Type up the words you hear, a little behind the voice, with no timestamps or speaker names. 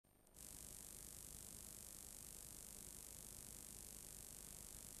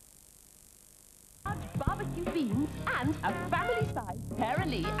beans and a family-sized Tara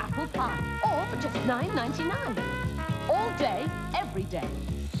Lee apple pie, all for just $9.99. All day, every day.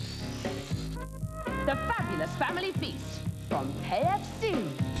 The fabulous family feast from KFC.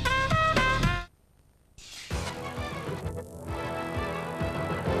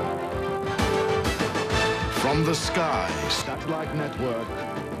 From the Sky Satellite Network,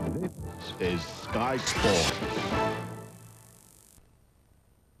 this is Sky Sport.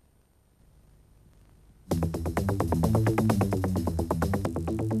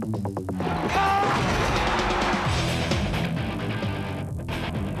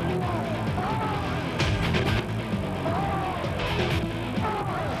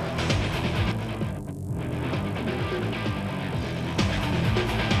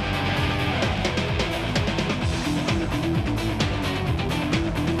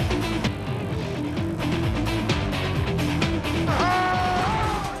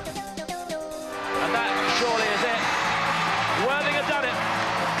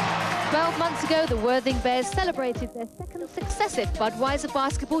 The Worthing Bears celebrated their second successive Budweiser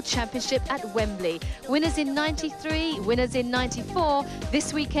Basketball Championship at Wembley. Winners in '93, winners in '94.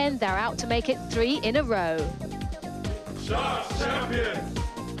 This weekend, they're out to make it 3 in a row. Sharks champions!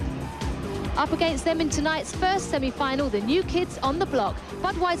 Up against them in tonight's first semi-final, the new kids on the block.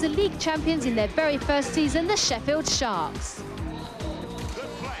 Budweiser League champions in their very first season, the Sheffield Sharks. Good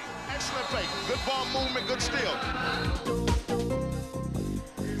play, excellent play, good ball movement, good steal.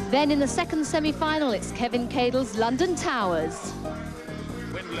 Then in the second semi-final, it's Kevin Cadle's London Towers.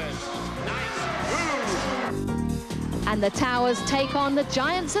 Winless, nice. And the Towers take on the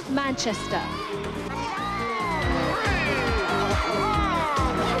Giants of Manchester.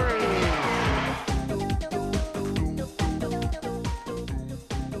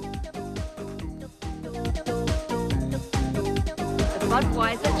 The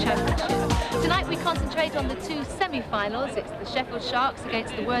Budweiser Championship. Tonight we concentrate on the 2 semi-finals. It's the Sheffield Sharks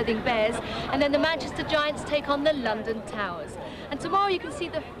against the Worthing Bears, and then the Manchester Giants take on the London Towers. And tomorrow you can see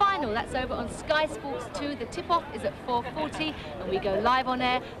the final. That's over on Sky Sports 2. The tip-off is at 4:40, and we go live on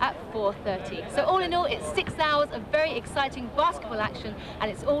air at 4:30. So all in all, it's 6 hours of very exciting basketball action,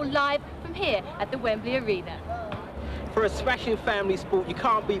 and it's all live from here at the Wembley Arena. For a smashing family sport, you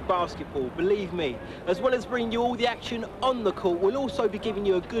can't beat basketball, believe me. As well as bringing you all the action on the court, we'll also be giving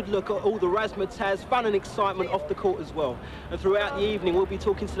you a good look at all the razzmatazz, fun and excitement off the court as well. And throughout the evening, we'll be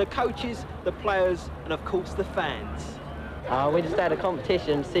talking to the coaches, the players, and of course, the fans. We just had a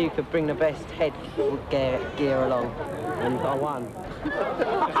competition to see who could bring the best head gear along, and I won. I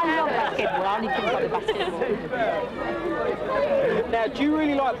love basketball, I only think about the basketball. Now, do you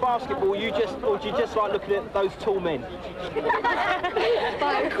really like basketball, or do you just like looking at those tall men?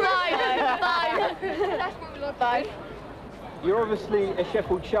 Five. That's what we love, 5. You're obviously a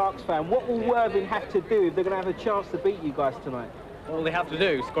Sheffield Sharks fan. What will Worthing have to do if they're going to have a chance to beat you guys tonight? All they have to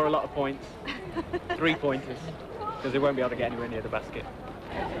do is score a lot of points, 3-pointers, because they won't be able to get anywhere near the basket.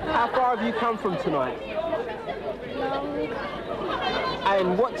 How far have you come from tonight?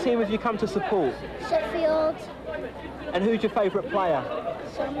 And what team have you come to support? Sheffield. And who's your favourite player?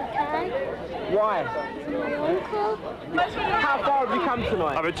 Sean McCann. Why? My uncle. How far have you come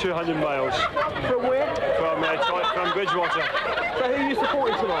tonight? About 200 miles. From where? From Bridgewater. So who are you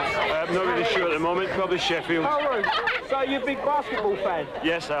supporting tonight? I'm not really sure at the moment, probably Sheffield. Oh, right. So you're a big basketball fan?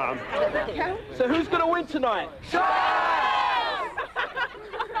 Yes, I am. So who's going to win tonight? Sharks!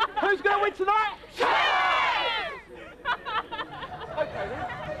 Who's going to win tonight?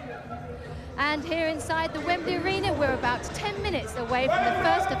 And here inside the Wembley Arena, we're about 10 minutes away from the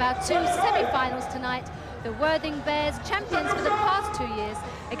first of our 2 semi-finals tonight. The Worthing Bears, champions for the past 2 years,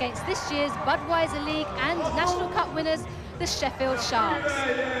 against this year's Budweiser League and National Cup winners, the Sheffield Sharks.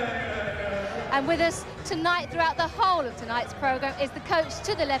 And with us tonight, throughout the whole of tonight's programme, is the coach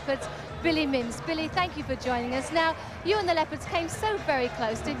to the Leopards, Billy Mims. Billy, thank you for joining us. Now, you and the Leopards came so very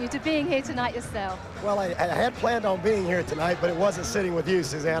close, didn't you, to being here tonight yourself? Well, I had planned on being here tonight, but it wasn't sitting with you,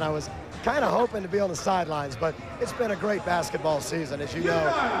 Suzanne. I was kind of hoping to be on the sidelines, but it's been a great basketball season. As you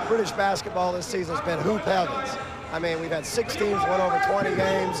know, British basketball this season has been hoop heavens. I mean, we've had 6 teams win over 20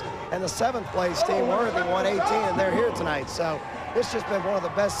 games, and the 7th place team, Worthing, won 18, and they're here tonight. So it's just been one of the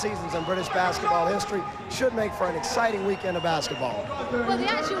best seasons in British basketball history. Should make for an exciting weekend of basketball. Well, the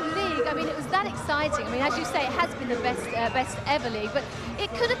actual league, I mean, it was that exciting. I mean, as you say, it has been the best ever league, but it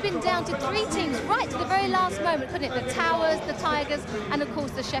could have been down to 3 teams right to the very last moment, couldn't it? The Towers, the Tigers, and of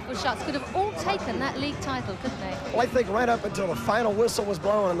course the Sheffield Sharks could have all taken that league title, couldn't they? Well, I think right up until the final whistle was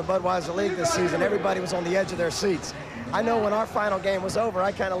blown in the Budweiser League this season, everybody was on the edge of their seats. I know when our final game was over,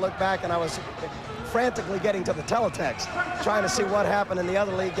 I kind of looked back and I was frantically getting to the teletext, trying to see what happened in the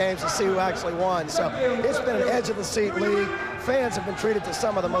other league games to see who actually won. So it's been an edge-of-the-seat league. Fans have been treated to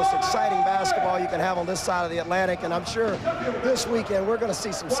some of the most exciting basketball you can have on this side of the Atlantic, and I'm sure this weekend we're going to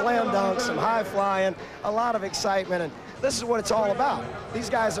see some slam dunks, some high flying, a lot of excitement, and this is what it's all about.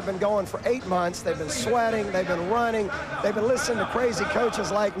 These guys have been going for 8 months. They've been sweating, they've been running, they've been listening to crazy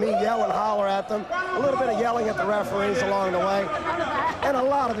coaches like me yell and holler at them, a little bit of yelling at the referees along the way, and a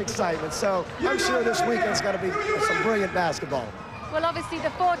lot of excitement. So I'm sure this weekend's going to be some brilliant basketball. Well, obviously, the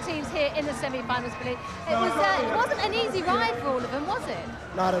 4 teams here in the semi-finals, Billy, it wasn't an easy ride for all of them, was it?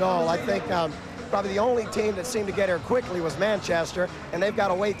 Not at all. I think probably the only team that seemed to get here quickly was Manchester, and they've got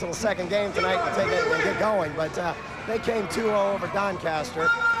to wait till the second game tonight to take it and get going. But they came 2-0 over Doncaster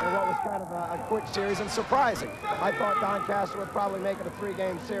in what was kind of a quick series and surprising. I thought Doncaster would probably make it a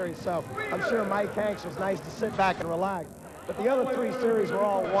 3-game series, so I'm sure Mike Hanks was nice to sit back and relax. But the other 3 series were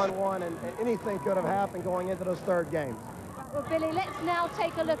all 1-1, and anything could have happened going into those third games. Well, Billy, let's now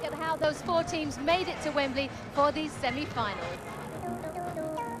take a look at how those 4 teams made it to Wembley for these semi-finals.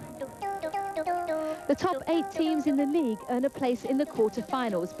 The top 8 teams in the league earn a place in the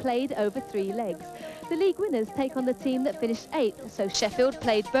quarter-finals, played over 3 legs. The league winners take on the team that finished 8th, so Sheffield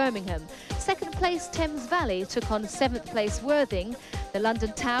played Birmingham. Second place Thames Valley took on 7th place Worthing. The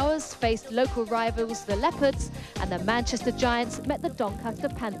London Towers faced local rivals the Leopards, and the Manchester Giants met the Doncaster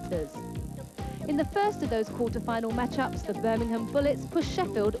Panthers. In the first of those quarter-final matchups, the Birmingham Bullets pushed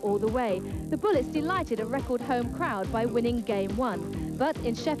Sheffield all the way. The Bullets delighted a record home crowd by winning Game 1. But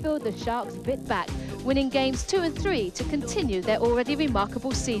in Sheffield, the Sharks bit back, winning Games 2 and 3 to continue their already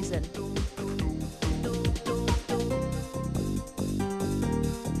remarkable season.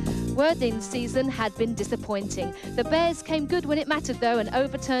 Worthing's season had been disappointing. The Bears came good when it mattered, though, and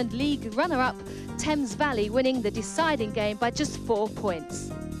overturned league runner-up Thames Valley, winning the deciding game by just 4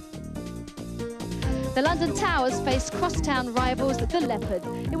 points. The London Towers faced crosstown rivals the Leopards.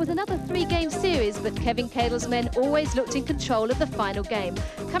 It was another 3-game series, but Kevin Cadle's men always looked in control of the final game,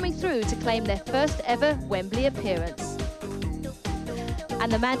 coming through to claim their first ever Wembley appearance. And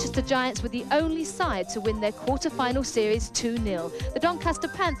the Manchester Giants were the only side to win their quarter-final series 2-0. The Doncaster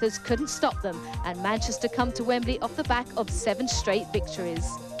Panthers couldn't stop them, and Manchester come to Wembley off the back of 7 straight victories.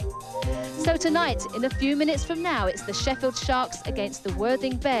 So tonight, in a few minutes from now, it's the Sheffield Sharks against the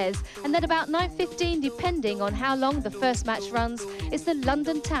Worthing Bears, and then about 9:15, depending on how long the first match runs, it's the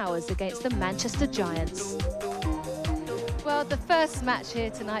London Towers against the Manchester Giants. Well, the first match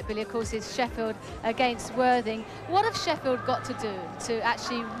here tonight, Billy, of course, is Sheffield against Worthing. What have Sheffield got to do to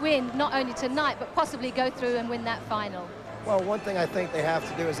actually win, not only tonight, but possibly go through and win that final? Well, one thing I think they have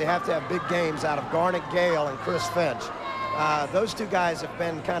to do is they have to have big games out of Garnet Gale and Chris Finch. Those 2 guys have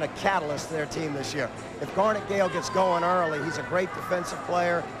been kind of catalysts to their team this year. If Garnet Gale gets going early, he's a great defensive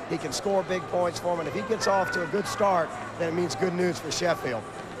player. He can score big points for them, and if he gets off to a good start, then it means good news for Sheffield.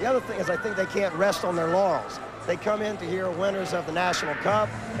 The other thing is I think they can't rest on their laurels. They come into here winners of the National Cup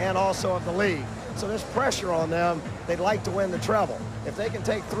and also of the league. So there's pressure on them. They'd like to win the treble. If they can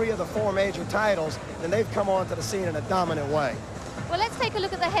take 3 of the 4 major titles, then they've come onto the scene in a dominant way. Well, let's take a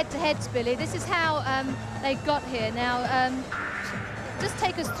look at the head-to-heads, Billy. This is how they got here. Now, just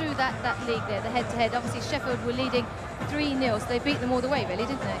take us through that league there, the head-to-head. Obviously, Sheffield were leading 3-0, so they beat them all the way, really,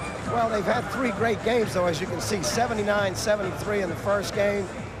 didn't they? Well, they've had 3 great games, though, as you can see. 79-73 in the first game,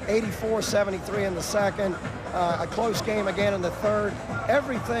 84-73 in the second, a close game again in the third.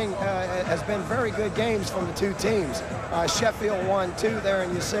 Everything has been very good games from the 2 teams. Sheffield won 2 there,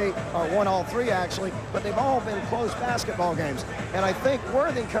 and you see, or won all 3 actually, but they've all been close basketball games. And I think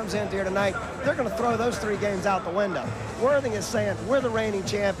Worthing comes into here tonight, they're going to throw those 3 games out the window. Worthing is saying, we're the reigning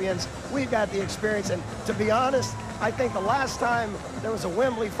champions, we've got the experience, and to be honest, I think the last time there was a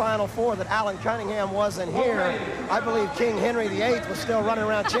Wembley Final Four that Alan Cunningham wasn't here, I believe King Henry VIII was still running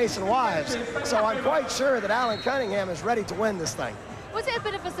around chasing wives. So I'm quite sure that Alan Cunningham is ready to win this thing. Was it a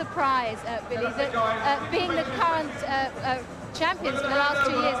bit of a surprise, Billy, that being the current champions for the last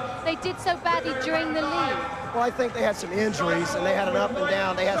 2 years, they did so badly during the league? Well, I think they had some injuries, and they had an up and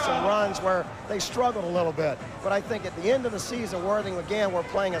down. They had some runs where they struggled a little bit. But I think at the end of the season, Worthing, again, were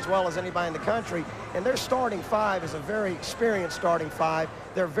playing as well as anybody in the country. And their starting 5 is a very experienced starting 5.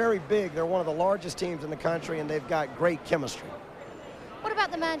 They're very big. They're one of the largest teams in the country, and they've got great chemistry. What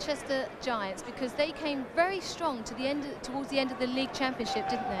about the Manchester Giants? Because they came very strong to towards the end of the league championship,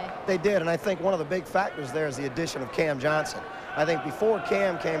 didn't they? They did, and I think one of the big factors there is the addition of Cam Johnson. I think before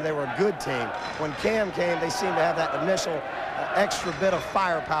Cam came, they were a good team. When Cam came, they seemed to have that initial extra bit of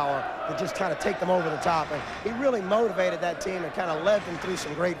firepower to just kind of take them over the top. And he really motivated that team and kind of led them through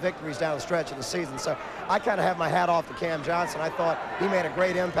some great victories down the stretch of the season. So I kind of have my hat off to Cam Johnson. I thought he made a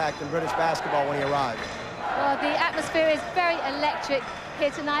great impact in British basketball when he arrived. Well, the atmosphere is very electric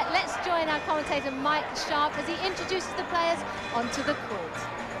here tonight. Let's join our commentator Mike Sharp as he introduces the players onto the court.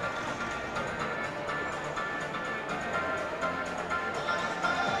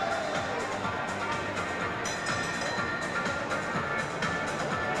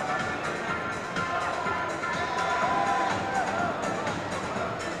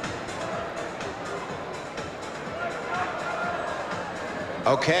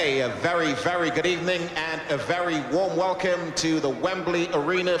 Okay, a very, very good evening and a very warm welcome to the Wembley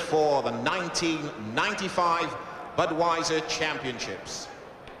Arena for the 1995 Budweiser Championships.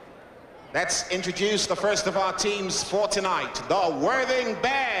 Let's introduce the first of our teams for tonight, the Worthing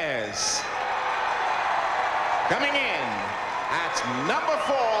Bears. Coming in at number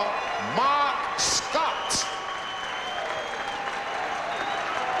 4, Mark Scott.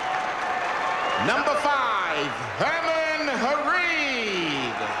 Number 5, Herman Hareed.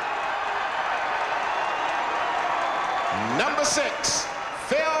 Number 6,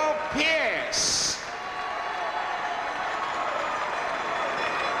 Phil Pierce.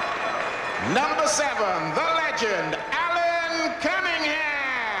 Number 7, the legend, Alan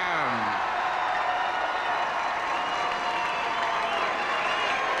Cunningham.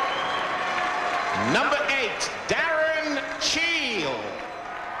 Number 8, Darren Cheel.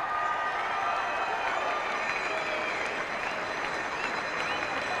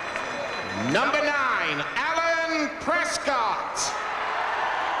 Number 9, Alan Prescott.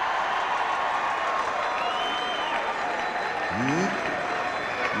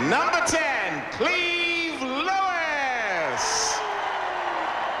 Number 10, Cleve Lewis.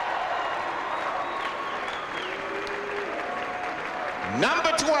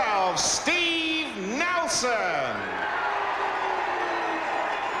 Number 12, Steve Nelson.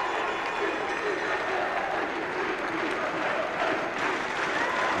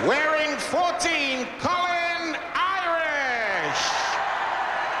 Wearing 14, Colin Irish.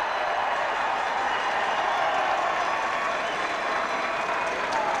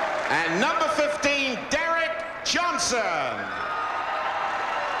 And number 15, Derek Johnson.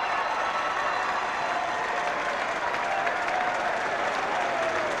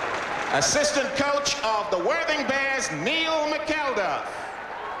 Assistant coach of the Worthing Bears, Neil McElduff.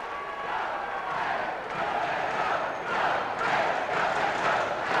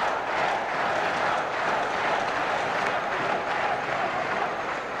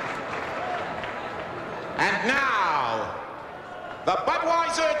 And now, the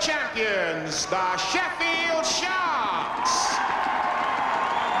Budweiser champions, the Sheffield Sharks.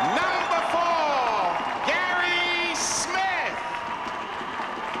 Number 4, Gary Smith.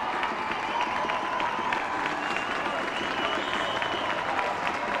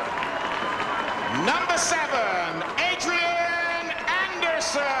 Number 7, Adrian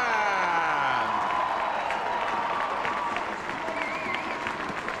Anderson.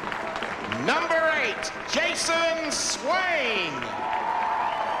 Number 8, Jason Swain.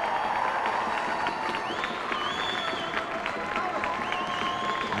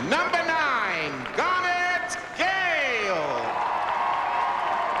 Number 9, Garnet Gale.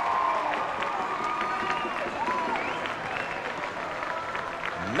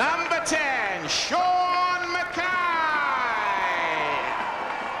 Number 10, Sean Mackay.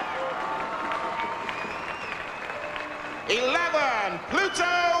 11,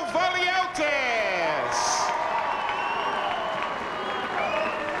 Pluto Voliotis.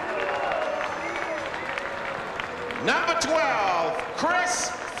 Number 12,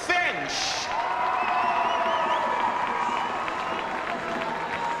 Chris Finch.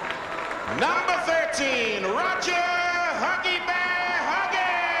 Number 13, Roger Huggy Bear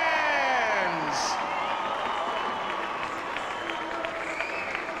Huggins.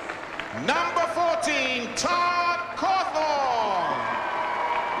 Number 14, Todd Cawthorn.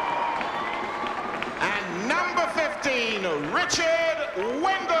 And number 15, Richard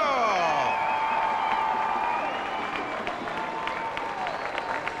Wendell.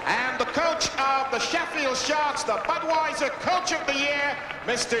 And the coach of the Sheffield Sharks, the Budweiser Coach of the Year,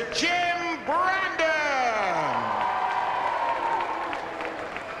 Mr. Jim Brandon.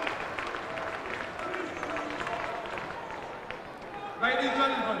 Ladies and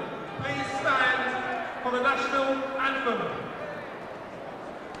gentlemen, please stand for the national anthem.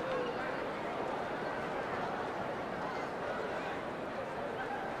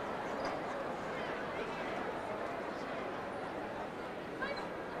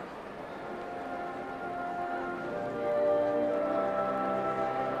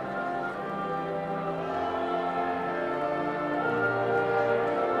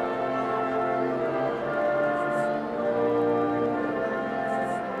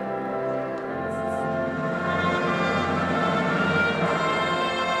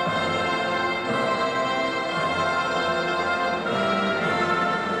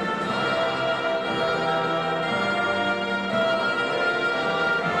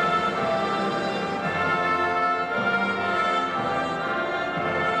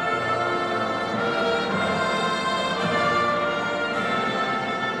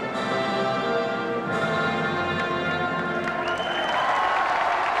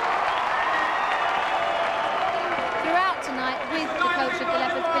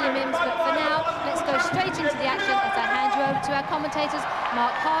 our commentators,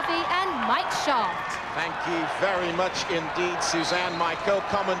 Mark Harvey and Mike Shaft. Thank you very much indeed, Suzanne, my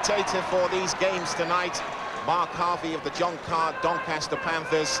co-commentator for these games tonight. Mark Harvey of the John Carr Doncaster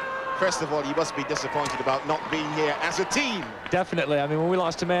Panthers. First of all, you must be disappointed about not being here as a team. Definitely. I mean, when we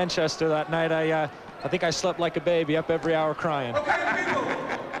lost to Manchester that night, I think I slept like a baby, up every hour crying.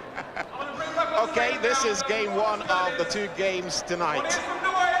 Okay, this is game one of the two games tonight.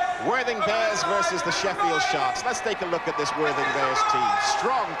 Worthing Bears versus the Sheffield Sharks. Let's take a look at this Worthing Bears team.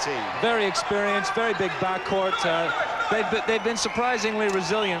 Strong team. Very experienced, very big backcourt. They've been surprisingly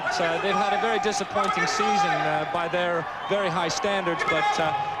resilient. They've had a very disappointing season by their very high standards, but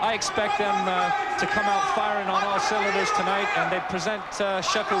I expect them to come out firing on all cylinders tonight, and they present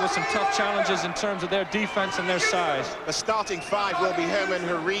Sheffield with some tough challenges in terms of their defense and their size. The starting five will be Herman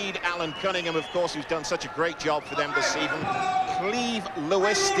Hareed, Alan Cunningham, of course, who's done such a great job for them this season. Cleve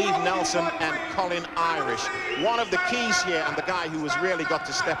Lewis, Steve Nelson and Colin Irish. One of the keys here, and the guy who has really got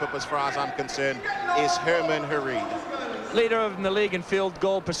to step up as far as I'm concerned, is Herman Hareed. Leader in the league in field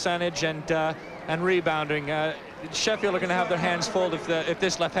goal percentage and rebounding. Sheffield are going to have their hands full if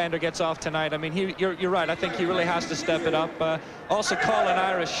this left-hander gets off tonight. I mean, you're right. I think he really has to step it up. Also, Colin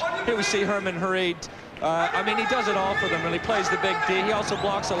Irish. Here we see Herman Hareed. I mean, he does it all for them, and he plays the big D. He also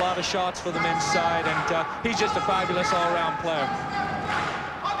blocks a lot of shots for them inside, and he's just a fabulous all-round player.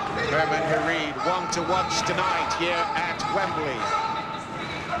 Herman Hareed, one to watch tonight here at Wembley.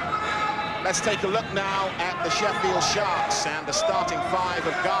 Let's take a look now at the Sheffield Sharks and the starting five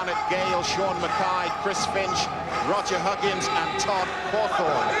of Garnet Gale, Sean Mackay, Chris Finch, Roger Huggins and Todd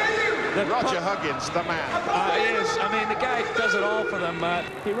Hawthorne. Roger Huggins, the man. He is. I mean, the guy does it all for them.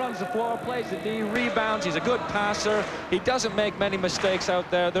 He runs the floor, plays the D, rebounds. He's a good passer. He doesn't make many mistakes out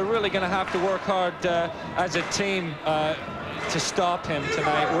there. They're really going to have to work hard as a team to stop him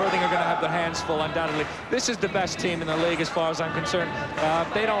tonight. Worthing are going to have their hands full, undoubtedly. This is the best team in the league as far as I'm concerned.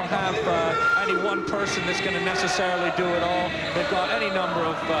 They don't have any one person that's going to necessarily do it all. They've got any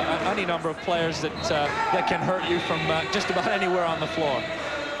number of players that can hurt you from just about anywhere on the floor.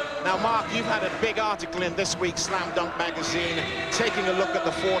 Now, Mark, you've had a big article in this week's Slam Dunk magazine, taking a look at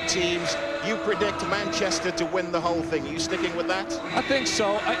the four teams. You predict Manchester to win the whole thing. Are you sticking with that? I think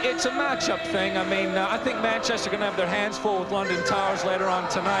so. It's a matchup thing. I mean, I think Manchester are going to have their hands full with London Towers later on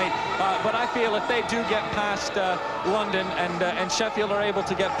tonight. But I feel if they do get past London and Sheffield are able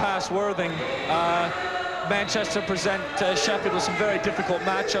to get past Worthing, Manchester present Sheffield with some very difficult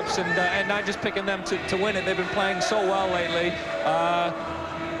matchups, and I'm just picking them to win it. They've been playing so well lately.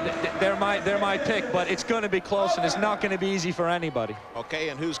 They're my pick, but it's going to be close, and it's not going to be easy for anybody. Okay,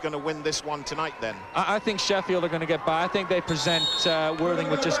 and who's going to win this one tonight, then? I think Sheffield are going to get by. I think they present Worthing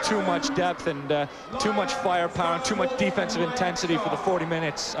with just too much depth and too much firepower and too much defensive intensity for the 40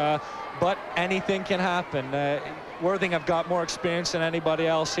 minutes. But anything can happen. Worthing have got more experience than anybody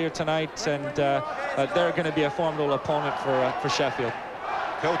else here tonight, and they're going to be a formidable opponent for Sheffield.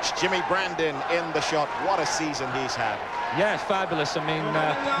 Coach Jimmy Brandon in the shot. What a season he's had. Yeah, it's fabulous. I mean,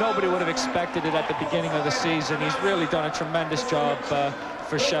 nobody would have expected it at the beginning of the season. He's really done a tremendous job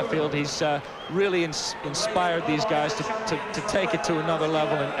for Sheffield. He's really inspired these guys to take it to another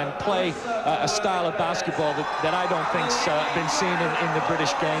level and play a style of basketball that I don't think's been seen in the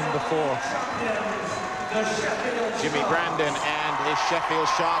British game before. Jimmy Brandon and his Sheffield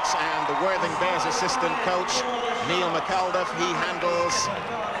Sharks, and the Worthing Bears assistant coach, Neil McElduff. He handles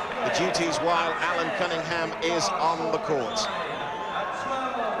the duties while Alan Cunningham is on the court.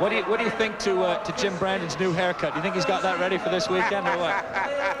 What do you think to Jim Brandon's new haircut? Do you think he's got that ready for this weekend or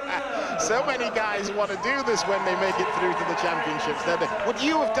what? So many guys want to do this when they make it through to the championships. Would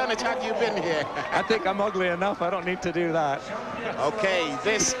you have done it had you been here? I think I'm ugly enough. I don't need to do that. Okay,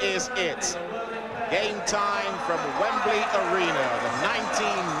 this is it. Game time from Wembley Arena, the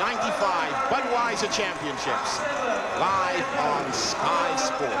 1995 Budweiser Championships, live on Sky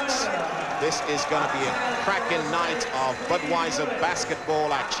Sports. This is going to be a cracking night of Budweiser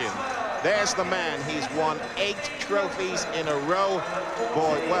basketball action. There's the man. He's won 8 trophies in a row.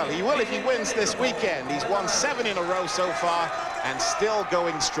 Boy, well, he will if he wins this weekend. He's won 7 in a row so far and still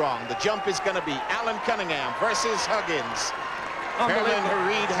going strong. The jump is going to be Alan Cunningham versus Huggins. Herman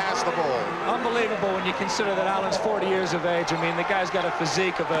Hareed has the ball. Unbelievable when you consider that Alan's 40 years of age. I mean, the guy's got a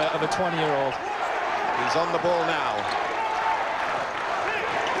physique of a 20-year-old. He's on the ball now.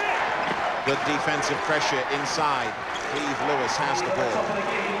 Good defensive pressure inside. Cleve Lewis has the ball.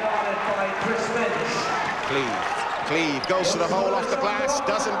 Cleve goes to the hole off the glass,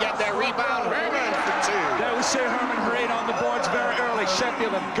 doesn't get their rebound. Herman for 2. There we see Herman Hareed on the boards very early.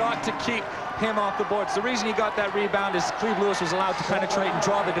 Sheffield have got to keep him off the boards. The reason he got that rebound is Cleve Lewis was allowed to penetrate and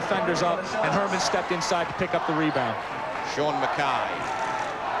draw the defenders up, and Herman stepped inside to pick up the rebound. Sean Mackay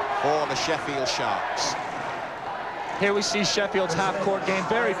for the Sheffield Sharks. Here we see Sheffield's half-court game,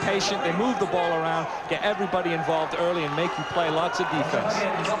 very patient. They move the ball around, get everybody involved early and make you play lots of defense.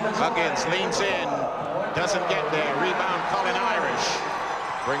 Huggins leans in, doesn't get there. Rebound, Colin Irish.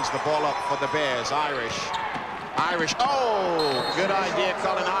 Brings the ball up for the Bears. Irish, oh, good idea,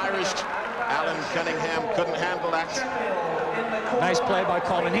 Colin Irish. Alan Cunningham couldn't handle that. Nice play by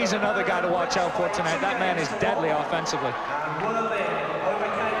Colin. He's another guy to watch out for tonight. That man is deadly offensively.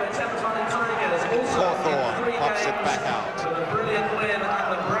 Cawthorne pops it back out.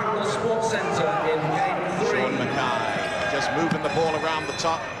 Sean Mackay just moving the ball around the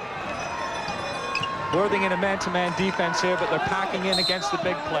top. Worthing in a man-to-man defense here, but they're packing in against the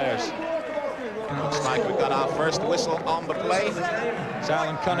big players. Looks like we got our first whistle on the play. It's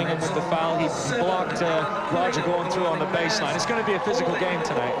Alan Cunningham with the foul. He blocked Roger going through on the baseline. It's going to be a physical game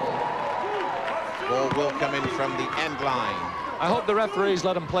tonight. Ball will come in from the end line. I hope the referees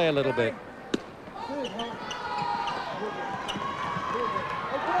let him play a little bit.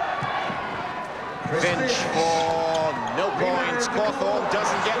 Finch for no points. Cawthorne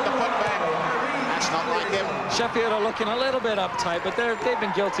doesn't get the putback. That's not like him. Sheffield are looking a little bit uptight, but they've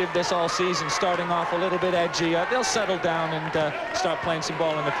been guilty of this all season, starting off a little bit edgy. They'll settle down and start playing some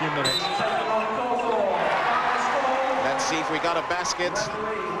ball in a few minutes. Let's see if we got a basket.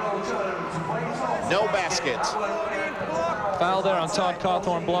 No basket. Foul there on Todd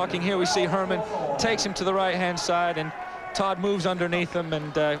Cawthorne blocking. Here we see Herman takes him to the right-hand side, and Todd moves underneath him,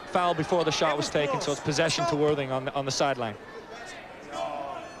 and foul before the shot was taken, so it's possession to Worthing on the sideline.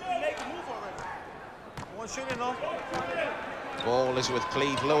 Ball is with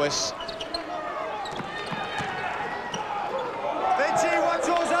Cleve Lewis.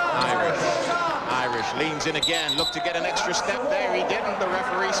 Irish leans in again, looked to get an extra step there. He didn't. The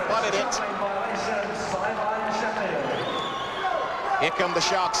referee spotted it. Here come the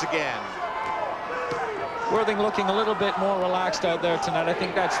Sharks again. Worthing looking a little bit more relaxed out there tonight. I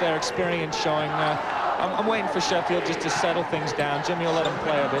think that's their experience showing. I'm waiting for Sheffield just to settle things down. Jimmy will let him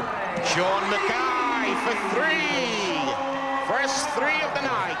play a bit. Sean Mackay for three. First three of the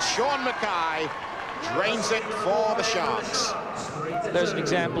night. Sean Mackay drains it for the Sharks. There's an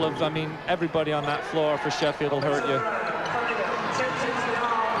example of, I mean, everybody on that floor for Sheffield will hurt you.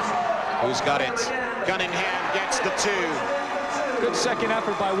 Who's got it? Cunningham gets the two. Good second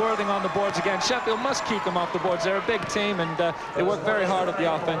effort by Worthing on the boards again. Sheffield must keep them off the boards. They're a big team, and they work very hard at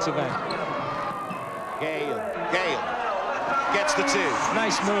the offensive end. Gale gets the two.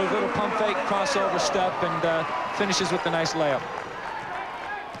 Nice move, little pump fake, crossover step, and finishes with a nice layup.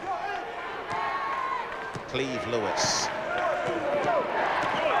 Cleve Lewis.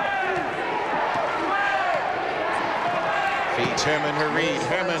 Feeds Herman Hareed.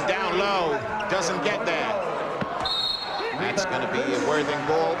 Herman down low, doesn't get there. That's going to be a Worthing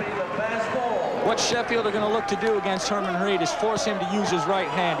ball. What Sheffield are going to look to do against Herman Hareed is force him to use his right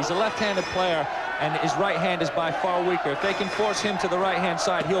hand. He's a left-handed player, and his right hand is by far weaker. If they can force him to the right-hand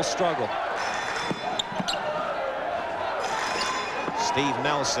side, he'll struggle. Steve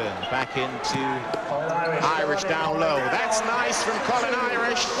Nelson back into Irish down low. That's nice from Colin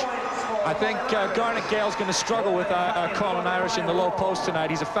Irish. I think Garnet Gale's going to struggle with Colin Irish in the low post tonight.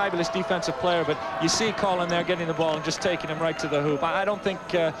 He's a fabulous defensive player, but you see Colin there getting the ball and just taking him right to the hoop. I don't think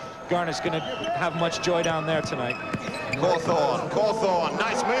Garnet's going to have much joy down there tonight. Cawthorne,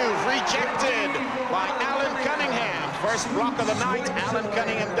 nice move, rejected by Alan Cunningham. First block of the night, Alan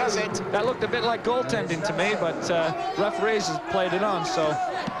Cunningham does it. That looked a bit like goaltending to me, but referees has played it on, so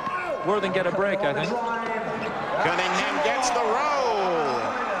Worthing get a break, I think. Cunningham gets the roll.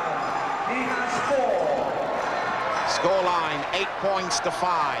 Scoreline 8 points to 5.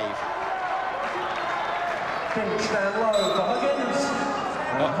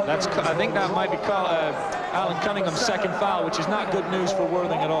 I think that might be Alan Cunningham's second foul, which is not good news for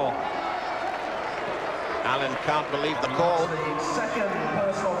Worthing at all. Alan can't believe the call.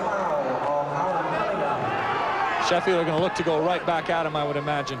 Sheffield are going to look to go right back at him, I would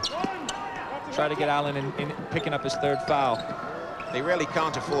imagine. Try to get Alan in picking up his third foul. They really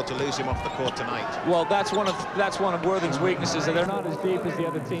can't afford to lose him off the court tonight. Well, that's one of Worthing's weaknesses. They're not as deep as the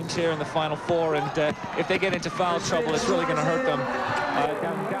other teams here in the Final Four, and if they get into foul trouble, it's really going to hurt them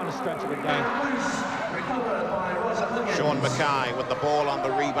down a stretch of the game. Sean Mackay with the ball on the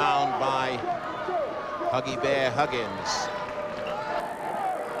rebound by Huggy Bear Huggins.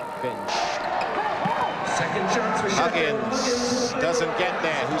 Finch. Huggins doesn't get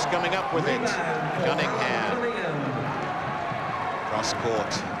there. Who's coming up with it? Cunningham. Cross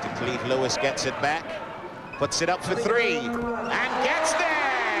court to Cleve Lewis, gets it back, puts it up for three, and gets there!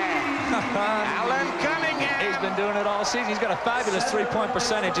 Alan Cunningham been doing it all season. He's got a fabulous three-point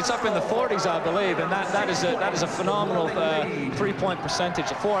percentage. It's up in the 40s, I believe, and that is a phenomenal three-point percentage.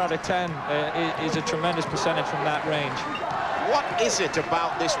 4 out of 10 is a tremendous percentage from that range. What is it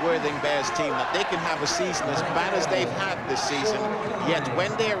about this Worthing Bears team that they can have a season as bad as they've had this season, yet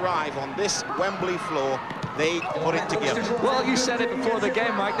when they arrive on this Wembley floor, they put it together? Well, you said it before the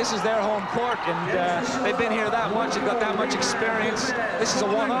game, Mike. This is their home court, and they've been here that much. They've got that much experience. This is a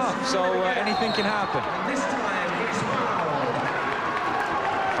one-off, so anything can happen.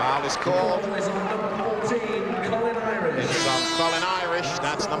 Foul is called. It's on Colin Irish.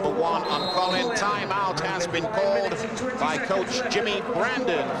 That's number 1 on Colin. Timeout has been called by Coach Jimmy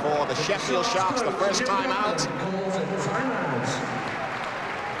Brandon for the Sheffield Sharks, the first timeout.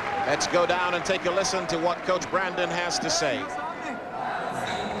 Let's go down and take a listen to what Coach Brandon has to say.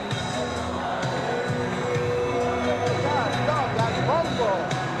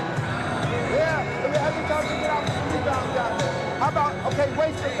 How about, okay,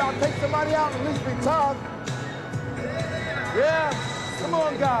 waste it down, take somebody out, at least be tough. Yeah, come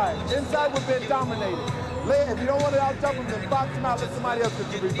on, guys. Inside we've been dominated. If you don't want to out-jump them, then box them out, let somebody else get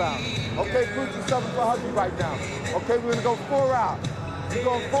the rebound. Okay, prove yourself for Huggy right now. Okay, we're gonna go 4 out. We're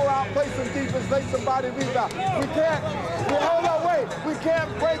going 4 out, play some defense, let somebody rebound. We can't, hold on, wait. We can't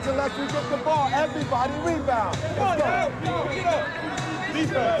break unless we get the ball. Everybody rebound. Let's go.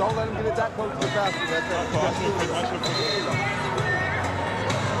 Defense. Don't let them get it that close to the basket.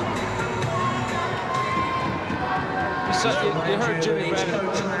 You heard Jimmy Brandon.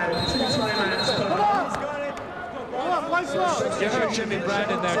 You heard Jimmy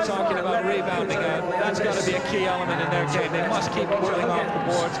Brandon there talking about rebounding. That's got to be a key element in their game. They must keep whirling off the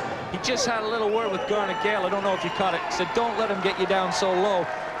boards. He just had a little word with Garnet Gale. I don't know if you caught it. He said, don't let him get you down so low.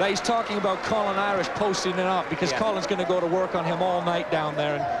 Now he's talking about Colin Irish posting it up because Colin's going to go to work on him all night down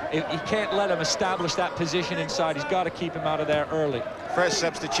there, and he can't let him establish that position inside. He's got to keep him out of there early. First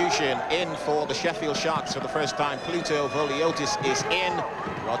substitution in for the Sheffield Sharks for the first time. Pluto Voliotis is in.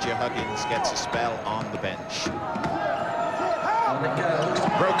 Roger Huggins gets a spell on the bench.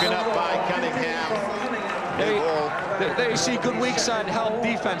 Broken up by Cunningham. There you see good weak side help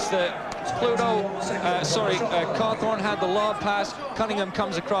defense. Cawthorne had the lob pass. Cunningham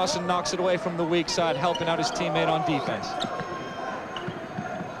comes across and knocks it away from the weak side, helping out his teammate on defense.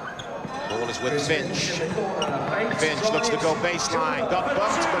 Ball is with Finch. Finch looks to go baseline. Got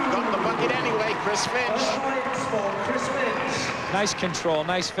bumped, but got the bucket anyway. Chris Finch. Nice control,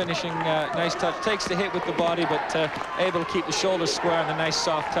 nice finishing, nice touch. Takes the hit with the body, but able to keep the shoulders square and a nice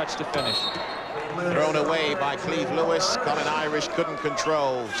soft touch to finish. Thrown away by Cleve Lewis. Colin Irish couldn't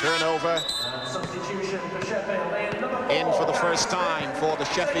control. Turnover. In for the first time for the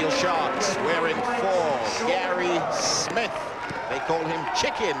Sheffield Sharks. Wearing 4. Gary Smith. They call him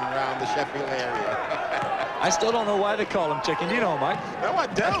Chicken around the Sheffield area. I still don't know why they call him Chicken. Do you know, Mike? No, I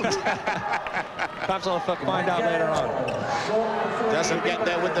don't. Perhaps I'll find out later on. Doesn't get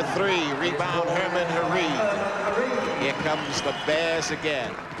there with the 3. Rebound, Herman Hareed. Here comes the Bears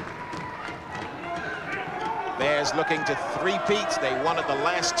again. Bears looking to three-peat. They won it the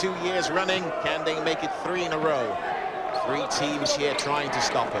last 2 years running. Can they make it 3 in a row? 3 teams here trying to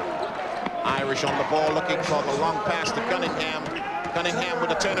stop it. Irish on the ball looking for the long pass to Cunningham. Cunningham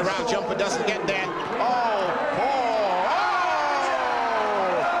with a turnaround jumper, doesn't get there.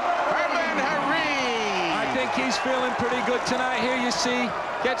 Herman Hareed! I think he's feeling pretty good tonight. Here you see,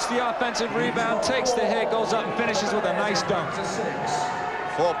 gets the offensive rebound, takes the hit, goes up and finishes with a nice dunk.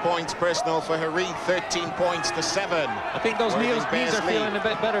 4 points personal for Hareed, 13 points to 7. I think those knees are feeling a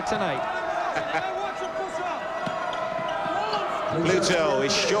bit better tonight. Pluto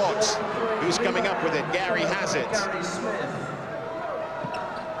is short. Who's coming up with it? Gary has it.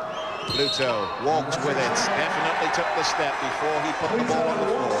 Pluto walked with it. Definitely took the step before he put the ball on the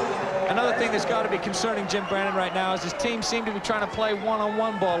floor. Another thing that's got to be concerning Jim Brandon right now is his team seem to be trying to play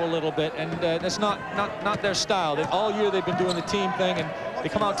one-on-one ball a little bit, and that's not their style. All year they've been doing the team thing, and they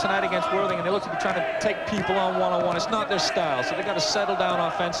come out tonight against Worthing, and they look to be trying to take people on one-on-one. It's not their style, so they've got to settle down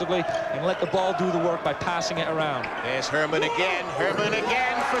offensively and let the ball do the work by passing it around. There's Herman again. Herman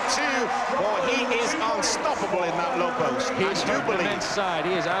again for 2. Boy, he is unstoppable in that low post. He's hurting him inside.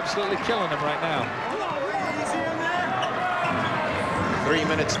 He is absolutely killing him right now. 3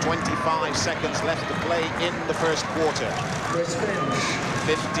 minutes, 25 seconds left to play in the first quarter.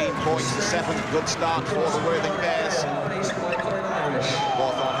 15 points to 7. Good start for the Worthing Bears.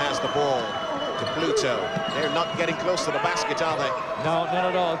 Cawthorne has the ball to Pluto. They're not getting close to the basket, are they? No,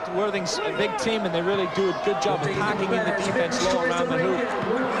 not at all. Worthing's a big team, and they really do a good job of packing in the defense low around the hoop.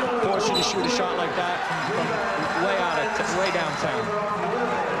 Force you to shoot a shot like that from way downtown.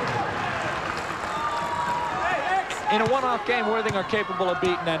 in a one-off game, Worthing are capable of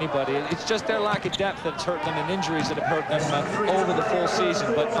beating anybody. It's just their lack of depth that's hurt them and injuries that have hurt them over the full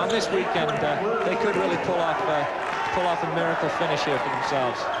season. But on this weekend, they could really pull off a miracle finish here for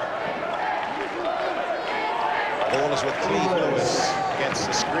themselves. Ball is with Cleve Lewis. Gets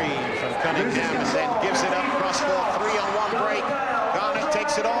the screen from Cunningham and then gives it up. Cross-court, 3-on-1 break. Garnett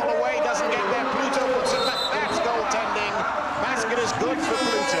takes it all away, doesn't get there. Pluto puts it back. That's goaltending. Basket is good for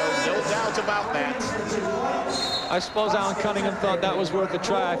Pluto, no doubt about that. I suppose Alan Cunningham thought that was worth a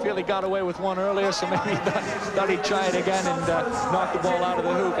try. I feel he got away with one earlier, so maybe he thought he'd try it again and knock the ball out of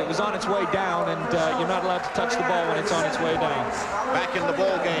the hoop. It was on its way down, and you're not allowed to touch the ball when it's on its way down. Back in the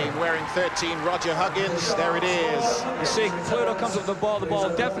ball game, wearing 13, Roger Huggins. There it is. You see, Pluto comes with the ball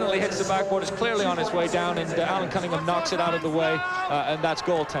definitely hits the backboard. It's clearly on its way down, and Alan Cunningham knocks it out of the way, and that's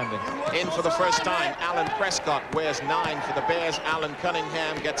goaltending. In for the first time, Alan Prescott wears 9 for the Bears. Alan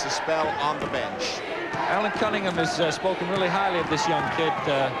Cunningham gets a spell on the bench. Alan Cunningham has spoken really highly of this young kid,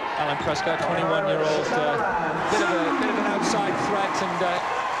 Alan Prescott, 21-year-old. Bit of an outside threat, and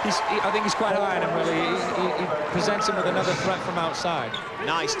I think he's quite high on him, really. He presents him with another threat from outside.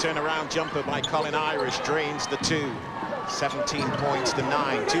 Nice turnaround jumper by Colin Irish, drains the 2. 17 points to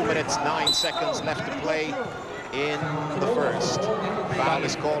 9. 2 minutes, 9 seconds left to play in the first. Foul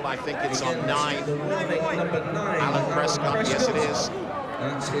is called, I think it's on 9. Alan Prescott, yes it is.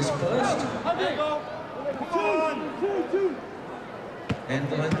 That's his first. End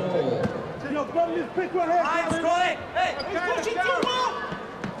line ball.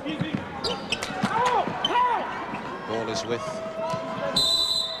 Ball is with.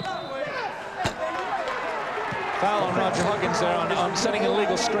 Foul on Roger Huggins there on setting an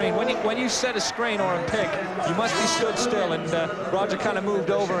illegal screen. When you set a screen or a pick, you must be stood still, and Roger kind of moved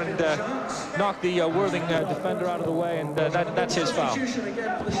over and knocked the Worthing defender out of the way, and that's his foul.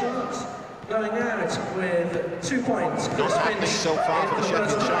 Going out with 2 points. Not happening so far for the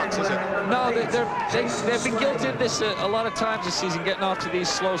Sheffield Sharks, is it? No, they've been guilty of this a lot of times this season, getting off to these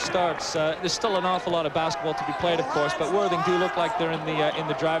slow starts. There's still an awful lot of basketball to be played, of course, but Worthing do look like they're in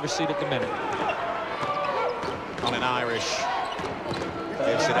the driver's seat at the minute. Colin Irish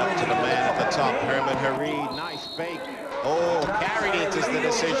gives it up to the man at the top, Herman Hareed. Nice fake. Oh, carried it is the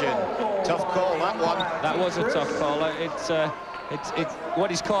decision. Tough call, that one. That was a tough call. It's what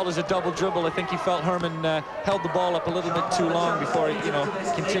he's called as a double dribble. I think he felt Herman held the ball up a little bit too long before he,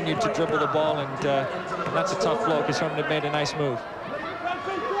 continued to dribble the ball, and that's a tough blow because Herman had made a nice move.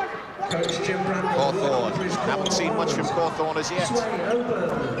 Cawthorne. Haven't seen much from Cawthorne as yet.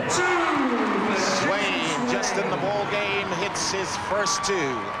 Swain, just in the ball game, hits his first 2.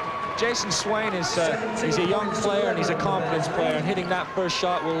 Jason Swain is he's a young player and he's a confidence player, and hitting that first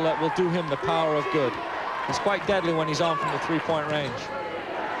shot will do him the power of good. He's quite deadly when he's on from the 3-point range.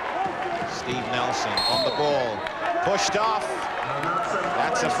 Steve Nelson on the ball, pushed off.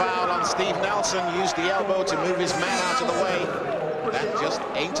 That's a foul on Steve Nelson. Used the elbow to move his man out of the way. That just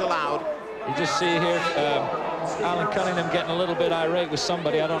ain't allowed. You just see here Alan Cunningham getting a little bit irate with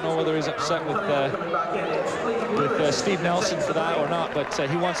somebody. I don't know whether he's upset with Steve Nelson for that or not, but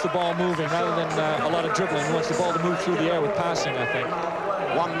he wants the ball moving rather than a lot of dribbling. He wants the ball to move through the air with passing, I think.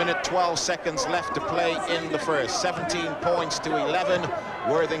 1 minute, 12 seconds left to play in the first. 17 points to 11.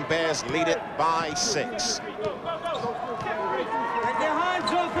 Worthing Bears lead it by 6.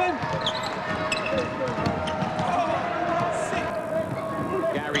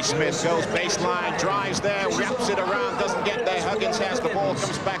 Gary Smith goes baseline, drives there, wraps it around, doesn't get there. Huggins has the ball,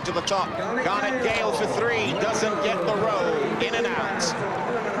 comes back to the top. Garnett Gale for 3, doesn't get the row, in and out.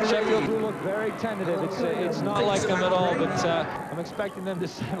 Sheffield do look very tentative. It's not like them at all, but I'm expecting them to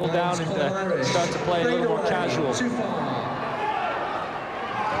settle down and start to play a little more casual.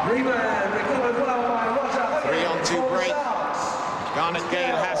 3-on-2 break. Garnett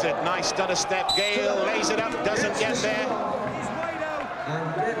Gale has it. Nice stutter step. Gale lays it up, doesn't get there.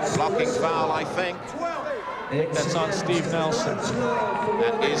 Blocking foul, I think. That's on Steve Nelson.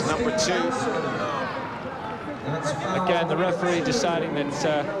 That is number 2. Again, the referee deciding that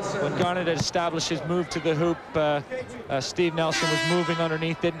when Garnett had established his move to the hoop, Steve Nelson was moving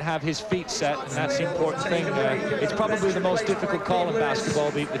underneath, didn't have his feet set, and that's the important thing. It's probably the most difficult call in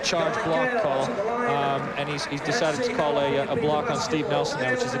basketball, the charge block call, and he's decided to call a block on Steve Nelson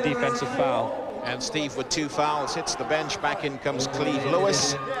there, which is a defensive foul. And Steve with 2 fouls hits the bench. Back in comes Cleve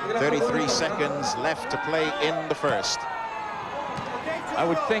Lewis. 33 seconds left to play in the first. I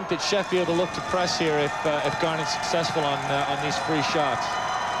would think that Sheffield will look to press here if Garnett's successful on these free shots.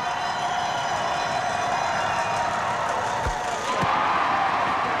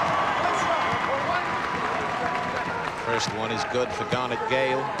 First one is good for Garnett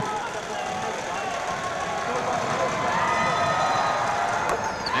Gale.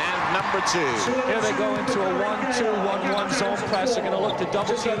 number 2. Here they go into a 1-2-1-1 zone press. They're going to look to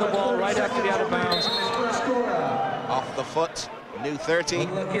double team the ball right after the out of bounds. Off the foot, new 30.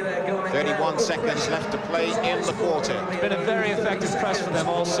 31 seconds left to play in the quarter. It's been a very effective press for them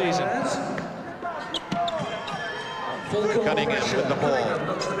all season. Cunningham with the ball.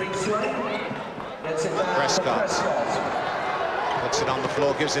 Prescott puts it on the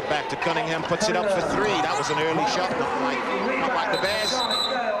floor, gives it back to Cunningham, puts it up for 3. That was an early shot, not like the Bears.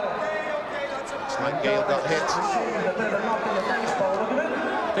 Looks like Gale got hit.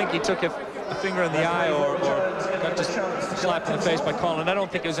 I think he took a finger in the eye or got just slapped in the face by Colin. I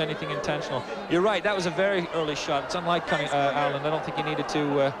don't think it was anything intentional. You're right, that was a very early shot. It's unlike Allen. I don't think he needed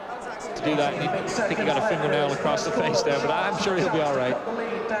to do that. I think he got a fingernail across the face there, but I'm sure he'll be all right.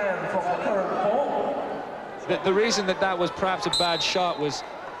 The reason that was perhaps a bad shot was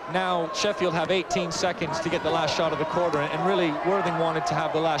now Sheffield have 18 seconds to get the last shot of the quarter, and really Worthing wanted to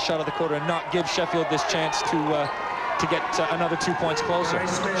have the last shot of the quarter and not give Sheffield this chance to get another 2 points closer.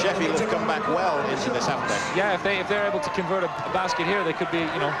 Sheffield have come back well into this, haven't they? Yeah, if they're able to convert a basket here, they could be,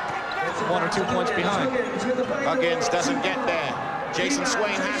 you know, 1 or 2 points behind. Huggins doesn't get there. Jason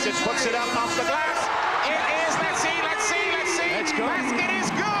Swain has it, puts it up off the glass. It is, let's see. Let's go. Basket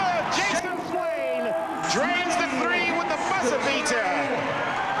is good. Jason Swain drains the 3 with the buzzer beater.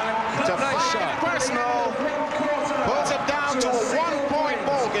 To Nice shot. Personal. Pulls it down to a 1-point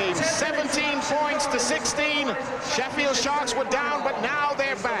ball game. 17 points to 16. Sheffield Sharks were down, but now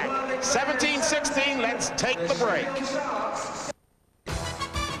they're back. 17-16, let's take the break.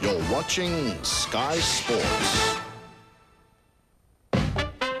 You're watching Sky Sports.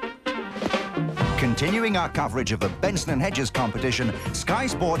 Continuing our coverage of the Benson & Hedges competition, Sky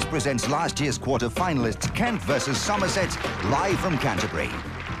Sports presents last year's quarter-finalists Kent versus Somerset, live from Canterbury.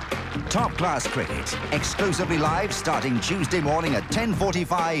 Top-class cricket, exclusively live starting Tuesday morning at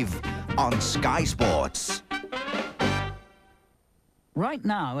 10:45 on Sky Sports. Right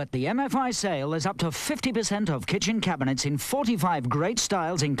now at the MFI sale, there's up to 50% off kitchen cabinets in 45 great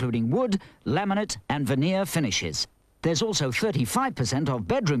styles, including wood, laminate and veneer finishes. There's also 35% off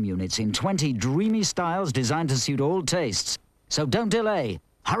bedroom units in 20 dreamy styles designed to suit all tastes. So don't delay.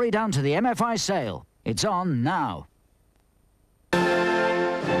 Hurry down to the MFI sale. It's on now.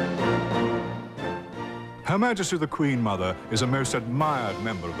 Her Majesty the Queen Mother is a most admired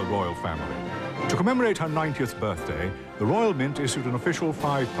member of the royal family. To commemorate her 90th birthday, the Royal Mint issued an official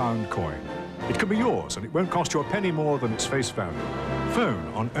 £5 coin. It can be yours, and it won't cost you a penny more than its face value.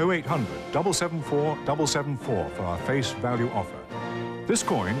 Phone on 0800 774 774 for our face value offer. This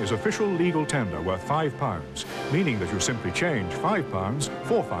coin is official legal tender worth £5, meaning that you simply change £5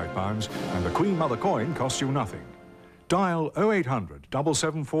 for £5, and the Queen Mother coin costs you nothing. Dial 0800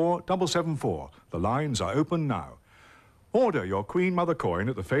 774 774. The lines are open now. Order your Queen Mother coin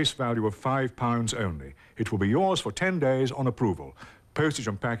at the face value of £5 only. It will be yours for 10 days on approval. Postage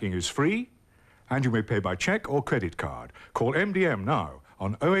and packing is free, and you may pay by cheque or credit card. Call MDM now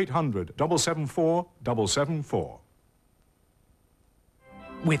on 0800 774 774.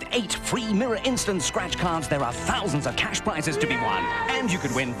 With 8 free Mirror Instant scratch cards, there are thousands of cash prizes to be won. And you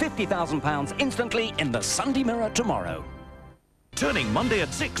could win £50,000 instantly in the Sunday Mirror tomorrow. Turning Monday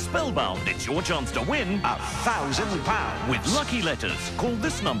at 6, Spellbound, it's your chance to win £1,000 with lucky letters. Call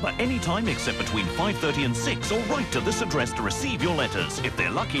this number anytime except between 5:30 and 6, or write to this address to receive your letters. If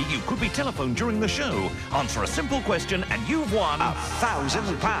they're lucky, you could be telephoned during the show. Answer a simple question and you've won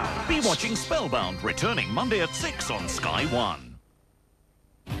 £1,000. Be watching Spellbound, returning Monday at 6 on Sky 1.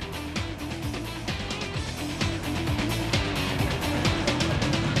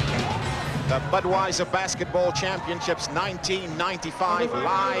 The Budweiser Basketball Championships 1995,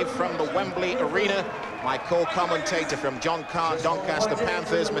 live from the Wembley Arena. My co-commentator from Doncaster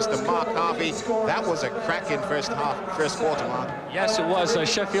Panthers, Mr. Mark Harvey. That was a cracking first quarter, Mark. Yes, it was.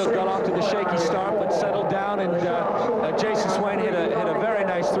 Sheffield got off to the shaky start, but settled down, and Jason Swain hit a very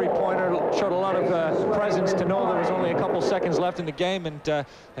nice three-pointer. Showed a lot of presence to know there was only a couple seconds left in the game, and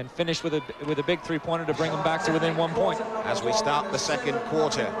finished with a big three-pointer to bring them back to within 1 point. As we start the second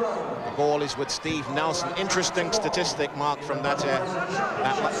quarter, the ball is with Steve Nelson. Interesting statistic, Mark, from the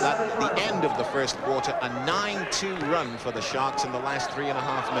end of the first quarter. A 9-2 run for the Sharks in the last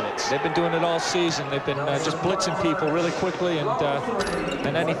 3.5 minutes. They've been doing it all season. They've been just blitzing people really quickly,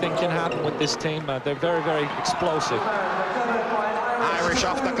 and anything can happen with this team. They're very, very explosive. Irish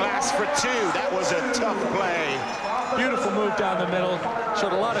off the glass for 2. That was a tough play. Beautiful move down the middle.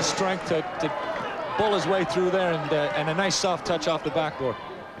 Showed a lot of strength to bull his way through there, and a nice soft touch off the backboard.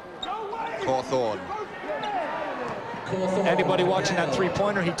 Cawthorne. Anybody watching that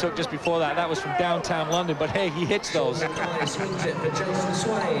three-pointer he took just before that, that was from downtown London, but hey, he hits those. Swings it for Jason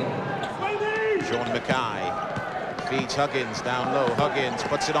Swain. Sean Mackay feeds Huggins down low. Huggins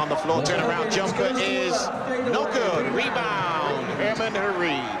puts it on the floor. Turnaround jumper is no good. Rebound, Herman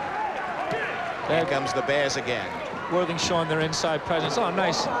Hareed. Here comes the Bears again. Worthing showing their inside presence. Oh,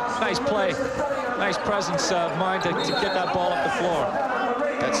 nice play. Nice presence of mind to get that ball up the floor.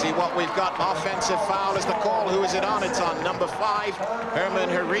 Let's see what we've got. Offensive foul is the call. Who is it on? It's on number 5, Herman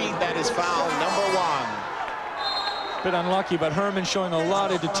Hareed. That is foul number 1. Bit unlucky, but Herman showing a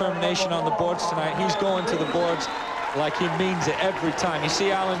lot of determination on the boards tonight. He's going to the boards like he means it every time. You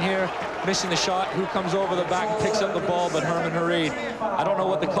see Allen here missing the shot. Who comes over the back and picks up the ball? But Herman Hareed. I don't know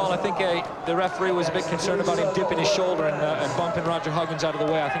what the call. I think the referee was a bit concerned about him dipping his shoulder and bumping Roger Huggins out of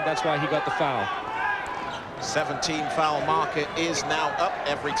the way. I think that's why he got the foul. 17 foul marker is now up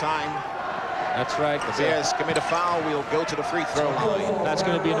every time. That's right. The Bears commit a foul, we'll go to the free throw line. That's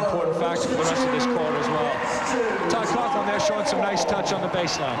going to be an important factor for the rest of this quarter as well. Todd Cawthorn there showing some nice touch on the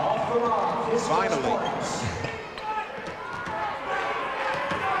baseline. Finally.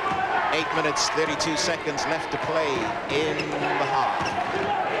 8 minutes, 32 seconds left to play in the half.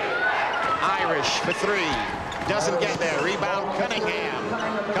 Irish for 3. Doesn't get there. Rebound, Cunningham.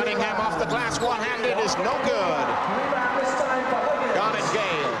 Cunningham off the glass, one-handed is no good. Garnet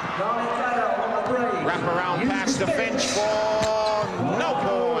Gale. Wrap around pass to Finch for no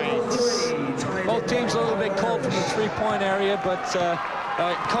points. Both teams a little bit cold from the three-point area, but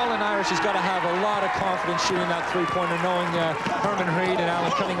Colin Irish has got to have a lot of confidence shooting that three-pointer, knowing Herman Hareed and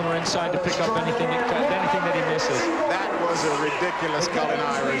Alan Cunningham are inside to pick up anything that he misses. That was a ridiculous Colin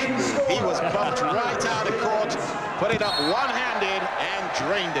Irish move. He was bumped right out of court, put it up one-handed and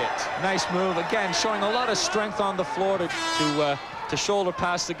drained it. Nice move. Again, showing a lot of strength on the floor to shoulder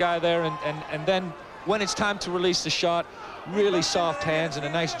past the guy there, and then when it's time to release the shot, really soft hands and a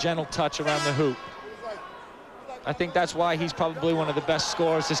nice gentle touch around the hoop. I think that's why he's probably one of the best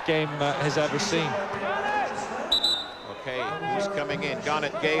scorers this game has ever seen. Okay, who's coming in?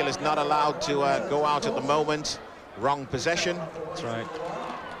 Garnet Gale is not allowed to go out at the moment. Wrong possession. That's right.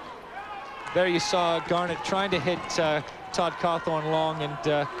 There you saw Garnet trying to hit Todd Cawthorn long, and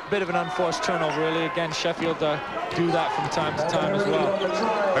a bit of an unforced turnover, really. Again, Sheffield do that from time to time as well.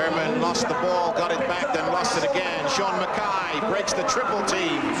 Herman lost the ball, got it back, then lost it again. Sean Mackay breaks the triple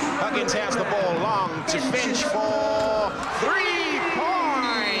team. Huggins has the ball long to Finch for 3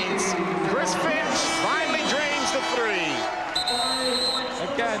 points. Chris Finch finally drains the 3.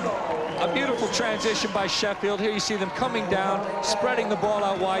 Again, a beautiful transition by Sheffield. Here you see them coming down, spreading the ball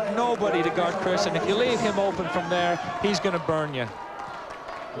out wide. Nobody to guard Chris, and if you leave him open from there, he's going to burn you.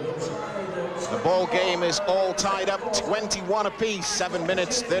 The ball game is all tied up, 21 apiece. 7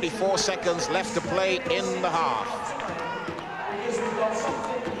 minutes, 34 seconds left to play in the half.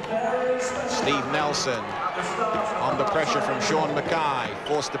 Steve Nelson under pressure from Sean Mackay,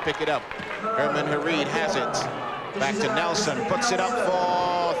 forced to pick it up. Herman Hareed has it. Back to Nelson, puts it up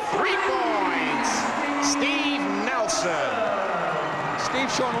for 3 points. Steve Nelson. Steve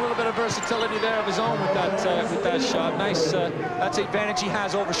showing a little bit of versatility there of his own with that shot. Nice. That's the advantage he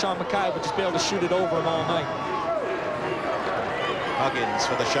has over Sean Mackay, but just be able to shoot it over him all night. Huggins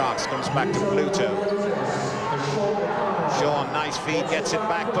for the Sharks comes back to Pluto. Sean, nice feed, gets it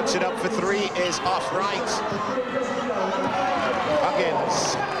back, puts it up for 3, is off right.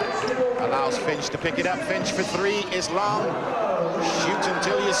 Huggins allows Finch to pick it up. Finch for 3 is long. Shoot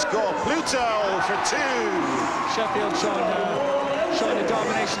until you score. Pluto for 2. Sheffield showing the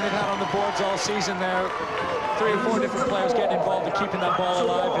domination they've had on the boards all season there. 3 or 4 different players getting involved in keeping that ball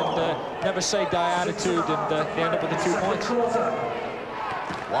alive, and never say die attitude, and they end up with the 2 points.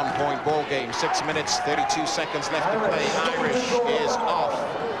 1 point ball game, 6 minutes, 32 seconds left to play. Irish is off.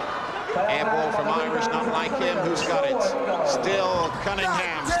 Air ball from Irish, not like him. Who's got it? Still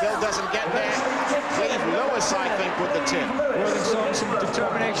Cunningham, still doesn't get there. Cleve Lewis, I think, with the tip. Worthing showing some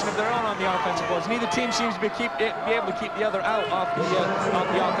determination of their own on the offensive boards. Neither team seems to be able to keep the other out off the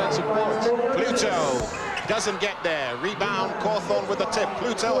offensive boards. Pluto doesn't get there. Rebound, Cawthorn with the tip.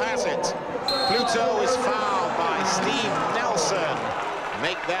 Pluto has it. Pluto is fouled by Steve Nelson.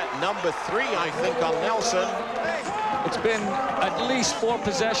 Make that number 3, I think, on Nelson. It's been at least 4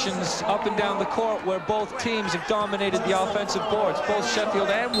 possessions up and down the court where both teams have dominated the offensive boards. Both Sheffield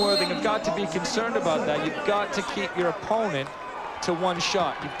and Worthing have got to be concerned about that. You've got to keep your opponent to 1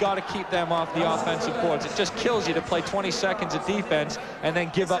 shot. You've got to keep them off the offensive boards. It just kills you to play 20 seconds of defense and then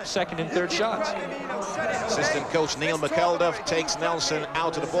give up 2nd and 3rd shots. Assistant coach Neil McElduff takes Nelson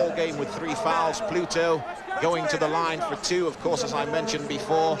out of the ball game with 3 fouls. Pluto going to the line for 2. Of course, as I mentioned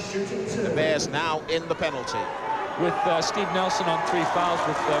before, the Bears now in the penalty. with Steve Nelson on 3 fouls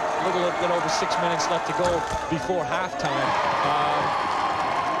with a little bit over 6 minutes left to go before halftime.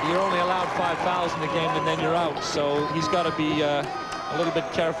 You're only allowed 5 fouls in the game and then you're out. So he's got to be a little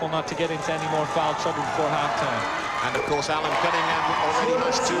bit careful not to get into any more foul trouble before halftime. And of course, Alan Cunningham already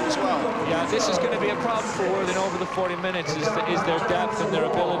has 2 as well. Yeah, this is going to be a problem for Worthing over the 40 minutes, is their depth and their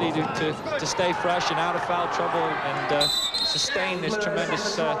ability to stay fresh and out of foul trouble and sustain this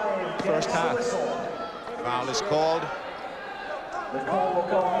tremendous first half. Foul is called. The call will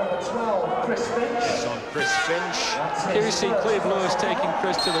go on number 12, Chris Finch. It's on Chris Finch. Here you see Cleve Lewis taking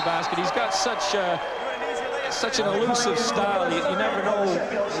Chris to the basket. He's got such an elusive style. You never know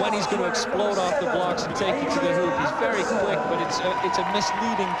when he's going to explode off the blocks and take you to the hoop. He's very quick, but it's a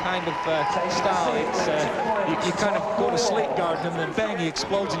misleading kind of style. You kind of go to sleep guarding him, then bang, he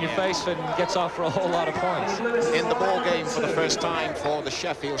explodes in your face and gets off for a whole lot of points. In the ball game for the first time for the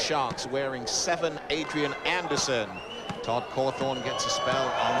Sheffield Sharks, wearing 7, Adrian Anderson. Todd Cawthorne gets a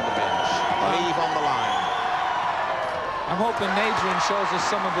spell on the bench. Cleve on the line. I'm hoping Adrian shows us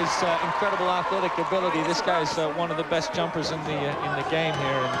some of his incredible athletic ability. This guy's one of the best jumpers in the game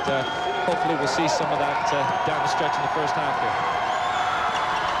here, and hopefully we'll see some of that down the stretch in the first half here.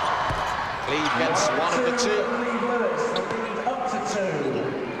 Cleve gets 1 of the 2.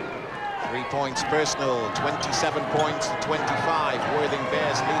 3 points personal, 27 points to 25. Worthing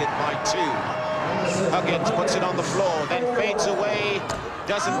Bears lead it by 2. Huggins puts it on the floor, then fades away,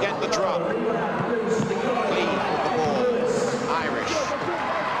 doesn't get the drop. Cleve with the ball. Irish.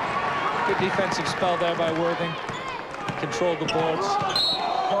 Good defensive spell there by Worthing. Controlled the boards.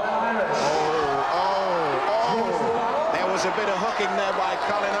 There was a bit of hooking there by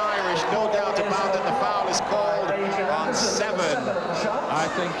Colin Irish. No doubt about it, the foul is called on 7. I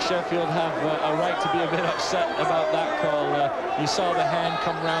think Sheffield have a right to be a bit upset about that call. You saw the hand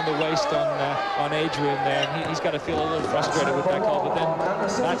come around the waist on Adrian there, and he's got to feel a little frustrated with that call, but then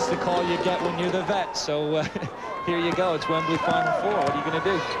that's the call you get when you're the vet. So here you go, it's Wembley Final 4. What are you going to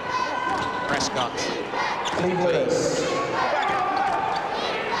do? Prescott.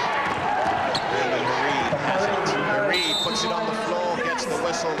 Reed puts it on the floor, gets the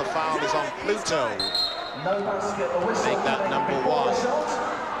whistle. The foul is on Pluto. Make that number 1.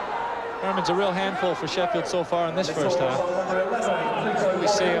 Herman's a real handful for Sheffield so far in this first half. We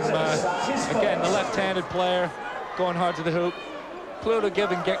see him, again, the left-handed player going hard to the hoop. Pluto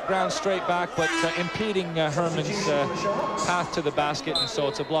giving ground straight back, but impeding Herman's path to the basket, and so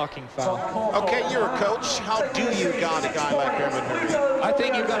it's a blocking foul. Okay, you're a coach. How do you guard a guy like Herman Hareed? I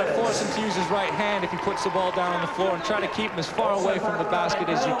think you've got to force him to use his right hand if he puts the ball down on the floor, and try to keep him as far away from the basket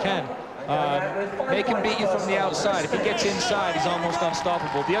as you can. Make him beat you from the outside. If he gets inside, he's almost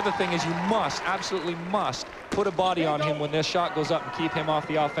unstoppable. The other thing is you must, absolutely must, put a body on him when this shot goes up and keep him off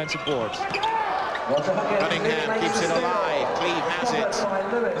the offensive boards. Cunningham keeps it alive. Cleve has it.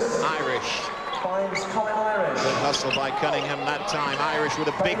 Irish. Good hustle by Cunningham that time. Irish with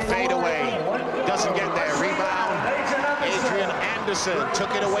a big fadeaway. Doesn't get there. Rebound. Adrian Anderson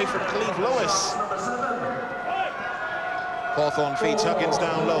took it away from Cleve Lewis. Cawthorne feeds Huggins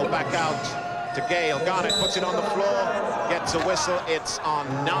down low. Back out to Gale. Garnett puts it on the floor. Gets a whistle. It's on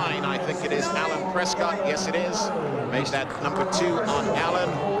 9. I think it is Alan Prescott. Yes, it is. Make that number 2 on Alan.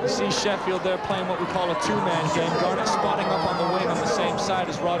 You see Sheffield there playing what we call a 2-man game. Garnett spotting up on the wing on the same side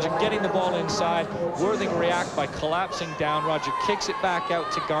as Roger, getting the ball inside. Worthing react by collapsing down. Roger kicks it back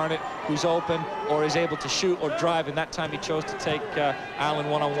out to Garnett, who's open or is able to shoot or drive, and that time he chose to take Allen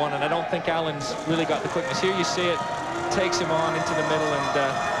one-on-one, and I don't think Allen's really got the quickness. Here you see it, takes him on into the middle, and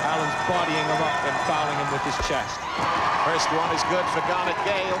Allen's bodying him up and fouling him with his chest. First one is good for Garnett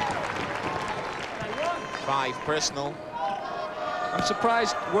Gale. 5 personal. I'm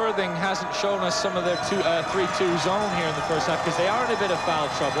surprised Worthing hasn't shown us some of their 3-2 zone here in the first half, because they are in a bit of foul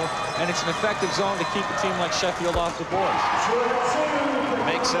trouble, and it's an effective zone to keep a team like Sheffield off the boards.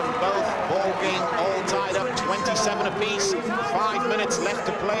 Makes them both ball game all tied up, 27 apiece. 5 minutes left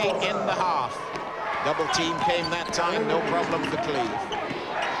to play in the half. Double team came that time, no problem for Cleve.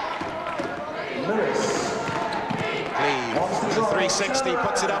 Cleve with a 360,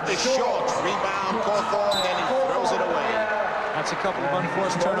 puts it up, is short. Rebound, Cawthorne, then he throws it away. That's a couple of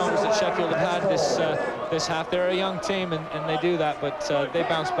unforced turnovers that Sheffield have had this half. They're a young team, and they do that, but they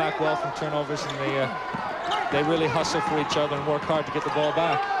bounce back well from turnovers, and they really hustle for each other and work hard to get the ball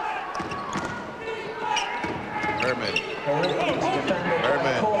back. Herman,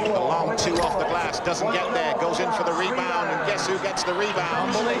 a long 2 off the glass, doesn't get there, goes in for the rebound, and guess who gets the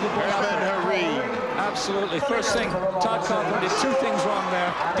rebound? Unbelievable. Herman Hareed. Absolutely. First thing, Todd Cawthorne did 2 things wrong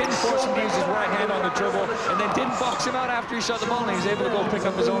there. Didn't force him to use his right hand on the dribble, and then didn't box him out after he shot the ball, and he was able to go pick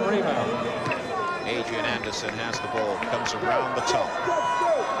up his own rebound. Adrian Anderson has the ball, comes around the top.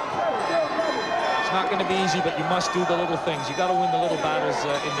 It's not going to be easy, but you must do the little things. You got to win the little battles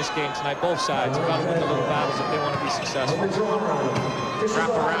in this game tonight. Both sides, you got to win the little battles if they want to be successful. Wrap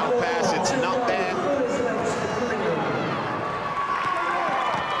around pass, it's not there.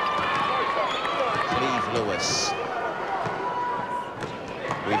 Cleve Lewis.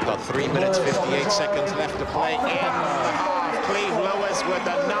 We've got 3 minutes, 58 seconds left to play in the half. Cleve Lewis with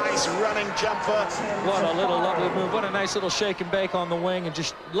a nice running jumper. What a little lovely move. What a nice little shake and bake on the wing, and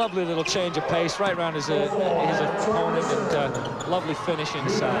just lovely little change of pace right around his opponent, and lovely finish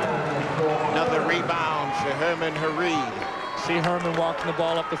inside. Another rebound for Herman Hareed. See Herman walking the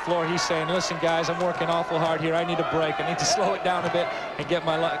ball up the floor. He's saying, listen, guys, I'm working awful hard here. I need a break. I need to slow it down a bit and get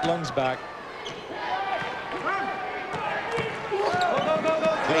my lungs back.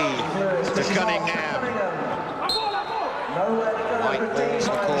 Cleve to Cunningham. White balls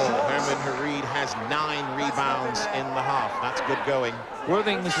the call. Herman Hareed has 9 rebounds in the half. That's good going.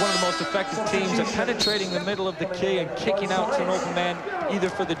 Worthing is one of the most effective teams at penetrating the middle of the key and kicking out to an open man, either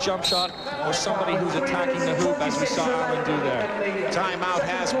for the jump shot or somebody who's attacking the hoop, as we saw Alan do there. Timeout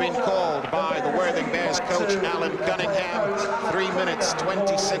has been called by the Worthing Bears coach, Alan Cunningham. 3 minutes,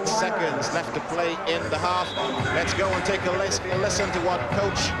 26 seconds left to play in the half. Let's go and take a listen to what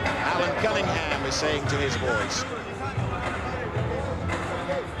Coach Alan Cunningham is saying to his boys.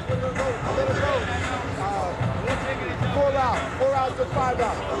 4 out to 5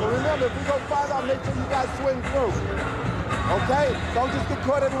 out. But remember, if we go 5 out, make sure you guys swing through. Okay? Don't just get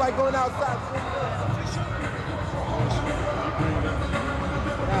caught everybody going outside.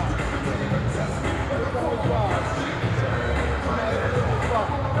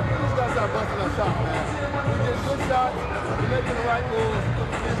 These guys are busting us out, man. We get good shots, we're making the right moves.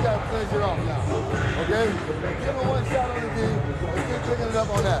 These guys finish it off now. Okay? Give them one shot on the D, and keep picking it up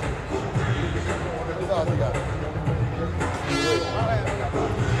on that. That's all you got.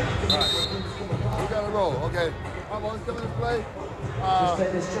 We got to roll, okay. I'm on coming to play. Just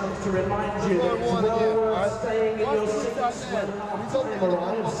take this chance to remind you that it's well worth staying in your seats when something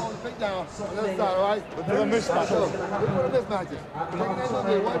arrives. Pick down on the other side, all right? We'll put a mismatch.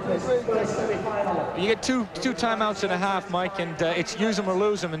 You get two timeouts and a half, Mike, and it's use them or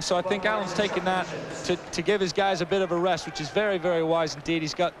lose them. And so I think Alan's taking that to give his guys a bit of a rest, which is very, very wise indeed.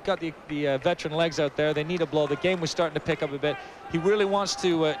 He's got the veteran legs out there. They need a blow. The game was starting to pick up a bit. He really wants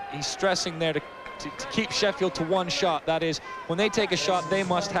to, he's stressing there to keep Sheffield to 1 shot. That is, when they take a shot, they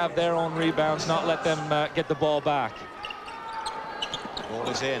must have their own rebounds, not let them get the ball back. Ball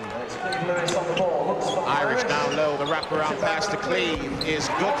is in. Irish down low. The wraparound pass to Cleve is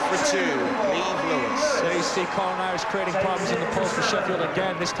good for 2. Cleve Lewis. So you see Colin Irish creating problems in the post for Sheffield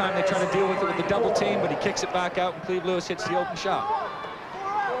again. This time they try to deal with it with the double team, but he kicks it back out, and Cleve Lewis hits the open shot.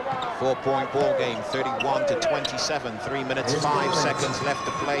 4-point ball game, 31-27. 3 minutes, 5 seconds left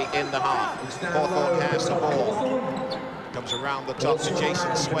to play in the half. Hawthorne has the ball. Comes around the top to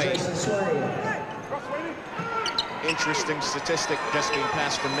Jason Sway. Interesting statistic just been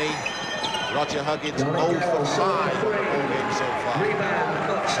passed to me. Roger Huggins 0 for 5 in the ball game so far.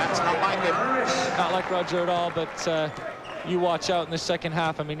 That's not like him. Not like Roger at all, but you watch out in the second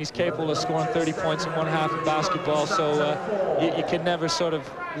half. I mean, he's capable of scoring 30 points in 1 half in basketball, so you can never sort of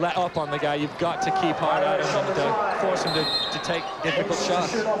let up on the guy. You've got to keep hard at him and force him to take difficult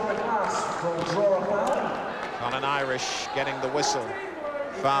shots. Colin Irish getting the whistle.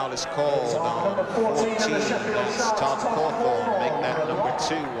 Foul is called on 14. That's Todd Cawthorne. Make that number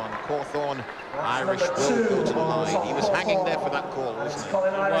 2 on Cawthorne. Irish will go to the line. He was hanging there for that call, wasn't he?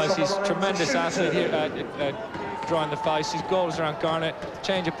 Was. He's a tremendous athlete here drawing the foul. His goal is around Garnett.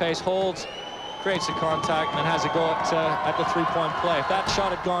 Change of pace, holds, creates a contact, and then has a go at the 3-point play. If that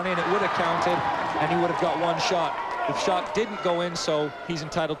shot had gone in, it would have counted, and he would have got 1 shot. The shot didn't go in, so he's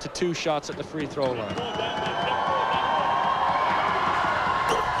entitled to 2 shots at the free throw line.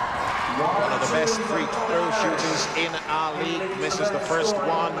 One of the best free throw shooters in our league. Misses the first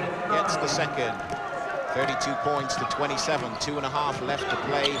one, gets the second. 32 points to 27. 2.5 left to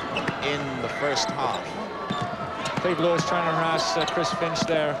play in the first half. Cleve Lewis trying to harass Chris Finch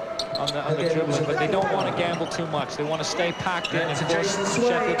there on the dribbling, but they don't want to gamble too much. They want to stay packed in and force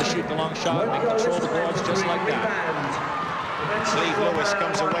Sheffield to shoot the long shot, and they control the boards just like that. Cleve Lewis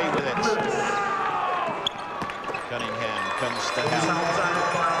comes away with it. Cunningham comes to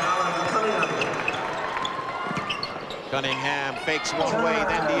help. Cunningham fakes one way,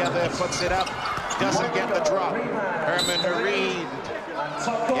 then the other, puts it up, doesn't get the drop. Herman Hareed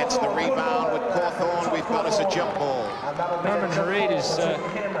gets the rebound with Cawthorne. We've got us a jump ball. Herman Hareid is,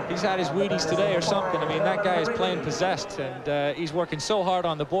 he's had his Wheaties today or something. I mean, that guy is playing possessed, and he's working so hard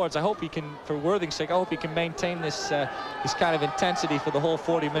on the boards. I hope he can, for Worthing's sake, I hope he can maintain this this kind of intensity for the whole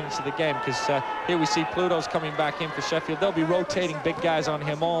 40 minutes of the game, because here we see Pluto's coming back in for Sheffield. They'll be rotating big guys on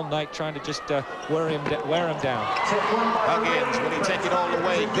him all night, trying to just wear him down. Huggins, will he take it all the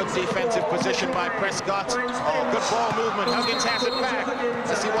way? Good defensive position by Prescott. Oh, good ball movement. Huggins has it back.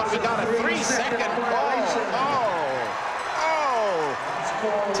 Let's see what we got. A 3-second call.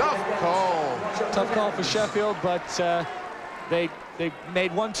 Tough call. Tough call for Sheffield, but they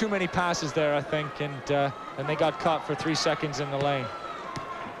made one too many passes there, I think, and they got caught for 3 seconds in the lane.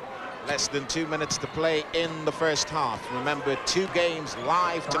 Less than 2 minutes to play in the first half. Remember, 2 games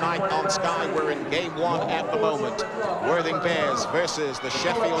live tonight on Sky. We're in game 1 at the moment. Worthing Bears versus the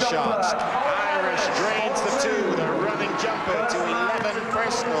Sheffield Sharks. Irish drains the 2, the running jumper to 11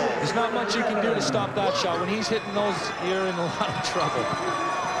 personal. There's not much you can do to stop that shot. When he's hitting those, you're in a lot of trouble.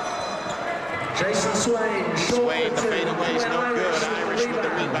 Jason Swain, the fadeaway's no good. Irish with the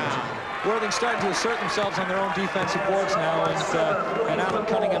rebound. Worthing starting to assert themselves on their own defensive boards now, and Alan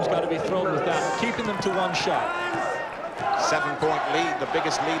Cunningham's got to be thrilled with that, keeping them to 1 shot. 7-point lead, the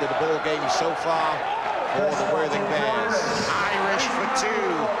biggest lead of the ball game so far for the Worthing Bears. Irish for 2,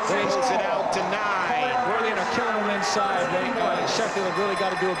 pulls it out to 9. Worthing are killing them inside. Sheffield have really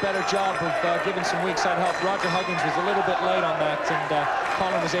got to do a better job of giving some weak side help. Roger Huggins was a little bit late on that, and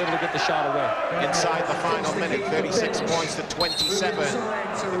Colin was able to get the shot away. Inside the final minute, 36 points to 27.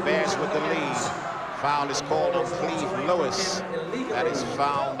 The Bears with the lead. Foul is called on Cleve Lewis. That is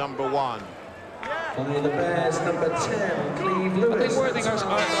foul number 1. For the Bears, number 10, Cleve Lewis. I think Worthing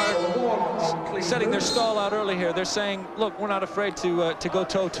are setting their stall out early here. They're saying, look, we're not afraid to go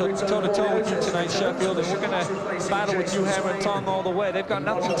toe-to-toe with you tonight, Sheffield, and we're going to battle with you hammer and tongue all the way. They've got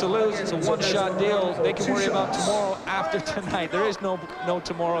nothing to lose. It's a 1-shot deal. They can worry about tomorrow after tonight. There is no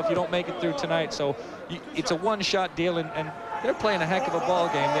tomorrow if you don't make it through tonight. So it's a 1-shot deal, and they're playing a heck of a ball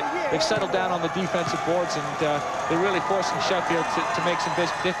game. They've settled down on the defensive boards, and they're really forcing Sheffield to make some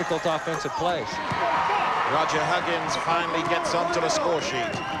difficult offensive plays. Roger Huggins finally gets onto the score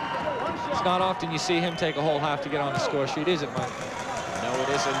sheet. It's not often you see him take a whole half to get on the score sheet, is it, Mike? No, it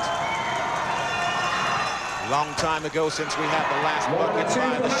isn't. Long time ago since we had the last bucket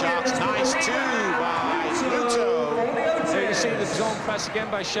by the Sharks. Nice 2 by Pluto. There you see the zone press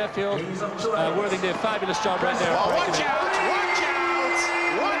again by Sheffield. Worthing did a fabulous job right there. Oh, watch out! Watch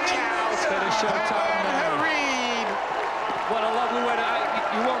out! Watch out! Better showtime now. Reed. What a lovely way to...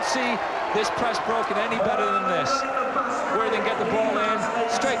 You won't see this press broken any better than this. Worthing get the ball in,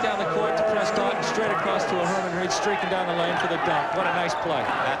 straight down the court to Prescott, and straight across to a Herman Reid streaking down the lane for the dunk. What a nice play.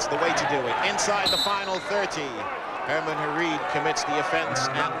 That's the way to do it. Inside the final 30. Herman Hareid commits the offense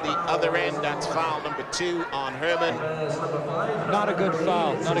at the other end. That's foul number 2 on Herman. Not a good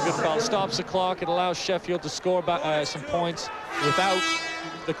foul. Not a good foul. Stops the clock. It allows Sheffield to score some points without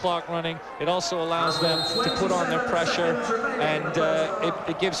the clock running. It also allows them to put on their pressure, and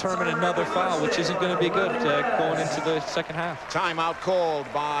it gives Herman another foul, which isn't going to be good going into the second half. Timeout called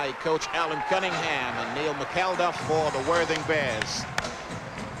by Coach Alan Cunningham and Neil McElduff for the Worthing Bears.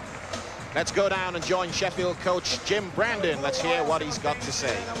 Let's go down and join Sheffield coach Jim Brandon. Let's hear what he's got to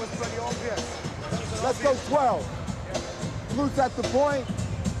say. Let's go 12. Loose at the point.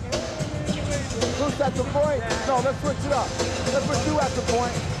 Loose at the point. No, let's switch it up. Let's put you at the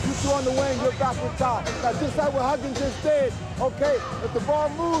point. You 2 on the wing, you're back with top. Now just like what Huggins just did, okay, if the ball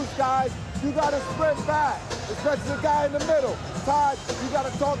moves, guys, you got to sprint back, especially the guy in the middle. Todd, you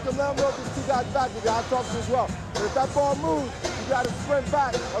got to talk to them, those 2 guys back. You got to talk to as well. But if that ball moves, you got to sprint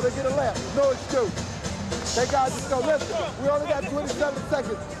back or they get a layup. No excuse. Hey, guys, just go. Listen, we only got 27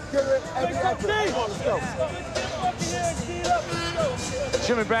 seconds. Give it every effort. Let's go.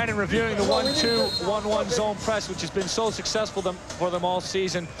 Jim and Brandon reviewing the 1-2-1-1 zone press, which has been so successful for them all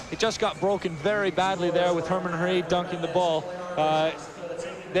season. It just got broken very badly there with Herman Hareid dunking the ball.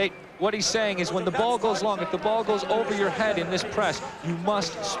 What he's saying is when the ball goes long, if the ball goes over your head in this press, you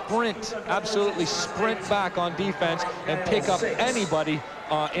must sprint, absolutely sprint back on defense and pick up anybody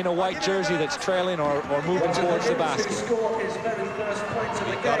in a white jersey that's trailing or moving towards the basket.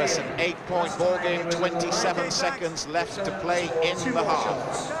 We've got us an 8-point ball game, 27 seconds left to play in the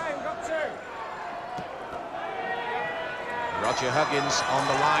half. Roger Huggins on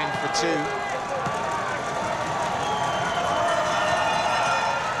the line for 2.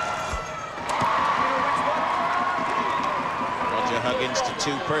 Huggins to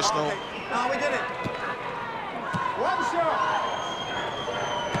 2 personal. No, we did it. 1 shot.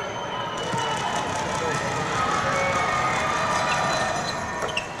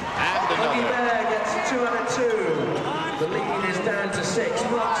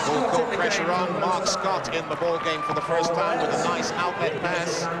 pressure on. Mark Scott in the ball game for the first time with a nice outlet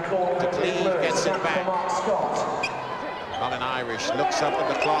pass to Cleve, gets it back. Colin Irish looks up at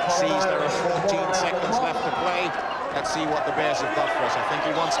the clock, sees there are 14 seconds left to play. Let's see what the Bears have got for us. I think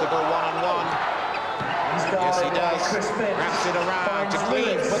he wants to go one-on-one. Yes, he does. Wraps it around to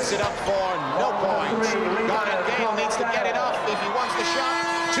Cleve, puts it up for no points. Garnet Gale needs to get it off if he wants the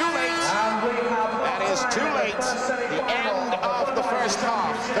shot. Too late. That is too late. The end of the first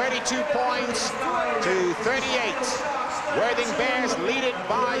half. 32 points to 38. Worthing Bears lead it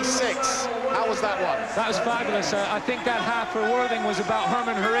by 6. How was that one? That was fabulous. I think that half for Worthing was about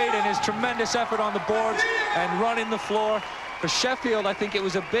Herman Hareid and his tremendous effort on the boards and running the floor. For Sheffield, I think it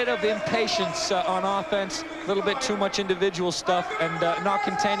was a bit of impatience on offense, a little bit too much individual stuff, and not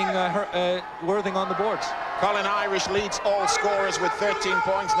containing Worthing on the boards. Colin Irish leads all scorers with 13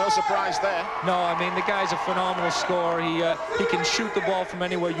 points. No surprise there. No, I mean, the guy's a phenomenal scorer. He can shoot the ball from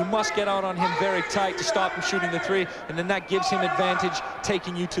anywhere. You must get out on him very tight to stop him shooting the three, and then that gives him advantage,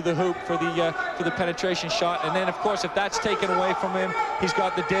 taking you to the hoop for the penetration shot. And then, of course, if that's taken away from him, he's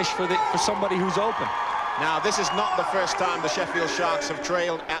got the dish for somebody who's open. Now, this is not the first time the Sheffield Sharks have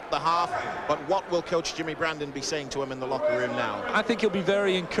trailed at the half, but what will Coach Jimmy Brandon be saying to him in the locker room now? I think he'll be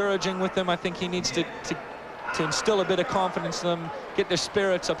very encouraging with them. I think he needs to instill a bit of confidence in them, get their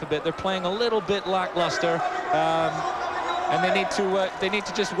spirits up a bit. They're playing a little bit lackluster, and they need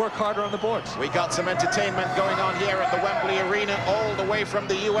to just work harder on the boards. We got some entertainment going on here at the Wembley Arena, all the way from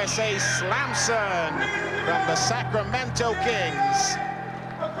the USA. Slamson from the Sacramento Kings.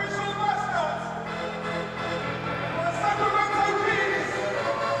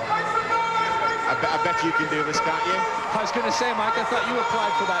 I bet you can do this, can't you? I was going to say, Mike, I thought you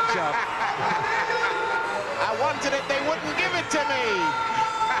applied for that job. I wanted it, they wouldn't give it to me.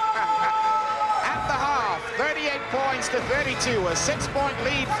 At the half, 38 points to 32, a 6-point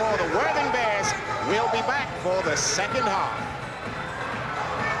lead for the Worthing Bears. We'll be back for the second half.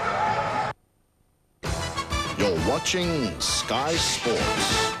 You're watching Sky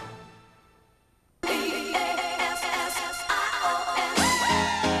Sports.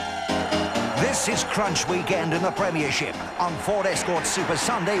 This is crunch weekend in the Premiership. On Ford Escort Super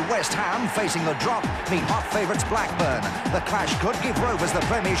Sunday, West Ham facing the drop, meet hot favourites Blackburn. The clash could give Rovers the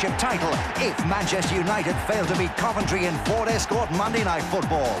Premiership title if Manchester United fail to beat Coventry in Ford Escort Monday Night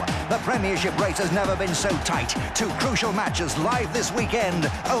Football. The Premiership race has never been so tight. 2 crucial matches live this weekend,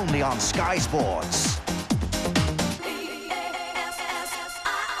 only on Sky Sports.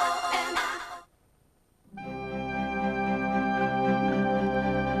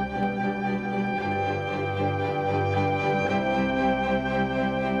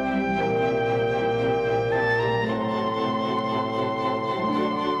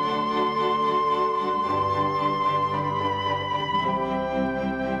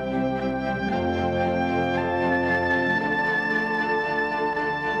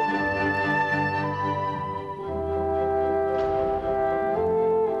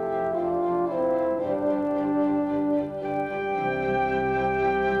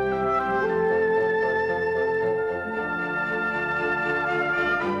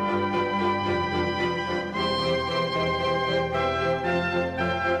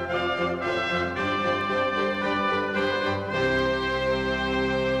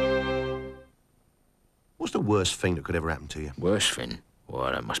 What's the worst thing that could ever happen to you? Worst thing? Well,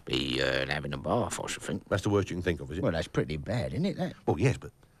 that must be having a bath, I should think. That's the worst you can think of, is it? Well, that's pretty bad, isn't it, that? Well, yes,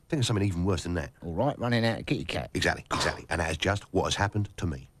 but think of something even worse than that. All right, running out of kitty cat. Exactly, exactly. And that is just what has happened to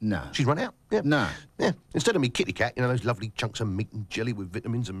me. No. She's run out. Yeah. No. Yeah. Instead of me kitty cat, you know, those lovely chunks of meat and jelly with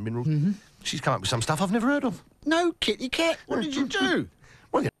vitamins and minerals, she's come up with some stuff I've never heard of. No kitty cat? What did you do?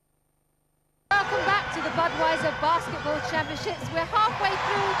 Well, Welcome back to the Budweiser Basketball Championships. We're halfway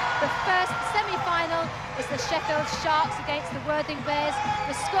through the first semi-final. It's the Sheffield Sharks against the Worthing Bears.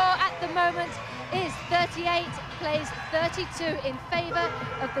 The score at the moment is 38, plays 32 in favour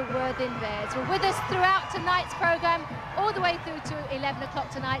of the Worthing Bears. Well, with us throughout tonight's programme, all the way through to 11 o'clock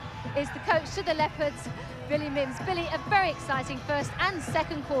tonight, is the coach to the Leopards, Billy Mims. Billy, a very exciting first and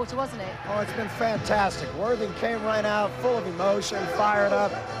second quarter, wasn't it? Oh, it's been fantastic. Worthing came right out, full of emotion, fired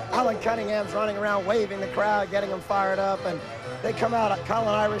up. Alan Cunningham's running around waving the crowd, getting them fired up, and they come out. Colin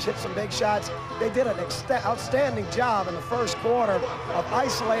Irish hit some big shots. They did an outstanding job in the first quarter of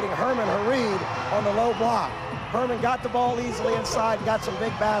isolating Herman Hareid on the low block. Herman got the ball easily inside and got some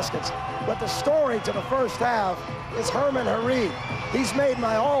big baskets. But the story to the first half is Herman Hareid. He's made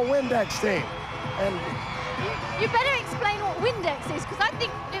my all-Windex team. And you better explain what Windex is, because I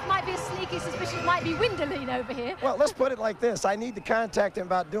think it might be a sneaky suspicion it might might be Winderleen over here. Well, let's put it like this. I need to contact him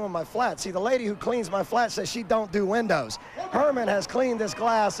about doing my flat. See, the lady who cleans my flat says she don't do windows. Herman has cleaned this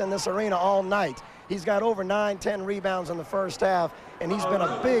glass in this arena all night. He's got over 9-10 rebounds in the first half, and he's been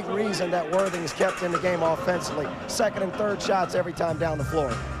a big reason that Worthing's kept in the game offensively. Second and third shots every time down the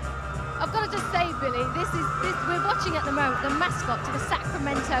floor. I've got to just say, Billy, we're watching at the moment the mascot to the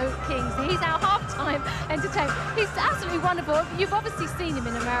Sacramento Kings. He's our halftime entertainer. He's absolutely wonderful. You've obviously seen him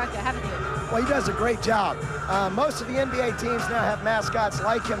in America, haven't you? Well, he does a great job. Most of the NBA teams now have mascots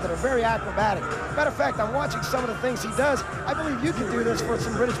like him that are very acrobatic. Matter of fact, I'm watching some of the things he does. I believe you can do this for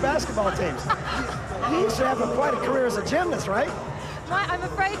some British basketball teams. He used to have quite a career as a gymnast, right? I'm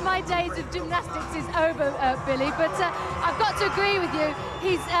afraid my days of gymnastics is over, Billy, but I've got to agree with you.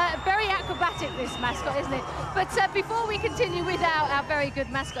 He's very acrobatic, this mascot, isn't it? But before we continue with our very good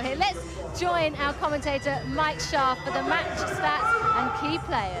mascot here, let's join our commentator, Mike Schaaf, for the match stats and key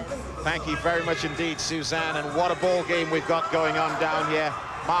players. Thank you very much indeed, Suzanne, and what a ball game we've got going on down here.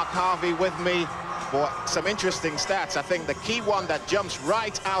 Mark Harvey with me for some interesting stats. I think the key one that jumps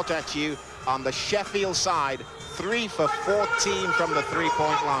right out at you on the Sheffield side, 3 for 14 from the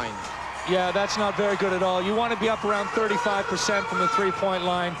three-point line. Yeah, that's not very good at all. You want to be up around 35% from the three-point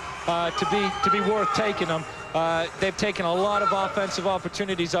line to be worth taking them. They've taken a lot of offensive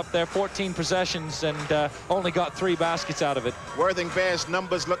opportunities up there, 14 possessions, and only got 3 baskets out of it. Worthing Bears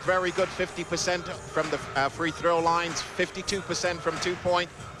numbers look very good, 50% from the free throw lines, 52% from two-point,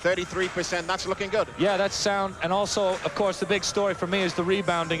 33%. That's looking good. Yeah, that's sound. And also, of course, the big story for me is the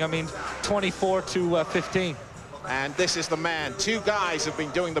rebounding. I mean, 24 to 15. And this is the man. 2 guys have been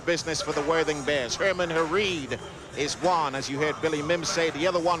doing the business for the Worthing Bears. Herman Hareed is one, as you heard Billy Mims say. The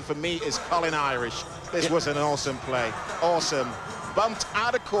other one for me is Colin Irish. This was an awesome play. Awesome. Bumped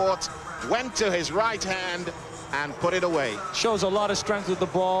out of court, went to his right hand and put it away. Shows a lot of strength with the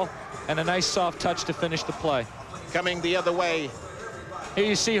ball and a nice soft touch to finish the play. Coming the other way. Here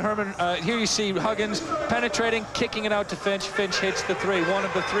you see Herman, here you see Huggins penetrating, kicking it out to Finch. Finch hits the 3, one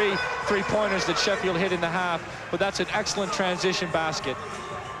of the 3 three-pointers that Sheffield hit in the half, but that's an excellent transition basket.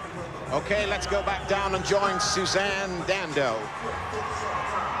 Okay, let's go back down and join Suzanne Dando.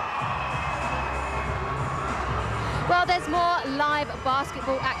 Well, there's more live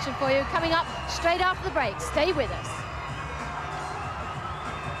basketball action for you coming up straight after the break. Stay with us.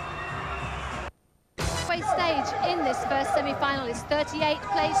 Stage in this first semi-final is 38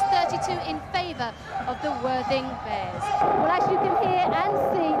 plays 32 in favour of the Worthing Bears. Well, as you can hear and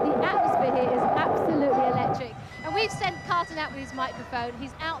see, the atmosphere here is absolutely electric. And we've sent Carlton out with his microphone.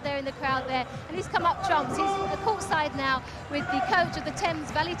 He's out there in the crowd there, and he's come up trumps. He's courtside now with the coach of the Thames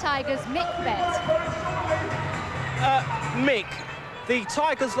Valley Tigers, Mick Bett. Mick, the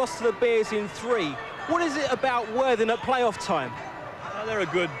Tigers lost to the Bears in 3. What is it about Worthing at playoff time? They're a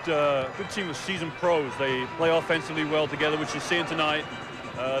good team of seasoned pros. They play offensively well together, which you're seeing tonight.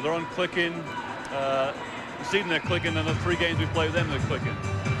 They're on clicking. This evening they're clicking, and the 3 games we played with them, they're clicking.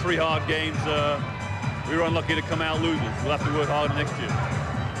 3 hard games. We were unlucky to come out losers. We'll have to work harder next year.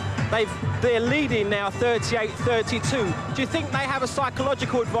 They're leading now 38-32. Do you think they have a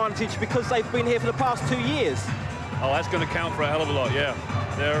psychological advantage because they've been here for the past 2 years? Oh, that's going to count for a hell of a lot, yeah.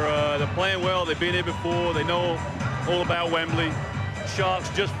 They're playing well. They've been here before. They know all about Wembley. Sharks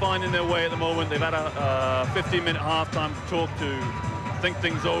just finding their way at the moment. They've had a 15-minute halftime to talk to, think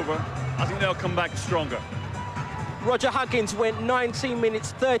things over. I think they'll come back stronger. Roger Huggins went 19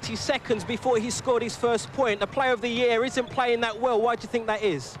 minutes 30 seconds before he scored his first point. The player of the year isn't playing that well. Why do you think that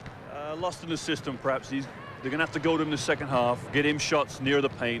is? Lost in the system, perhaps. They're going to have to go to him in the second half, get him shots near the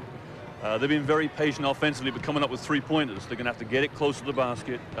paint. They've been very patient offensively, but coming up with 3-pointers. They're going to have to get it close to the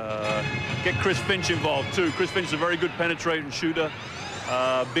basket. Get Chris Finch involved, too. Chris Finch is a very good penetrating shooter.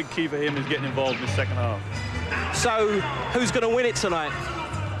 Big key for him is getting involved in the second half. So, who's going to win it tonight?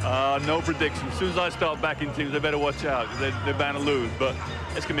 No prediction. As soon as I start backing teams, they better watch out. They're bound to lose. But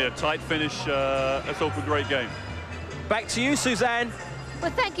it's going to be a tight finish. Let's hope for a great game. Back to you, Suzanne. Well,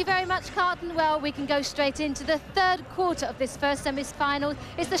 thank you very much, Carlton. Well, we can go straight into the 3rd quarter of this first semi-final.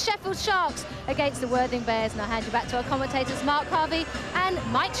 It's the Sheffield Sharks against the Worthing Bears. And I'll hand you back to our commentators, Mark Harvey and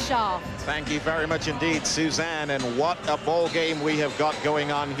Mike Schaaf. Thank you very much indeed, Suzanne. And what a ball game we have got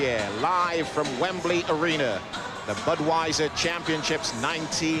going on here. Live from Wembley Arena. The Budweiser Championships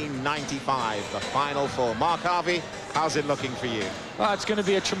 1995. The final for Mark Harvey. How's it looking for you? Well, it's going to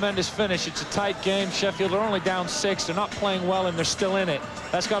be a tremendous finish. It's a tight game. Sheffield are only down 6. They're not playing well, and they're still in it.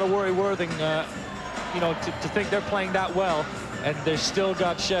 That's got to worry Worthing, you know, to think they're playing that well, and they've still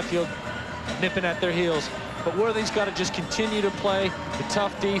got Sheffield nipping at their heels. But Worthing's got to just continue to play the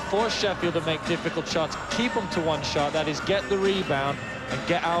tough D, force Sheffield to make difficult shots, keep them to 1 shot, that is, get the rebound, and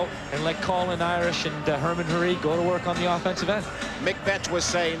get out and let Colin Irish and Herman Harry go to work on the offensive end. Mick Betts was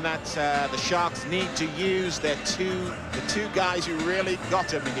saying that the Sharks need to use the two guys who really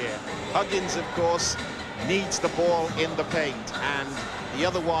got him here. Huggins, of course, needs the ball in the paint, and the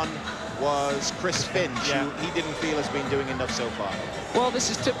other one was Chris Finch, who he didn't feel has been doing enough so far. Well, this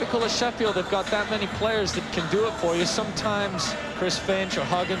is typical of Sheffield. They've got that many players that can do it for you. Sometimes Chris Finch or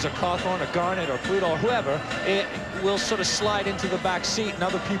Huggins or Cawthorn or Garnett or Pluto or whoever, it will sort of slide into the back seat and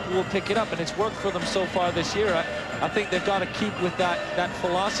other people will pick it up, and it's worked for them so far this year. I think they've got to keep with that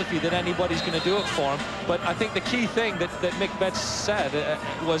philosophy that anybody's going to do it for them. But I think the key thing that Mick Betts said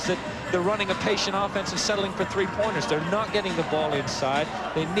was that they're running a patient offense and settling for three-pointers. They're not getting the ball inside.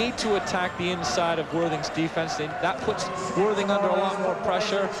 They need to attack the inside of Worthing's defense. That puts Worthing under a lot more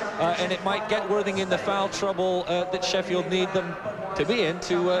pressure, and it might get Worthing in the foul trouble that Sheffield need them to be in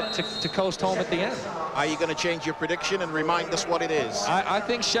to coast home at the end. Are you going to change your prediction and remind us what it is? I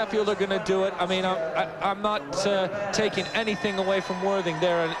think Sheffield are going to do it. I mean, I'm not taking anything away from Worthing.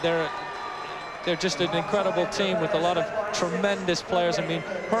 They're just an incredible team with a lot of tremendous players. I mean,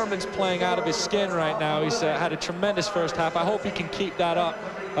 Herman's playing out of his skin right now. He's had a tremendous first half. I hope he can keep that up.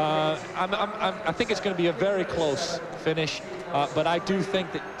 I think it's going to be a very close finish, but I do think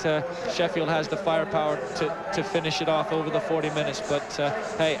that Sheffield has the firepower to finish it off over the 40 minutes. But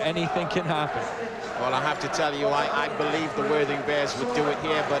hey, anything can happen. Well, I have to tell you, I believe the Worthing Bears would do it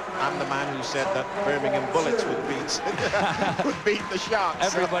here, but I'm the man who said that Birmingham Bullets would beat the Sharks.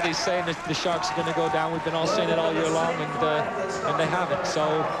 Everybody's saying that the Sharks are going to go down. We've been all saying it all year long, and they haven't. So,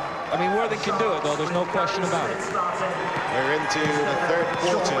 I mean, Worthing can do it, though. There's no question about it. We're into the third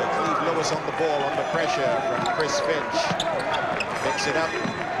quarter. Cleve Lewis on the ball under pressure from Chris Finch. Picks it up,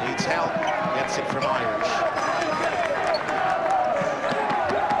 needs help, gets it from Irish.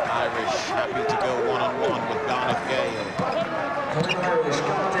 Happy to go one-on-one with Garnet Gale.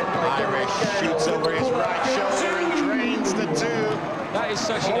 Irish shoots over his right shoulder and drains the two. That is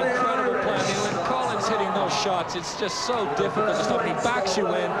such an incredible play. I mean, when Colin's hitting those shots, it's just so difficult to stop. He backs you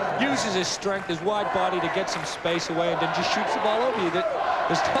in, uses his strength, his wide body to get some space away, and then just shoots the ball over you.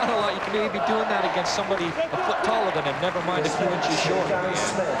 There's not a lot you can maybe be doing that against somebody a foot taller than him, never mind a few inches short.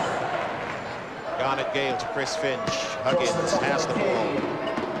 Garnet Gale to Chris Finch. Huggins has the ball.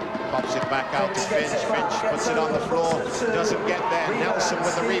 Pops it back out to Finch. Finch puts it on the floor. Doesn't get there. Nelson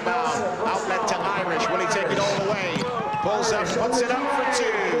with the rebound. Outlet to Irish. Will he take it all the way? Pulls up, puts it up for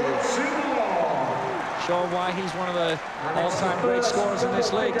two. Showing why he's one of the all-time great scorers in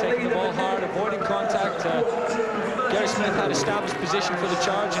this league. Taking the ball hard, avoiding contact. Gary Smith had established position for the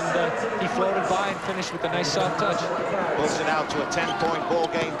charge, and he floated by and finished with a nice soft touch. Pulls it out to a 10-point ball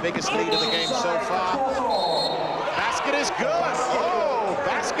game. Biggest lead of the game so far. Basket is good. Oh,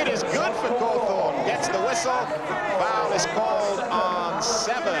 basket is good for Cawthorn. Gets the whistle. Foul is called on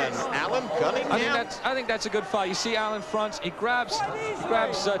 7. Alan Cunningham. I think that's a good foul. You see Alan fronts. He grabs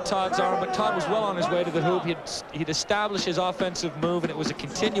Todd's arm, but Todd was well on his way to the hoop. He'd established his offensive move, and it was a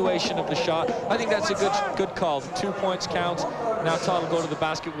continuation of the shot. I think that's a good call. 2 points counts. Now Todd will go to the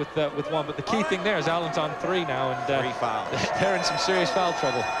basket with one. But the key thing there is Alan's on 3 now, and 3 fouls. They're in some serious foul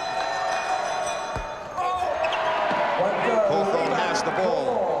trouble. Cawthorn has the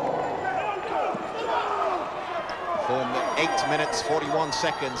ball. 8 minutes, 41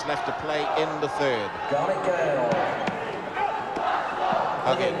 seconds left to play in the third.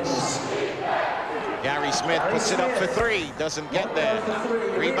 Huggins. Gary Smith puts it up for 3. Doesn't get there.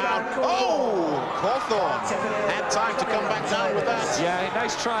 Rebound. Oh! Cawthorn had time to come back down with that. Yeah,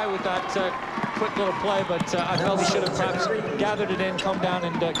 nice try with that quick little play, but I felt he should have perhaps gathered it in, come down,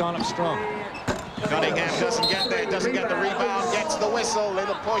 and gone up strong. Cunningham doesn't get there, doesn't get the rebound, gets the whistle.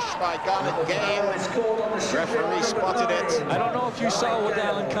 Little push by Garnet Gale. Referee spotted it. I don't know if you saw what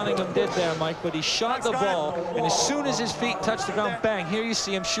Alan Cunningham did there, Mike, but he shot the ball, and as soon as his feet touched the ground, bang, here you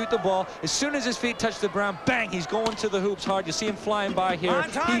see him shoot the ball. As soon as his feet touch the ground, bang, he's going to the hoops hard. You see him flying by here.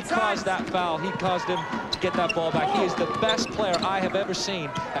 He caused that foul. He caused him to get that ball back. He is the best player I have ever seen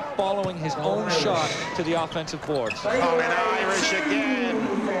at following his own shot to the offensive boards. Colin Irish again.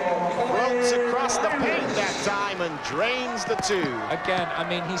 Floats across the paint that time and drains the 2. Again, I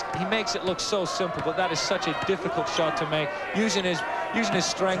mean, he makes it look so simple, but that is such a difficult shot to make. Using his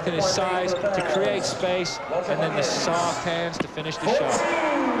strength and his size to create space, and then the soft hands to finish the shot.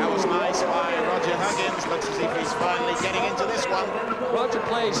 That was nice by Roger Huggins. Looks as if he's finally getting into this one. Roger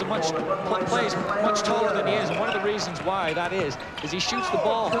plays much taller than he is, and one of the reasons why that is he shoots the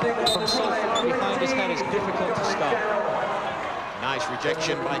ball from so far behind his head. It's difficult to stop. Nice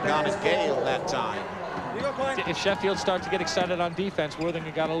rejection by Garnet Gale that time. If Sheffield start to get excited on defense, Worthing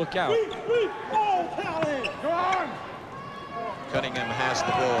have got to look out. Cunningham has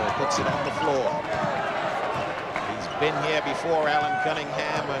the ball, puts it on the floor. He's been here before, Alan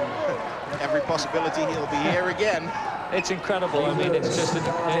Cunningham, and every possibility he'll be here again. It's incredible. I mean, it's just an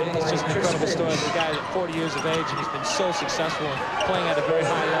incredible story. The guy at 40 years of age, and he's been so successful and playing at a very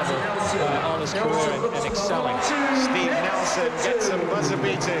high level all his career and excelling. Steve Nelson gets a buzzer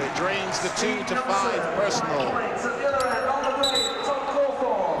beater, drains the 2-5 personal.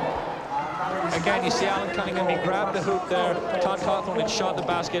 Again, you see Alan Cunningham, he grabbed the hoop there. Todd Cawthorne had shot the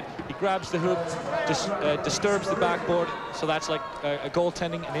basket. He grabs the hoop, disturbs the backboard, so that's like a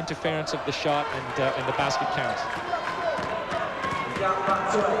goaltending and interference of the shot, and the basket counts.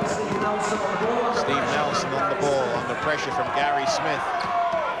 Steve Nelson on the ball, under pressure from Gary Smith.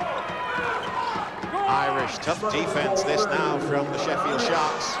 Irish, tough defense this now from the Sheffield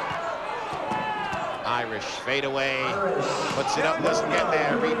Sharks. Irish fade away, puts it up, doesn't get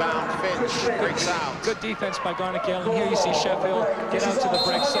there. Rebound, Finch breaks out. Good defense by Garnet Gale, and here you see Sheffield get out to the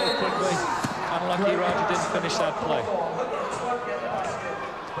break so quickly. Unlucky Roger didn't finish that play.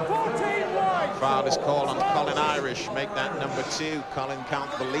 Foul is called on Colin Irish, make that number 2. Colin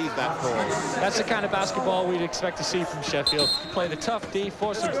can't believe that call. That's the kind of basketball we'd expect to see from Sheffield. Play the tough D,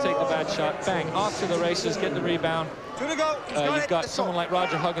 force them to take the bad shot, bang, off to the races, get the rebound. You've got someone like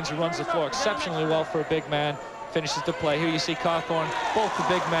Roger Huggins who runs the floor exceptionally well for a big man, finishes the play. Here you see Cawthorne, both the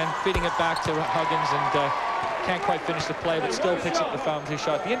big men, feeding it back to Huggins, and can't quite finish the play, but still picks up the foul two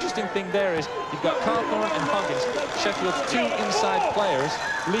shot. The interesting thing there is you've got Cawthorne and Huggins, Sheffield's 2 inside players,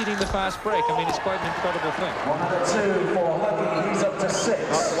 leading the fast break. I mean, it's quite an incredible thing. 1 out of 2 for Huggins. He's up to 6.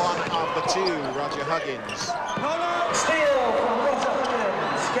 Not one of the 2, Roger Huggins. Steal from Roger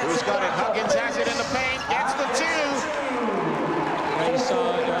Huggins. Who's got it? Huggins has it in the paint, gets the 2. And you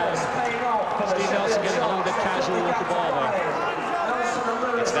saw Steve Nelson getting a little bit casual with the ball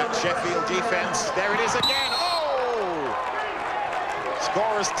there. It's that Sheffield defense. There it is again. Oh!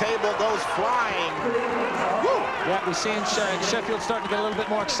 Scorer's table goes flying. Woo! Yeah, we're seeing Sheffield starting to get a little bit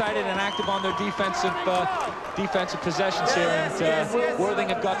more excited and active on their defensive possessions here, and Worthing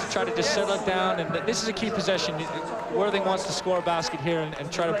have got to try to just settle it down, and this is a key possession. Worthing wants to score a basket here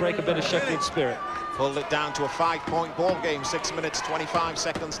and try to break a bit of Sheffield's spirit. Pulled it down to a 5-point ball game, 6 minutes, 25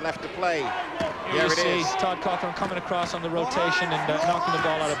 seconds left to play. Here it is. Todd Cawthorne coming across on the rotation and knocking the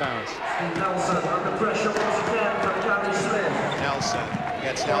ball out of bounds. Nelson under pressure once again from Gary Smith. Nelson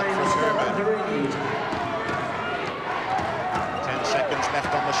gets help from Herman. 10 seconds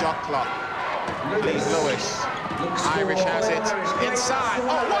left on the shot clock. Cleve Lewis. Irish has it inside.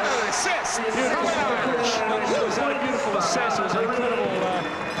 Oh, what an assist! It was a beautiful assist. It was an incredible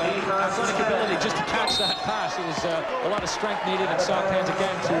athletic ability just to catch that pass. It was a lot of strength needed and soft hands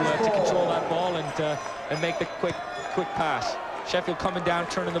again to control that ball and make the quick pass. Sheffield coming down,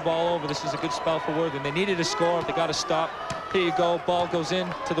 turning the ball over. This is a good spell for Worthing. They needed a score. They got to stop. Here you go. Ball goes in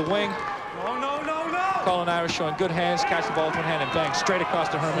to the wing. No. Colin Irish showing good hands, catch the ball with one hand and bang straight across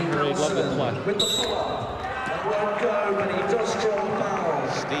to Herman Reid. Love the play.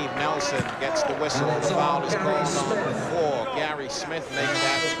 Steve Nelson gets the whistle. The foul is called on 4. Gary Smith makes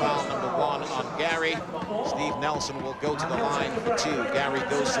that foul number 1 on Gary. Steve Nelson will go to the line for 2. Gary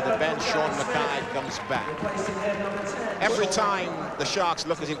goes to the bench. Sean Mackay comes back. Every time the Sharks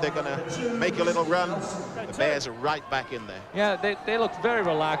look as if they're going to make a little run, the Bears are right back in there. Yeah, they look very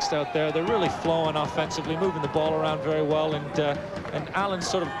relaxed out there. They're really flowing offensively, moving the ball around very well, and Allen's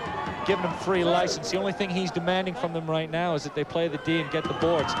sort of giving them free license. The only thing he's demanding from them right now is that they play the D and get the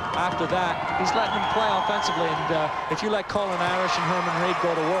boards. After that, he's letting them play offensively, and if you let Colin Irish and Herman Reid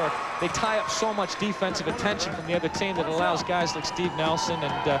go to work, they tie up so much defensive attention from the other team that allows guys like Steve Nelson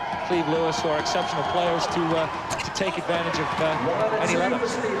and Cleve Lewis, who are exceptional players, to take advantage of any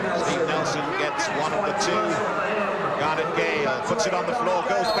let-ups. Steve Nelson gets one of the 2. Garnet Gale puts it on the floor,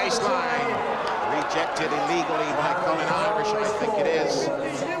 goes baseline. Rejected illegally by Colin Irish, I think it is.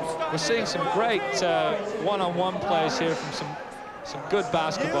 We're seeing some great one-on-one plays here from some good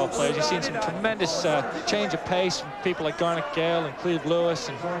basketball players. You're seeing some tremendous change of pace from people like Garnet Gale and Cleve Lewis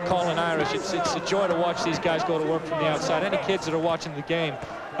and Colin Irish. It's a joy to watch these guys go to work from the outside. Any kids that are watching the game,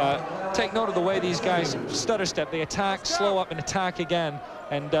 take note of the way these guys stutter step. They attack, slow up, and attack again,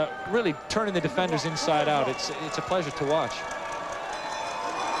 and really turning the defenders inside out. It's a pleasure to watch.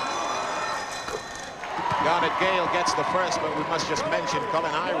 Garnet Gale gets the first, but we must just mention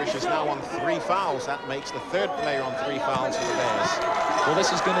Colin Irish is now on 3 fouls. That makes the 3rd player on 3 fouls for the Bears. Well, this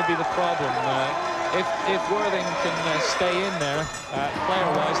is going to be the problem. If Worthing can stay in there,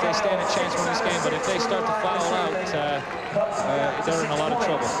 player-wise, they stand a chance to win this game. But if they start to foul out, they're in a lot of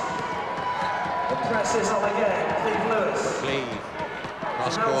trouble. The press is on again. Cleve Lewis. Cleve.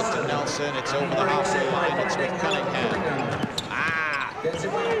 Cross court to Nelson. It's over the halfway line. It's with Cunningham.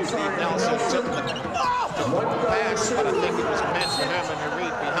 Steve Nelson took the pass, but I think it was meant for Herman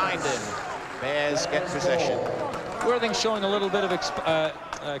Hareed behind him. Bears get possession. Worthing showing a little bit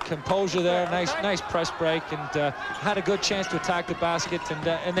of composure there. Nice press break, and had a good chance to attack the basket.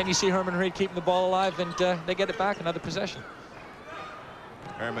 And then you see Herman Hareed keeping the ball alive, and they get it back, another possession.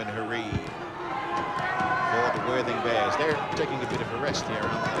 Herman Hareed for the Worthing Bears. They're taking a bit of a rest here,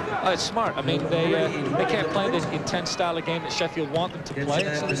 aren't they? It's smart. I mean, they can't play this intense style of game that Sheffield want them to play.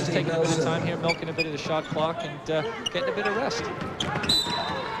 So they're just taking a bit of time here, milking a bit of the shot clock, and getting a bit of rest.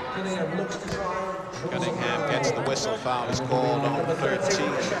 Cunningham gets the whistle. Foul is called on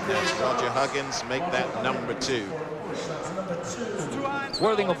 13. That's Roger Huggins, make that number 2.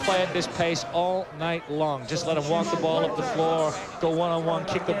 Worthing will play at this pace all night long. Just let him walk the ball up the floor, go one-on-one,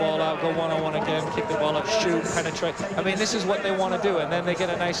 kick the ball out, go one-on-one again, kick the ball up, shoot, penetrate. I mean, this is what they want to do, and then they get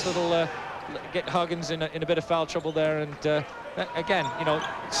a nice little, get Huggins in a bit of foul trouble there, and again, you know,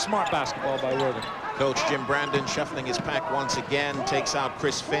 smart basketball by Worthing. Coach Jim Brandon shuffling his pack once again, takes out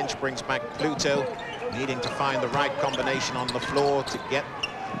Chris Finch, brings back Pluto, needing to find the right combination on the floor to get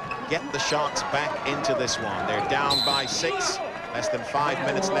the Sharks back into this one. They're down by 6, less than 5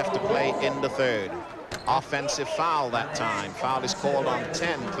 minutes left to play in the third. Offensive foul that time. Foul is called on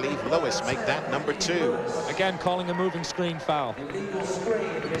 10. Cleve Lewis make that number 2. Again, calling a moving screen foul.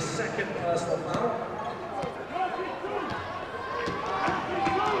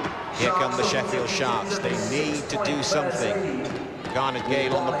 Here come the Sheffield Sharks. They need to do something. Garnet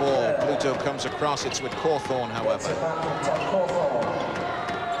Gale on the ball. Pluto comes across. It's with Cawthorn, however.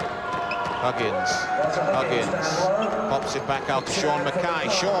 Huggins pops it back out to Sean Mackay.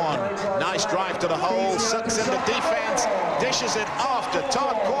 Sean, nice drive to the hole, sucks in the defense, dishes it off to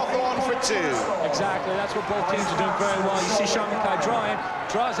Todd Cawthorn for 2. Exactly, that's what both teams are doing very well. You see Sean Mackay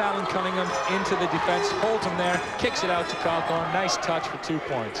draws Alan Cunningham into the defense, holds him there, kicks it out to Cawthorn. Nice touch for 2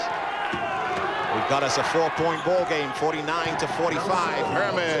 points. We've got us a 4-point ball game, 49-45.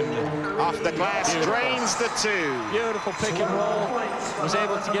 Herman off the glass, drains the 2. Beautiful pick and roll. Was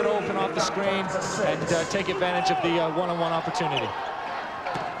able to get open off the screen and take advantage of the one-on-one opportunity.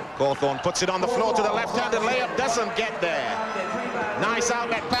 Cawthorn puts it on the floor to the left-handed layup, doesn't get there. Nice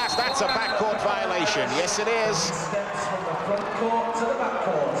outlet pass, that's a backcourt violation. Yes, it is.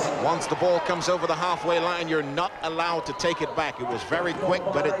 Once the ball comes over the halfway line, you're not allowed to take it back. It was very quick,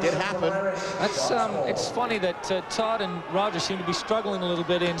 but it did happen. It's funny that Todd and Roger seem to be struggling a little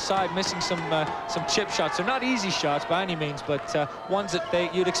bit inside, missing some chip shots. They're not easy shots by any means, but ones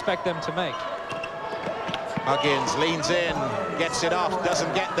that you'd expect them to make. Huggins leans in, gets it off,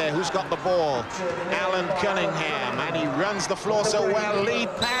 doesn't get there. Who's got the ball? Alan Cunningham, and he runs the floor so well. Lead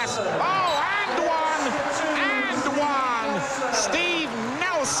pass. Oh, and one! Steve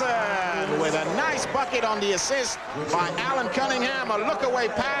Nelson with a nice bucket on the assist by Alan Cunningham. A look-away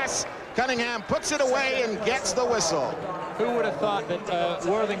pass. Cunningham puts it away and gets the whistle. Who would have thought that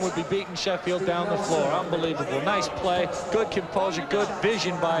Worthing would be beating Sheffield down the floor? Unbelievable. Nice play, good composure, good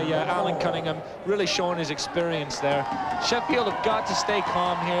vision by Alan Cunningham, really showing his experience there. Sheffield have got to stay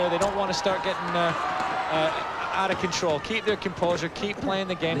calm here. They don't want to start getting out of control. Keep their composure, keep playing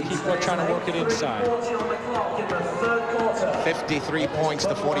the game, keep trying to work it inside. 53 points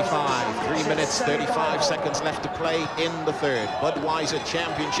to 45. 3 minutes, 35 seconds left to play in the third. Budweiser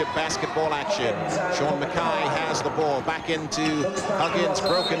Championship basketball action. Sean Mackay has the ball back into Huggins,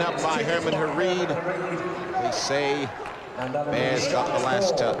 broken up by Herman Hareed. They say Bears got the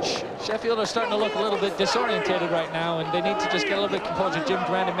last touch. Sheffield are starting to look a little bit disorientated right now, and they need to just get a little bit composure. Jim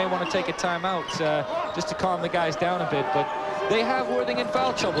Brandon may want to take a timeout just to calm the guys down a bit, but they have Worthing in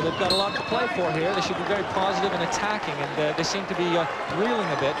foul trouble. They've got a lot to play for here. They should be very positive and attacking, and they seem to be reeling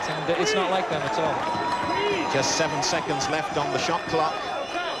a bit, and it's not like them at all. Just 7 seconds left on the shot clock.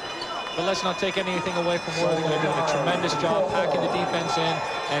 But let's not take anything away from Worthing. They're doing a tremendous job packing the defense in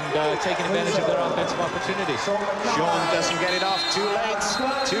and taking advantage of their offensive opportunities. Sean doesn't get it off.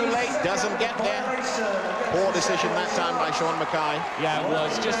 Too late, doesn't get there. Poor decision that time by Sean Mackay. Yeah, it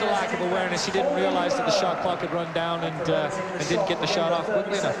was just a lack of awareness. He didn't realize that the shot clock had run down and didn't get the shot off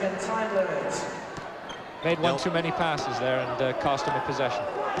quickly enough. Made one too many passes there and cost him a possession.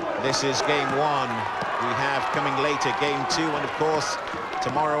 This is game 1. We have coming later game 2, and of course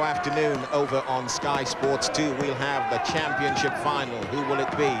tomorrow afternoon over on Sky Sports 2 we'll have the championship final. Who will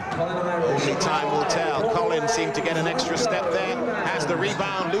it be? Only time will tell. Colin seemed to get an extra step there, has the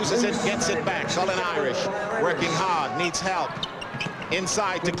rebound, loses it, gets it back. Colin Irish working hard, needs help.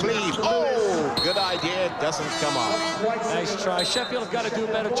 Inside to Cleve. Oh, good idea. Doesn't come off. Nice try. Sheffield have got to do a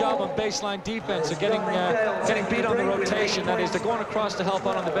better job on baseline defense of getting beat on the rotation. That is, they're going across to help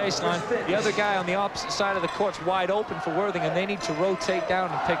out on the baseline. The other guy on the opposite side of the court's wide open for Worthing, and they need to rotate down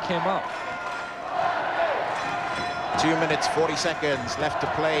and pick him up. 2 minutes, 40 seconds left to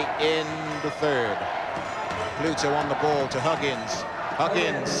play in the third. Pluto on the ball to Huggins.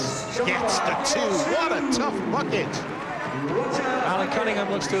 Huggins gets the 2. What a tough bucket. Alan Cunningham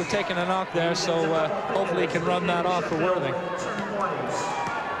looks to have taken a knock there, so hopefully he can run that off for Worthing.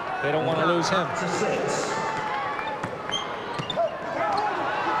 They don't want to lose him.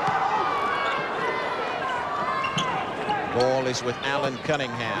 Ball is with Alan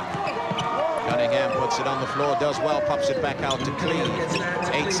Cunningham. Cunningham puts it on the floor, does well, pops it back out to Cleve.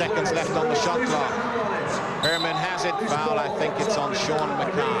 8 seconds left on the shot clock. Herman has it. Foul, I think it's on Sean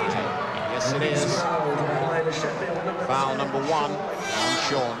Mackay. Yes, it is. Foul number 1 on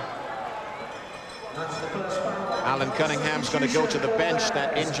Sean. Alan Cunningham's going to go to the bench.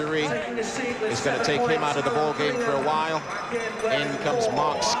 That injury is going to take him out of the ball game for a while. In comes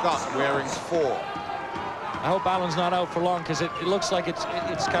Mark Scott wearing 4. I hope Alan's not out for long, because it looks like it's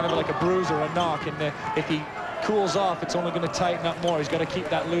kind of like a bruise or a knock, and if he cools off, it's only going to tighten up more. He's got to keep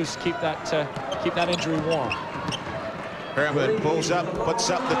that loose, keep that injury warm. Herman pulls up, puts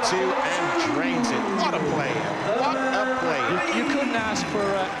up the 2, and drains it. What a play! What a play! You couldn't ask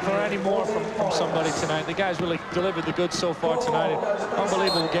for any more from somebody tonight. The guy's really delivered the goods so far tonight.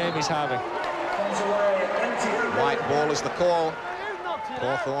 Unbelievable game he's having. White ball is the call.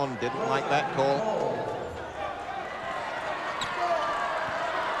 Cawthorne didn't like that call.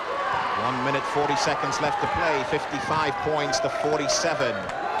 1 minute, 40 seconds left to play. 55 points to 47.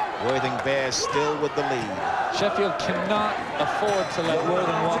 Worthing Bears still with the lead. Sheffield cannot afford to let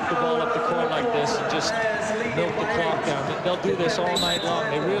Worthing walk the ball up the court like this and just milk the clock down. They'll do this all night long.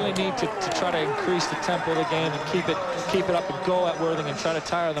 They really need to try to increase the tempo of the game and keep it up and go at Worthing and try to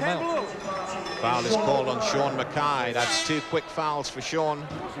tire them out. Foul is called on Sean Mackay. That's 2 quick fouls for Sean.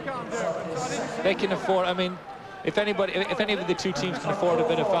 They can afford, I mean, if any of the 2 teams can afford a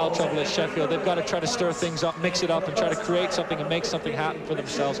bit of foul trouble at Sheffield, they've got to try to stir things up, mix it up, and try to create something and make something happen for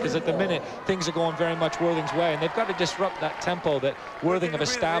themselves, because at the minute, things are going very much Worthing's way, and they've got to disrupt that tempo that Worthing have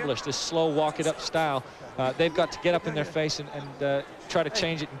established, this slow walk-it-up style. They've got to get up in their face and try to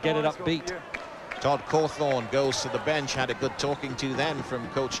change it and get it upbeat. Todd Cawthorne goes to the bench. Had a good talking to then from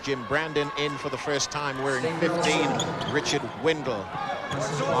Coach Jim Brandon. In for the first time wearing 15, Richard Windle.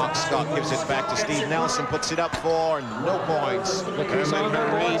 Mark Scott gives it back to Steve Nelson, puts it up for no points. Herman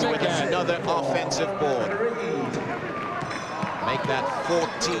Hareed with another offensive board. Make that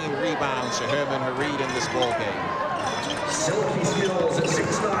 14 rebounds for Herman Hareed in this ball game.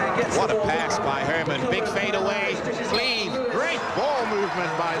 What a pass by Herman. Big fade away. Cleve. Great ball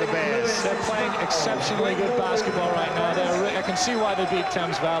movement by the Bears. They're playing exceptionally good basketball right now. I can see why they beat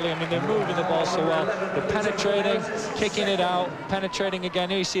Thames Valley. I mean, they're moving the ball so well. They're penetrating, kicking it out, penetrating again.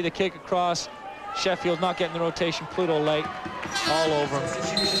 Here you see the kick across. Sheffield not getting the rotation. Pluto late. All over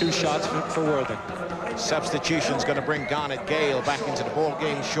him. 2 shots for Worthing. Substitution's going to bring Garnet Gale back into the ball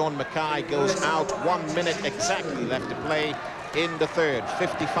game. Sean Mackay goes out. 1 minute exactly left to play in the third.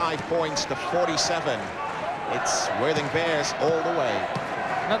 55 points to 47. It's Worthing Bears all the way.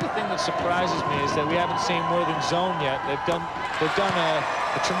 Another thing that surprises me is that we haven't seen Worthing zone yet. They've done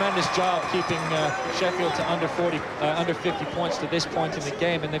a tremendous job keeping Sheffield to under 50 points to this point in the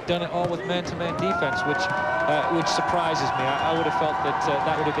game, and they've done it all with man-to-man defense, which surprises me. I would have felt that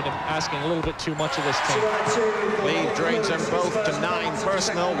that would have been asking a little bit too much of this team. Cleve drains them both to 9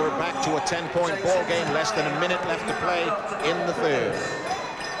 personal. We're back to a 10-point ball game. Less than a minute left to play in the third.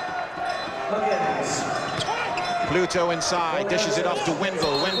 Pluto inside, dishes it off to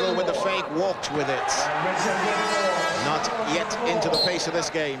Windle. Windle with the fake, walked with it. Not yet into the pace of this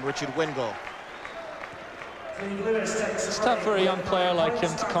game, Richard Windle. It's tough for a young player like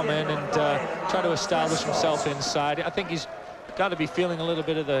him to come in and try to establish himself inside. I think he's got to be feeling a little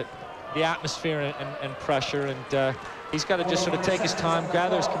bit of the atmosphere and pressure, and he's got to just sort of take his time,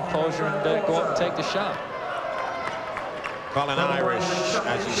 gather his composure, and go up and take the shot. Colin Irish,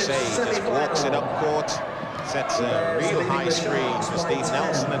 as you say, just walks it up court. Sets a real high screen for Steve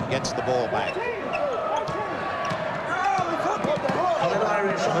Nelson and gets the ball back.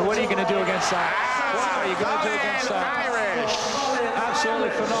 I mean, what are you going to do against that? What are you going to do against that? Irish! Absolutely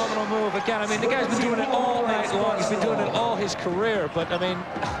phenomenal move. Again, I mean, the guy's been doing it all night long. He's been doing it all his career. But, I mean,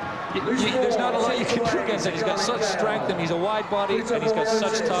 there's not a lot you can do against it. He's got such strength, and he's a wide body, and he's got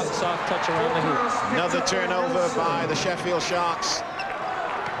such soft touch around the hoop. Another turnover by the Sheffield Sharks.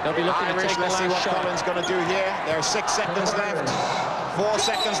 They'll be looking Irish, to take let's see what shot. Colin's going to do here. There are 6 seconds left. 4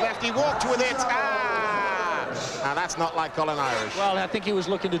 seconds left. He walked with it. Now that's not like Colin Irish. Well, I think he was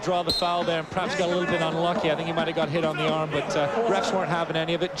looking to draw the foul there and perhaps got a little bit unlucky. I think he might have got hit on the arm, but refs weren't having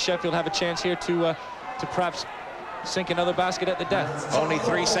any of it. Sheffield have a chance here to perhaps sink another basket at the death. Only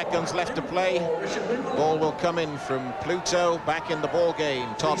 3 seconds left to play. Ball will come in from Pluto, back in the ball game.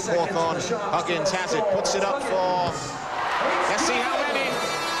 Todd Hawthorne, Huggins has it, puts it up for, let's see how many,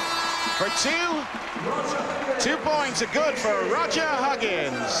 for 2. 2 points are good for Roger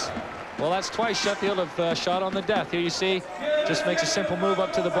Huggins. Well, that's twice Sheffield have shot on the death. Here you see, just makes a simple move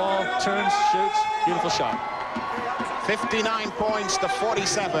up to the ball, turns, shoots, beautiful shot. 59 points to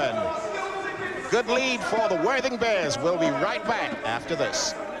 47. Good lead for the Worthing Bears. We'll be right back after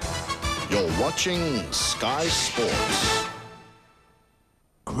this. You're watching Sky Sports.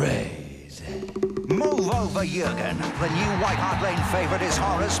 Crazy. Move over, Jurgen. The new White Hart Lane favourite is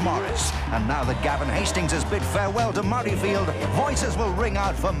Horace Morris. And now that Gavin Hastings has bid farewell to Murrayfield, voices will ring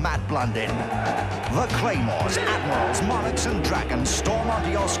out for Matt Blundin. The Claymores, Admirals, Monarchs and Dragons storm onto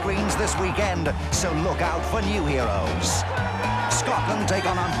your screens this weekend, so look out for new heroes. Scotland take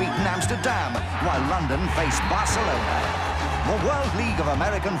on unbeaten Amsterdam, while London face Barcelona. The World League of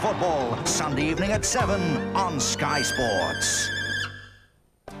American Football, Sunday evening at 7 on Sky Sports.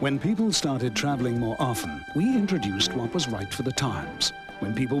 When people started traveling more often, we introduced what was right for the times.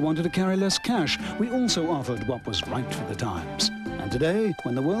 When people wanted to carry less cash, we also offered what was right for the times. And today,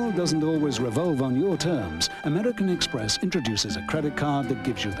 when the world doesn't always revolve on your terms, American Express introduces a credit card that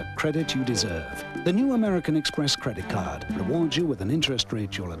gives you the credit you deserve. The new American Express credit card rewards you with an interest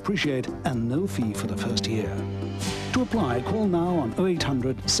rate you'll appreciate and no fee for the first year. To apply, call now on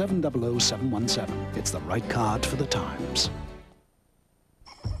 0800 700 717. It's the right card for the times.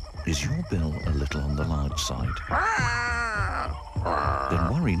 Is your bill a little on the large side?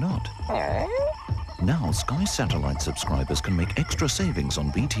 Then worry not. Now, Sky Satellite subscribers can make extra savings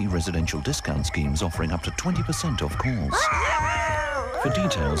on BT residential discount schemes offering up to 20% off calls. For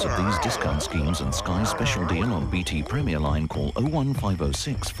details of these discount schemes and Sky's special deal on BT Premier Line, call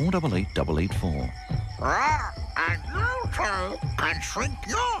 01506 488 884. And you too can shrink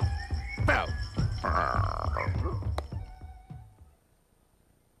your bill.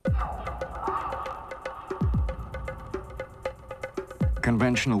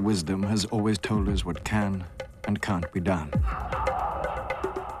 Conventional wisdom has always told us what can and can't be done.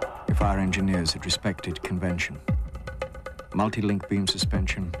 If our engineers had respected convention, multi-link beam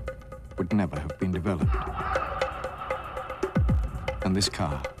suspension would never have been developed. And this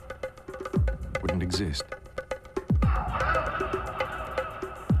car wouldn't exist.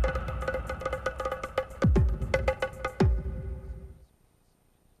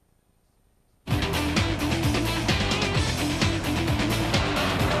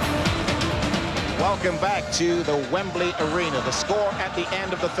 Welcome back to the Wembley Arena. The score at the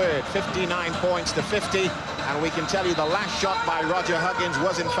end of the third, 59 points to 50. And we can tell you the last shot by Roger Huggins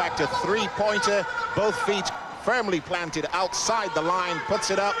was in fact a three-pointer. Both feet firmly planted outside the line,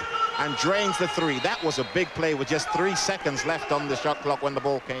 puts it up and drains the three. That was a big play with just 3 seconds left on the shot clock when the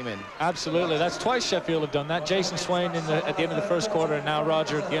ball came in. Absolutely. That's twice Sheffield have done that. Jason Swain at the end of the first quarter, and now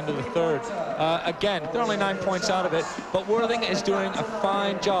Roger at the end of the third. Again, they're only 9 points out of it, but Worthing is doing a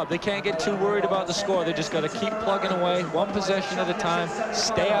fine job. They can't get too worried about the score. They just got to keep plugging away, one possession at a time,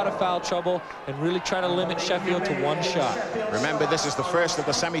 stay out of foul trouble, and really try to limit Sheffield to one shot. Remember, this is the first of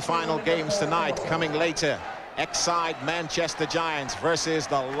the semi-final games tonight. Coming later, Ex-side Manchester Giants versus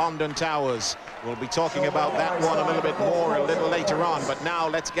the London Towers. We'll be talking about that one a little bit more a little later on, but now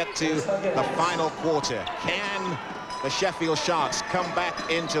let's get to the final quarter. Can the Sheffield Sharks come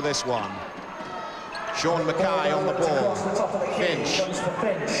back into this one? Sean Mackay on the ball. Finch.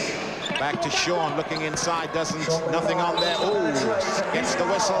 Back to Sean, looking inside, nothing on there. Ooh, gets the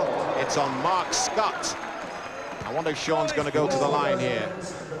whistle. It's on Mark Scott. I wonder if Sean's going to go to the line here.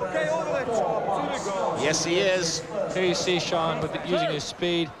 Yes, he is. Here you see Sean using his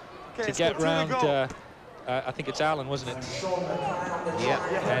speed to get round. I think it's Alan, wasn't it? Yeah.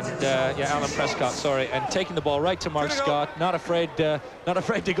 And yeah, Alan Prescott, sorry, and taking the ball right to Mark Scott. Not afraid to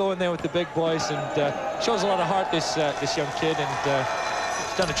go in there with the big boys, and shows a lot of heart. This young kid, and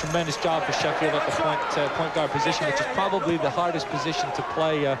he's done a tremendous job for Sheffield at the point guard position, which is probably the hardest position to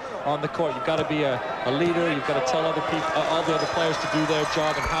play on the court. You've got to be a leader. You've got to tell other people, all the other players, to do their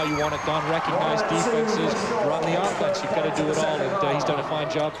job and how you want it done. Recognize defenses, run the offense. You've got to do it all, and he's done a fine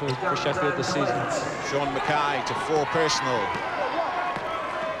job for Sheffield this season. Sean Mackay to 4 personal.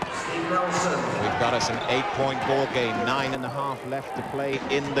 We've got us an 8-point ball game. 9.5 left to play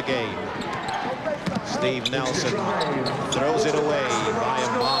in the game. Steve Nelson throws it away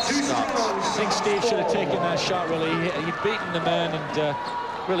via Mark Scott. I think Steve should have taken that shot, really. He'd beaten the man, and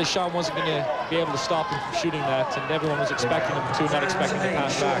really Sean wasn't going to be able to stop him from shooting that, and everyone was expecting him to, not expecting the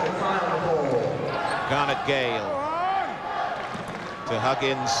pass back. Garnet Gale to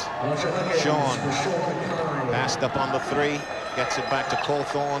Huggins. Sean passed up on the 3, gets it back to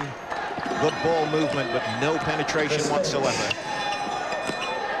Cawthorne. Good ball movement, but no penetration whatsoever.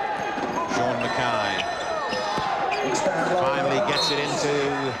 Sean Mackay finally gets it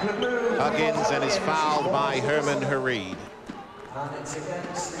into Huggins and is fouled by Herman Hareed.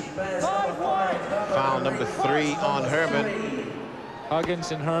 Foul number 3 on Herman.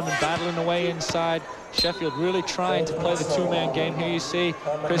 Huggins and Herman battling away inside. Sheffield really trying to play the two-man game here. You see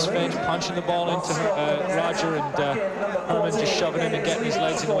Chris Finch punching the ball into Roger, and Herman just shoving him and getting his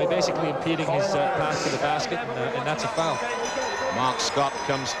legs in the way, basically impeding his pass to the basket, and that's a foul. Mark Scott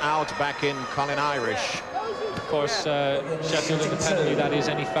comes out, back in Colin Irish. Of course, Sheffield independently, that is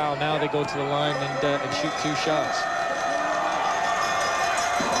any foul. Now they go to the line and shoot 2 shots.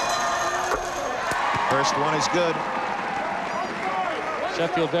 First one is good.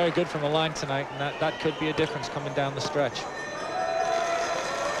 Sheffield very good from the line tonight, and that could be a difference coming down the stretch.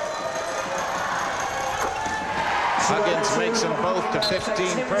 Huggins makes them both to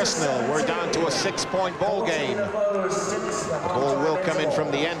 15 personal. We're down to a 6-point ball game. The ball will come in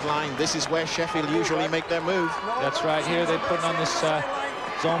from the end line. This is where Sheffield usually make their move. That's right. Here they're putting on this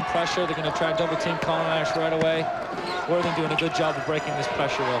zone pressure. They're going to try and double team Colin Irish right away. Worthing doing a good job of breaking this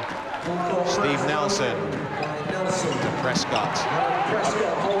pressure, though. Steve Nelson to Prescott.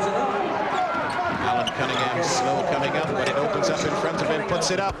 Alan Cunningham slow coming up, but it opens up in front of him,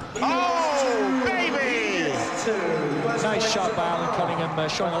 puts it up. Oh, baby! Nice shot by Alan Cunningham,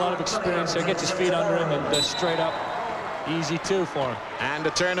 showing a lot of experience there. Gets his feet under him and straight up. Easy 2 for him. And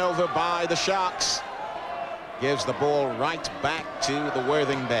a turnover by the Sharks. Gives the ball right back to the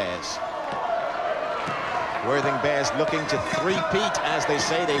Worthing Bears. Worthing Bears looking to three-peat, as they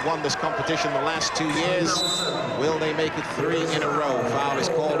say. They won this competition the last 2 years. Will they make it 3 in a row? Foul is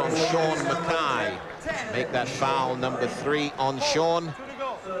called on Sean Mackay. Make that foul number 3 on Sean.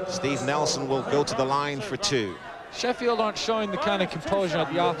 Steve Nelson will go to the line for 2. Sheffield aren't showing the kind of composure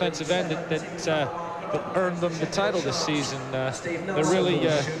at the offensive end that earned them the title this season. They're really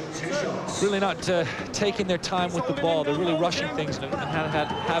not taking their time with the ball. They're really rushing things and have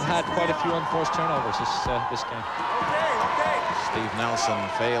had quite a few unforced turnovers this game. Steve Nelson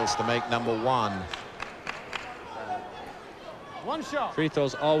fails to make number 1. One shot. Free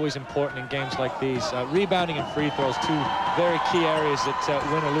throws always important in games like these. Rebounding and free throws, 2 very key areas that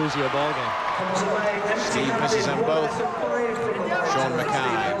win or lose you a ball game. Steve misses them both. Sean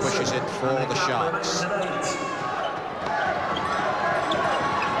Mackay pushes it for the Sharks.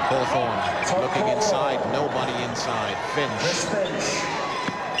 Cawthorne looking inside, nobody inside. Finch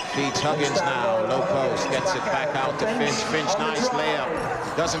feeds Huggins now, low post, gets it back out to Finch. Finch, nice layup.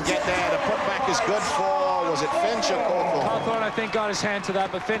 Doesn't get there. The putback is good for, was it Finch or Cawthorne? Cawthorne, I think, got his hand to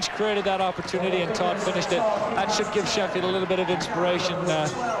that, but Finch created that opportunity and Todd finished it. That should give Sheffield a little bit of inspiration,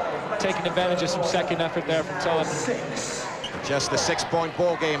 taking advantage of some second effort there from Todd. Just a 6-point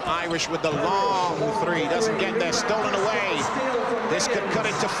ball game. Irish with the long 3. Doesn't get there. Stolen away. This could cut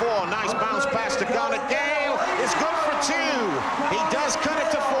it to 4. Nice bounce pass to Garnet Gale. It's good for 2. He does cut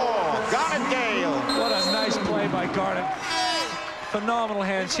it to 4. Garnet Gale. What a nice play by Garnet. Phenomenal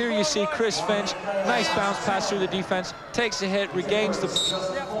hands. Here you see Chris Finch. Nice bounce pass through the defense. Takes a hit, regains the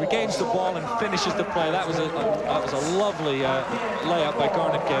ball, and finishes the play. That was a lovely layup by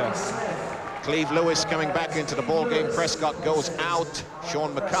Garnet Gale. Cleve Lewis coming back into the ball game. Prescott goes out.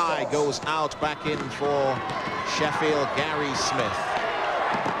 Sean Mackay goes out. Back in for Sheffield, Gary Smith.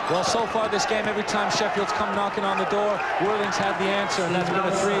 Well, so far this game, every time Sheffield's come knocking on the door, Worthing's had the answer, and that's been a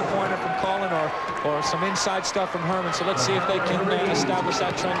 3-pointer from Colin or some inside stuff from Herman. So let's see if they can establish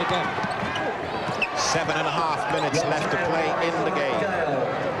that trend again. 7.5 minutes left to play in the game.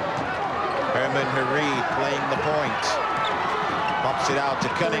 Herman Hareed playing the point. Pops it out to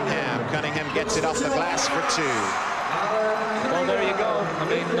Cunningham. Cunningham gets it off the glass for 2. Well, there you go. I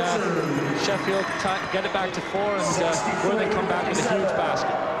mean, Sheffield get it back to 4, and Worthing come back with a huge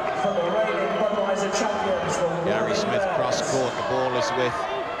basket. Gary Smith cross court. The ball is with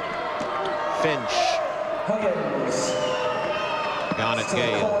Finch. Garnet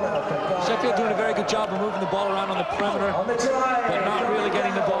Gale. Sheffield doing a very good job of moving the ball around on the perimeter, but not really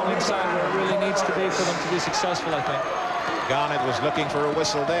getting the ball inside where it really needs to be for them to be successful, I think. Garnet was looking for a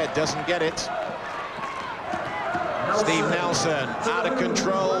whistle there, doesn't get it. Steve Nelson out of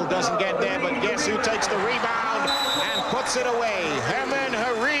control, doesn't get there, but guess who takes the rebound and puts it away? Herman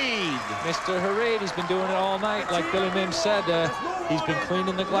Hareed. Mr. Hareed, he's been doing it all night. Like Billy Mims said, he's been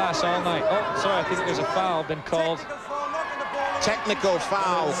cleaning the glass all night. Oh, sorry, I think there's a foul been called. Technical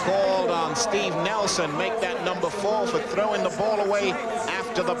foul called on Steve Nelson. Make that number 4 for throwing the ball away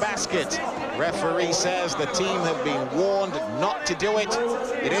after the basket. Referee says the team have been warned not to do it.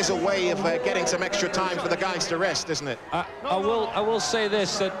 It is a way of getting some extra time for the guys to rest, isn't it? I will say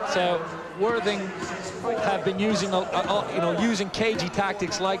this, that Worthing have been using using cagey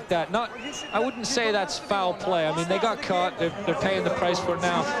tactics like that. I wouldn't say that's foul play. I mean, they got caught. They're paying the price for it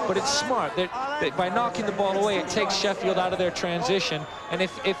now. But it's smart. By knocking the ball away, it takes Sheffield out of their transition. And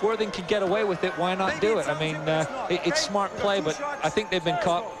if Worthing can get away with it, why not do it? I mean, it's smart play, but I think they've been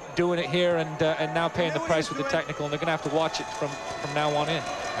caught doing it here and now paying the price with the technical, and they're going to have to watch it from now on in.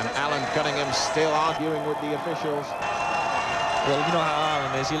 And Alan Cunningham still arguing with the officials. Well, you know how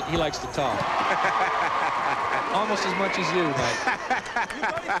Alan is. He likes to talk. Almost as much as you, mate.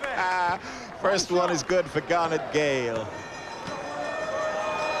 First one is good for Garnet Gale.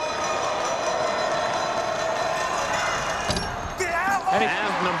 And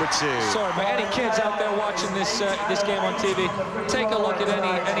number 2. Sorry, but any kids out there watching this game on TV, take a look at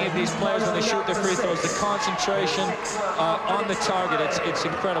any of these players when they shoot their free throws. The concentration on the target, it's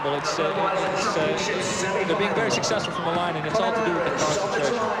incredible. They're being very successful from the line, and it's all to do with the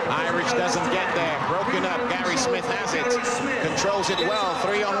concentration. Irish doesn't get there. Broken up. Gary Smith has it. Controls it well.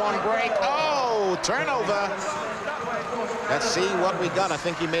 3-on-1 break. Oh, turnover. Let's see what we got. I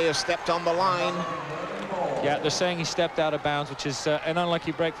think he may have stepped on the line. Yeah, they're saying he stepped out of bounds, which is an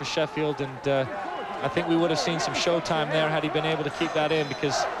unlucky break for Sheffield, and I think we would have seen some showtime there had he been able to keep that in,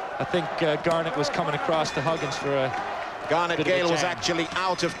 because I think Garnett was coming across to Huggins for a Garnet Gale was actually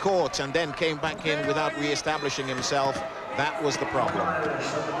out of court and then came back in without re-establishing himself. That was the problem.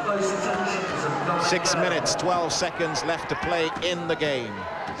 6 minutes, 12 seconds left to play in the game.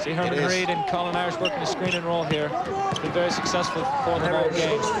 See Herman Reid and Colin Irish working the screen and roll here. It's been very successful for them all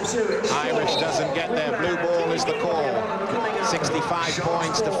game. Irish doesn't get there. Blue ball is the call. 65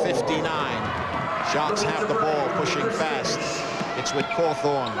 points to 59. Sharks have the ball, pushing fast. It's with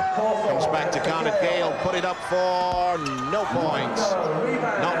Cawthorne. Comes back to Garnet Gale. Put it up for no points.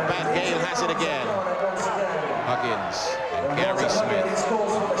 Not bad. Gale has it again. Huggins and Gary Smith.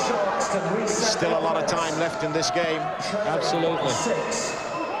 Still a lot of time left in this game. Absolutely.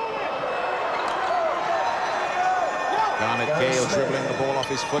 Garnet Gale dribbling the ball off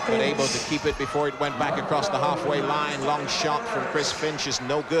his foot, but able to keep it before it went back across the halfway line. Long shot from Chris Finch is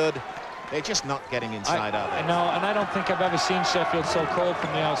no good. They're just not getting inside, are they? No, and I don't think I've ever seen Sheffield so cold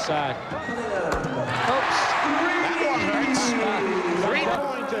from the outside. Oops. That one hurts.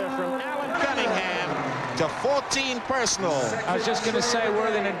 Three-pointer from Alan Cunningham to 14 personal. I was just going to say,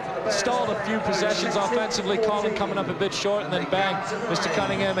 Worthing had stalled a few possessions offensively. Colin coming up a bit short, and then bang, Mr.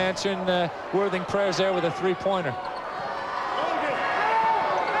 Cunningham answering Worthing prayers there with a three-pointer.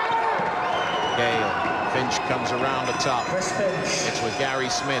 Gale. Finch comes around the top. It's with Gary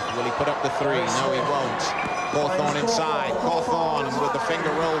Smith. Will he put up the three? No, he won't. Cawthorne inside. Cawthorne with the finger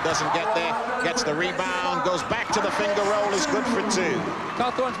roll doesn't get there. Gets the rebound. Goes back to the finger roll. Is good for 2.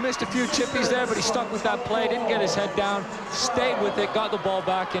 Cawthorne's missed a few chippies there, but he stuck with that play. Didn't get his head down. Stayed with it. Got the ball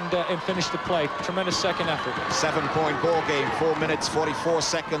back and finished the play. Tremendous second effort. 7-point ball game. 4 minutes, 44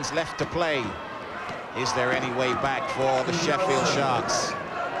 seconds left to play. Is there any way back for the Sheffield Sharks?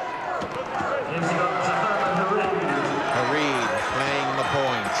 Hareed playing the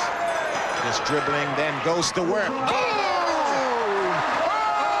point. Just dribbling, then goes to work. Oh!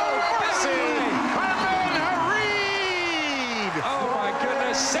 Herman Hareed! Oh, my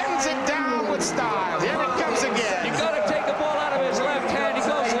goodness. Sends it down with style. Here it comes again. You got to take the ball out of his left hand. He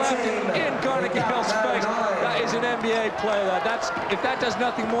goes left in Garnet Gale's face. That is an NBA play. If that does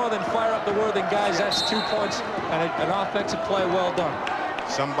nothing more than fire up the Worthing guys, that's 2 points and an offensive play well done.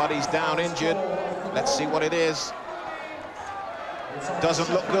 Somebody's down injured. Let's see what it is. Doesn't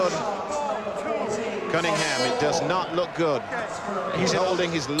look good. Cunningham, it does not look good. He's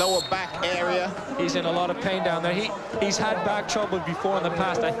holding his lower back area. He's in a lot of pain down there. He's had back trouble before in the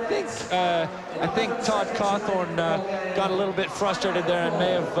past. I think Todd Cawthorne got a little bit frustrated there and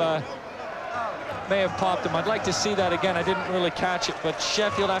may have popped him. I'd like to see that again. I didn't really catch it, but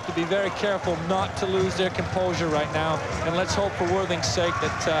Sheffield have to be very careful not to lose their composure right now. And let's hope for Worthing's sake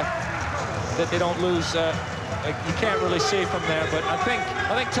that they don't lose. You can't really see from there, but I think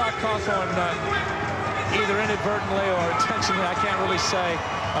Todd Cawthorne, either inadvertently or intentionally, I can't really say,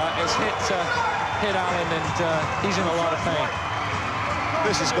 has hit Allen, and he's in a lot of pain.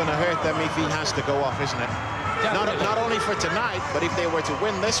 This is going to hurt them if he has to go off, isn't it? Not only for tonight, but if they were to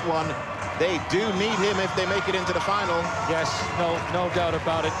win this one, they do need him if they make it into the final. Yes, no doubt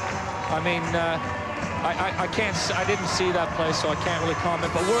about it. I mean, I didn't see that play, so I can't really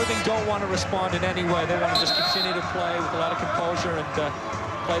comment. But Worthing don't want to respond in any way. They want to just continue to play with a lot of composure and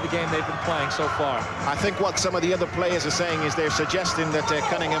play the game they've been playing so far. I think what some of the other players are saying is they're suggesting that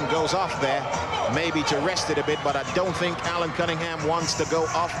Cunningham goes off there, maybe to rest it a bit, but I don't think Alan Cunningham wants to go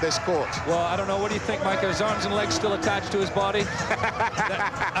off this court. Well, I don't know. What do you think, Mike? Are his arms and legs still attached to his body?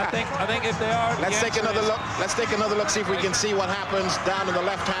 I think if they are... Let's take another look. Let's take another look, see if we can see what happens down in the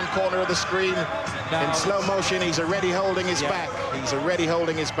left-hand corner of the screen. Now, in slow motion, he's already holding his back. He's already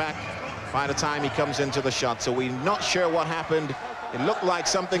holding his back by the time he comes into the shot. So we're not sure what happened. It looked like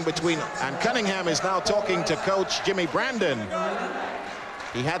something between... And Cunningham is now talking to Coach Jimmy Brandon.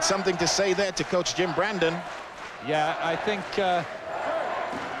 He had something to say there to Coach Jim Brandon. Yeah, I think...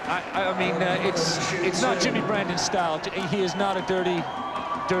 I mean, it's not Jimmy Brandon's style. He is not a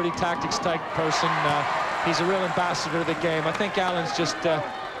dirty tactics type person. He's a real ambassador of the game. I think Alan's just...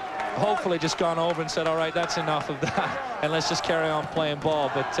 hopefully just gone over and said, all right, that's enough of that, and let's just carry on playing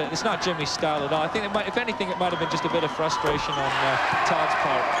ball. But it's not Jimmy's style at all. I think it might, if anything, it might have been just a bit of frustration on Todd's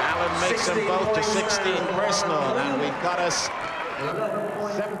part. Alan makes them both to 16 personal, and we've got us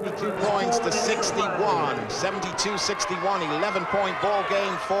 72 points to 61. 72-61, 11-point ball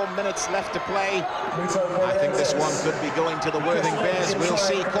game, 4 minutes left to play. I think this one could be going to the Worthing Bears. We'll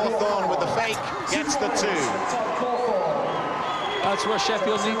see. Cawthorne with the fake, gets the 2. That's where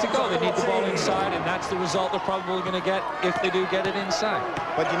Sheffield need to go. They need the ball inside, and that's the result they're probably going to get if they do get it inside.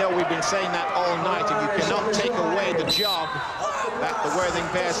 But, you know, we've been saying that all night, and you cannot take away the job that the Worthing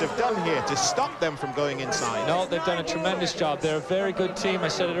Bears have done here to stop them from going inside. No, they've done a tremendous job. They're a very good team. I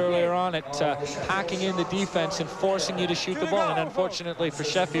said it earlier on, at packing in the defense and forcing you to shoot the ball. And unfortunately for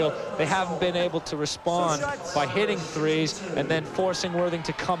Sheffield, they haven't been able to respond by hitting threes and then forcing Worthing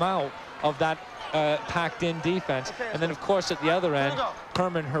to come out of that packed-in defense. And then, of course, at the other end,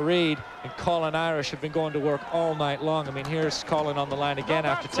 Herman Hareed and Colin Irish have been going to work all night long. I mean, here's Colin on the line again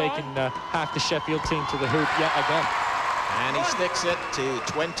after taking half the Sheffield team to the hoop yet again. And he sticks it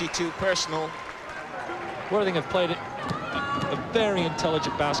to 22 personal. Worthing have played a very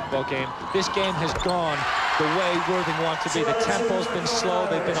intelligent basketball game. This game has gone the way Worthing want to be. The tempo's been slow.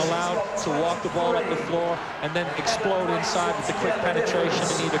 They've been allowed to walk the ball up the floor and then explode inside with the quick penetration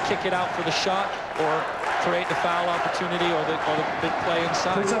and either kick it out for the shot or create the foul opportunity or the big play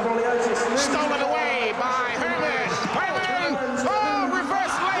inside. Stolen away by Herman. Herman! Oh,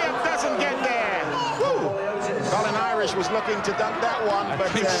 reverse layup doesn't get there. Woo. Colin Irish was looking to dunk that one, but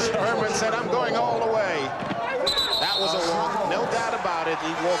Herman said, I'm going all the way. That was a walk, no doubt about it.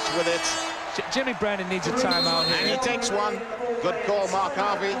 He walked with it. Jimmy Brandon needs a timeout here. And he takes one. Good call, Mark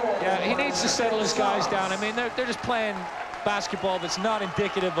Harvey. Yeah, he needs to settle his guys down. I mean, they're just playing basketball that's not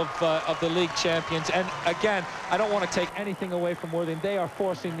indicative of the league champions. And again, I don't want to take anything away from Worthing. They are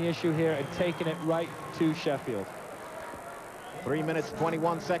forcing the issue here and taking it right to Sheffield. 3 minutes,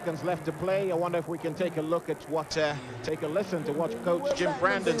 21 seconds left to play. I wonder if we can take a look at what, take a listen to what Coach Jim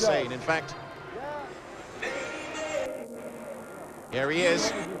Brandon's saying. In fact, here he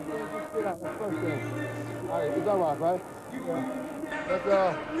is. All right, it's all right? Let's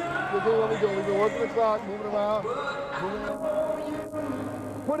do what we're doing. We've been working the clock, moving around.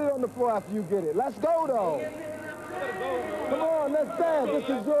 Put it on the floor after you get it. Let's go, though. Come on, let's dance. This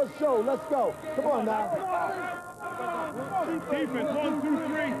is your show. Let's go. Come on now. Defense, 1, 2,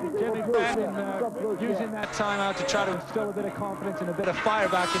 3. Jimmy Brandon using that timeout to try to instill a bit of confidence and a bit of fire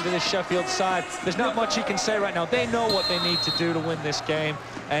back into this Sheffield side. There's not much he can say right now. They know what they need to do to win this game.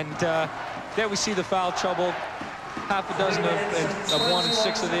 And there we see the foul trouble. Half a dozen of one and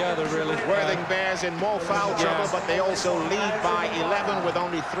 6 of the other, really. Worthing Bears in more foul trouble, but they also lead by 11 with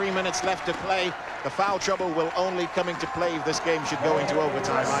only 3 minutes left to play. The foul trouble will only come into play if this game should go into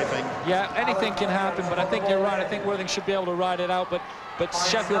overtime, I think. Yeah, anything can happen, but I think you're right. I think Worthing should be able to ride it out, but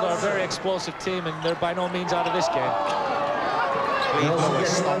Sheffield are a very explosive team, and they're by no means out of this game. Cleve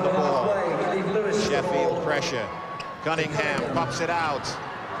Lewis on the ball. Sheffield pressure. Cunningham pops it out.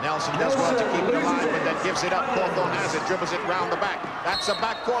 Nelson does well to keep it alive, but then gives it up. Cawthorne has it, dribbles it round the back. That's a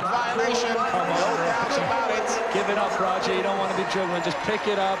backcourt violation. No doubts about it. Give it up, Roger. You don't want to be dribbling. Just pick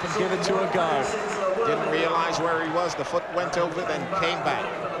it up and give it to a guard. Didn't realize where he was. The foot went over, then came back.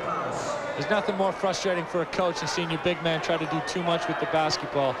 There's nothing more frustrating for a coach than seeing your big man try to do too much with the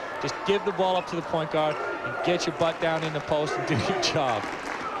basketball. Just give the ball up to the point guard and get your butt down in the post and do your job.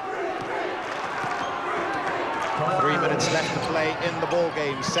 3 minutes left to play in the ball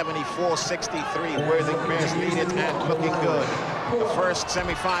game. 74-63. Worthing Bears lead it and looking good. The first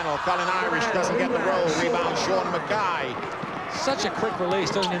semi-final. Colin Irish doesn't get the roll. Rebound Sean Mackay. such a quick release,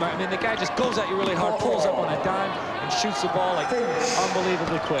 doesn't he, Mike? I mean, the guy just goes at you really hard, pulls up on a dime, and shoots the ball like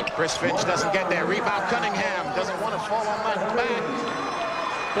unbelievably quick. Chris Finch doesn't get there. Rebound Cunningham. Doesn't want to fall on that back.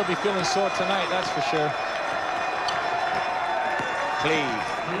 He'll be feeling sore tonight, that's for sure.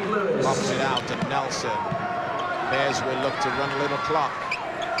 Cleve pops it out to Nelson. Bears will look to run a little clock.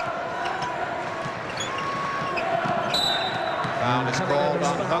 Foul is called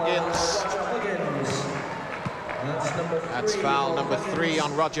on Huggins. That's foul number 3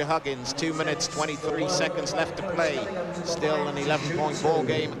 on Roger Huggins. 2 minutes, 23 seconds left to play. Still an 11-point ball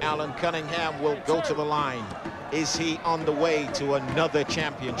game. Alan Cunningham will go to the line. Is he on the way to another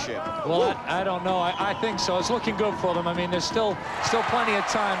championship? Well, I don't know. I think so. It's looking good for them. I mean, there's still plenty of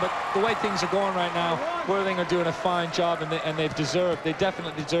time, but the way things are going right now, Worthing are doing a fine job, and they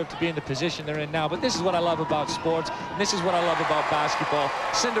definitely deserve to be in the position they're in now. But this is what I love about sports, and this is what I love about basketball.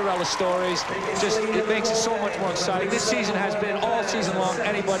 Cinderella stories, it makes it so much more exciting. This season has been all season long,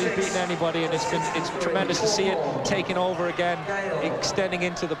 anybody's beaten anybody, and it's tremendous to see it taking over again, extending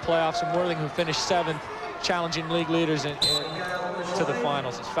into the playoffs, and Worthing, who finished 7th, challenging league leaders to the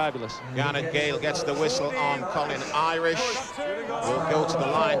finals. It's fabulous. Garnet Gale gets the whistle on Colin Irish. Will go to the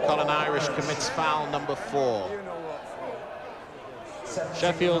line. Colin Irish commits foul number 4.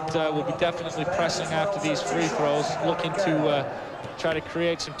 Sheffield will be definitely pressing after these free throws, looking to try to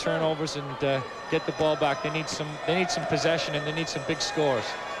create some turnovers and get the ball back. They need some possession, and they need some big scores.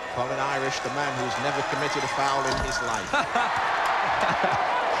 Colin Irish, the man who's never committed a foul in his life.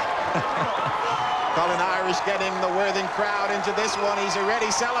 Colin Irish getting the Worthing crowd into this one. He's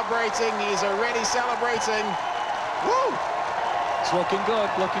already celebrating. He's already celebrating. Woo! It's looking good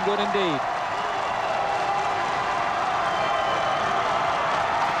indeed.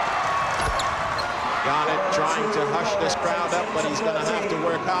 Garnett trying to hush this crowd up, but he's going to have to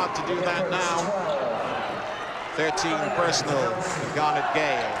work hard to do that now. 13 personal for Garnet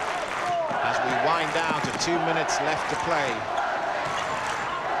Gale as we wind down to 2 minutes left to play.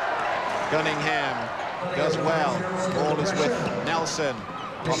 Cunningham does well. Ball is with Nelson.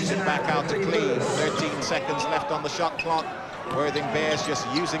 Pops it back out to Cleve. 13 seconds left on the shot clock. Worthing Bears just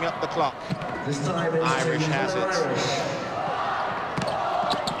using up the clock. Irish has it.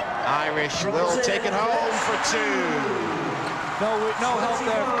 Irish will take it home for 2. No help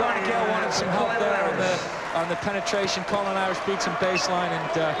there. Garnet Gale wanted some help there on the penetration. Colin Irish beats him baseline,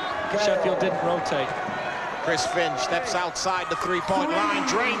 and Sheffield didn't rotate. Chris Finch steps outside the three-point line,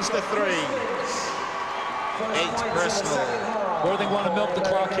 drains the 3. 8 personal. Worthing want to milk the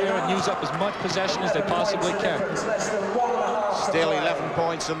clock here and use up as much possession as they possibly can. Still 11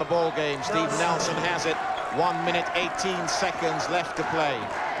 points in the ball game. Steve Nelson has it. 1 minute, 18 seconds left to play.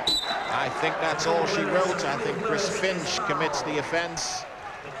 I think that's all she wrote. I think Chris Finch commits the offense.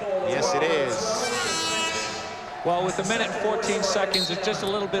 Yes, it is. Well, with 1 minute and 14 seconds, it's just a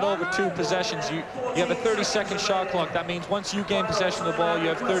little bit over 2 possessions. You have a 30-second shot clock. That means once you gain possession of the ball, you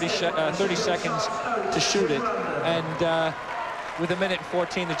have 30 seconds to shoot it. And with 1 minute and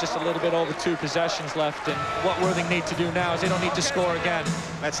 14, there's just a little bit over 2 possessions left. And what Worthing need to do now is they don't need to score again.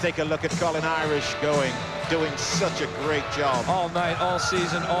 Let's take a look at Colin Irish doing such a great job. All night, all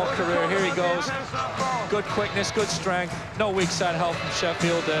season, all career. Here he goes. Good quickness, good strength. No weak side help from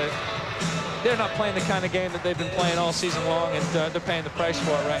Sheffield. They're not playing the kind of game that they've been playing all season long, and they're paying the price for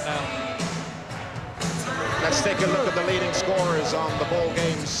it right now. Let's take a look at the leading scorers on the ball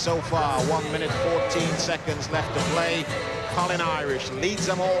game so far. 1 minute, 14 seconds left to play. Colin Irish leads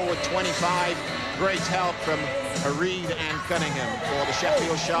them all with 25. Great help from Hareed and Cunningham for the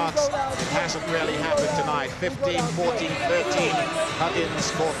Sheffield Sharks. It hasn't really happened tonight. 15, 14, 13. Huggins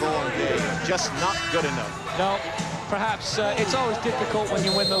for Thorngate. Just not good enough. No, perhaps it's always difficult when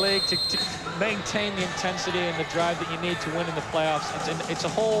you win the league to maintain the intensity and the drive that you need to win in the playoffs. It's a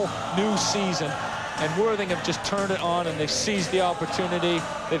whole new season, and Worthing have just turned it on, and they've seized the opportunity.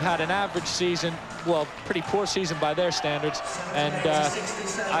 They've had an average season, well, pretty poor season by their standards, and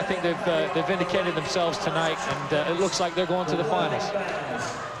I think they've vindicated themselves tonight, and it looks like they're going to the finals.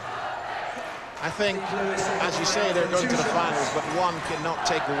 I think, as you say, they're going to the finals, but one cannot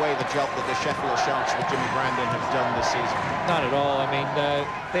take away the job that the Sheffield Sharks with Jimmy Brandon have done this season. Not at all. I mean,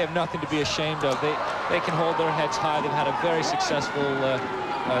 they have nothing to be ashamed of. They can hold their heads high. They've had a very successful.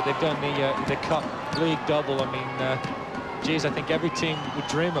 They've done the Cup League double. I mean, geez, I think every team would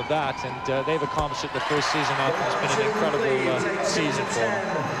dream of that, and they've accomplished it the first season off. It's been an incredible season for them.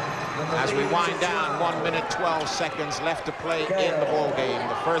 As we wind down, 1 minute, 12 seconds left to play in the ball game.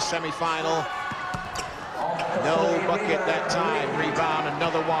 The first semi-final. No bucket that time. Rebound,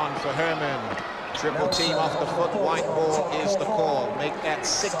 another one for Herman. Triple team off the foot, white ball is the call. Make that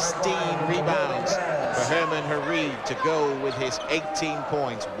 16 rebounds for Herman Hareed to go with his 18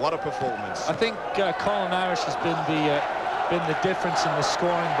 points. What a performance. I think Colin Irish has been the difference in the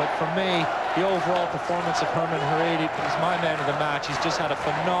scoring, but for me, the overall performance of Herman Hareed is my man of the match. He's just had a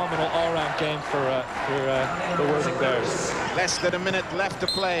phenomenal all-round game for the Worthing Bears. Less than a minute left to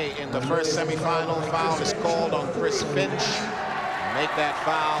play in the first semi-final. Foul is called on Chris Finch. Make that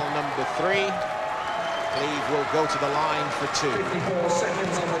foul number 3. Cleve will go to the line for 2. 54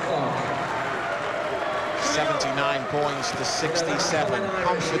 seconds on the clock. 79 points to 67.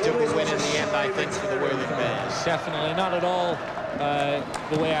 Comfortable win in the end, I think, for the Worthing Bears. Definitely not at all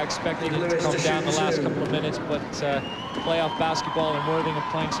the way I expected it to come down the last couple of minutes, but playoff basketball, and Worthing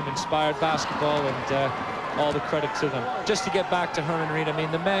are playing some inspired basketball, and all the credit to them. Just to get back to Herman Hareed, I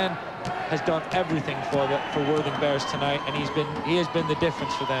mean, the man has done everything for Worthing Bears tonight, and he has been the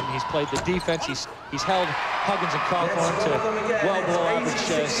difference for them. He's played the defense. He's held Huggins and Cawthorn to well below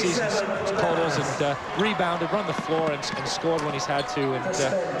average season totals, and rebounded, run the floor, and scored when he's had to, and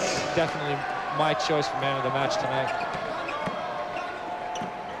definitely my choice for man of the match tonight.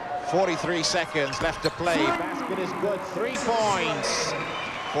 43 seconds left to play. Basket is good. 3 points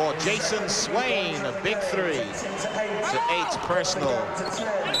for Jason Swain. A big 3 to 8 personal.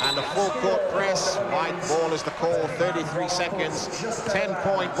 And a full court press. White ball is the call. 33 seconds.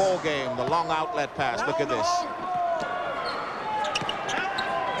 10-point ball game. The long outlet pass. Look at this.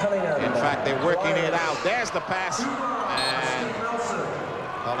 In fact, they're working it out. There's the pass. And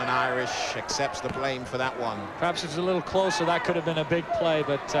Colin Irish accepts the blame for that one. Perhaps it's a little closer. That could have been a big play,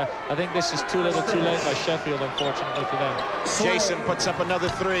 but I think this is too little too late by Sheffield, unfortunately for them. Jason puts up another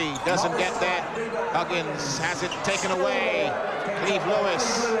 3. Doesn't get that. Huggins has it taken away. Cleve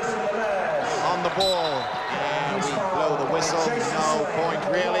Lewis on the ball. And we blow the whistle. No point,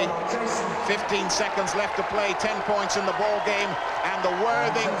 really. 15 seconds left to play. 10 points in the ball game. And the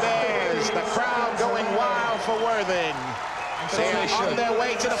Worthing Bears, the crowd going wild for Worthing. They're on their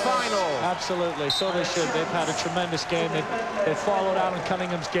way to the final. Absolutely, so they should. They've had a tremendous game. They've followed Alan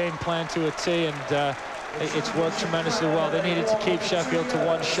Cunningham's game plan to a T, and it's worked tremendously well. They needed to keep Sheffield to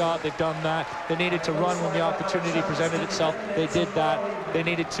 1 shot. They've done that. They needed to run when the opportunity presented itself. They did that. They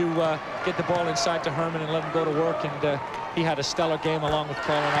needed to get the ball inside to Herman and let him go to work, and he had a stellar game along with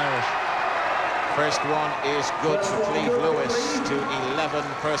Colin Irish. First one is good for Cleve Lewis to 11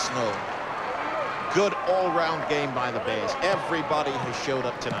 personal. Good all-round game by the Bears. Everybody has showed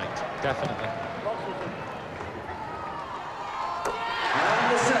up tonight. Definitely.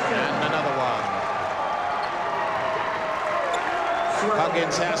 And another one.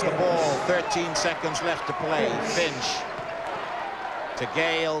 Huggins has the ball. 13 seconds left to play. Finch to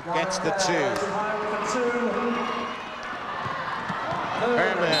Gale, gets the 2.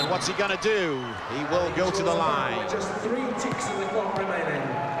 Herman, what's he gonna do? He will go to the line. Just 3 ticks of the clock remaining.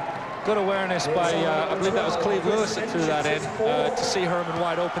 Good awareness by, I believe that was Cleve Lewis that threw that in, to see Herman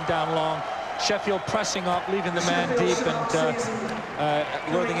wide open down long. Sheffield pressing up, leaving the man deep, and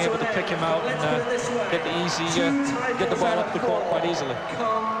Worthing able to pick him out and get the ball up the court quite easily.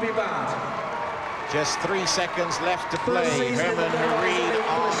 Can't be bad. Just 3 seconds left to play. Herman Hareed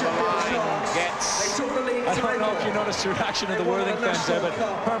on the line gets... I don't know if you noticed the reaction of the Worthing fans there, but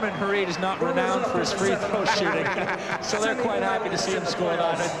Herman Hareed is not renowned for his free throw shooting. So they're quite happy to see him score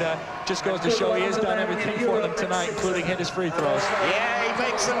that, and just goes to show he has done everything for them tonight, including hit his free throws. Yeah, he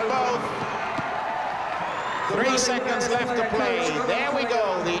makes them both. 3 seconds left to play. There we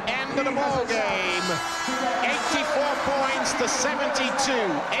go, the end of the ball game. 84 points to 72.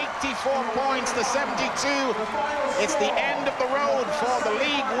 84 points to 72. It's the end of the road for the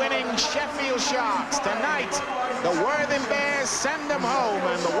league-winning Sheffield Sharks. Tonight, the Worthing Bears send them home,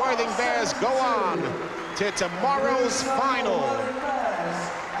 and the Worthing Bears go on to tomorrow's final.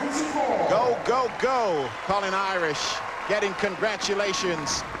 Go, go, go, Colin Irish, getting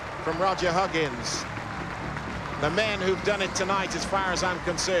congratulations from Roger Huggins. The men who've done it tonight, as far as I'm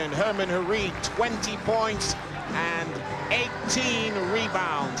concerned. Herman Hareed, 20 points and 18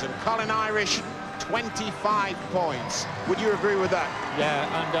 rebounds. And Colin Irish, 25 points. Would you agree with that? Yeah,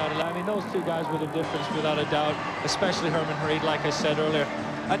 undoubtedly. I mean, those two guys were the difference without a doubt, especially Herman Hareed, like I said earlier.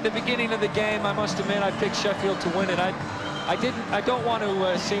 At the beginning of the game, I must admit, I picked Sheffield to win it. I don't want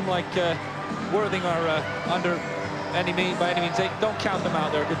to seem like Worthing are under by any means. Don't count them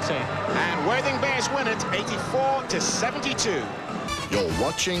out. They're a good team. And Worthing Bears win it 84 to 72. You're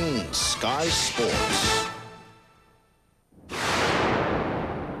watching Sky Sports.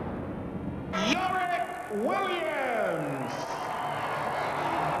 Williams.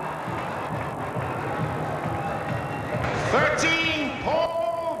 13,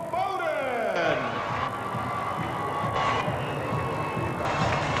 Paul Bowden.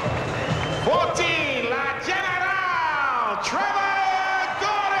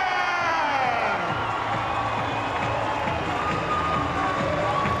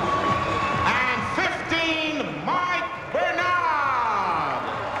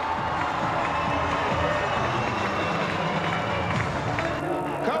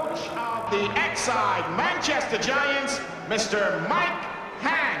 the Exide Manchester Giants, Mr. Mike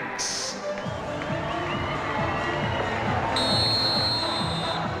Hanks.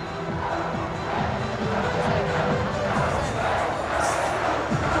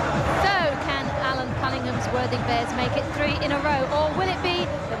 Worthing Bears make it 3 in a row, or will it be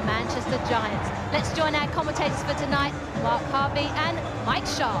the Manchester Giants? Let's join our commentators for tonight, Mark Harvey and Mike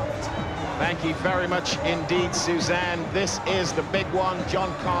Shaft. Thank you very much indeed, Suzanne. This is the big one.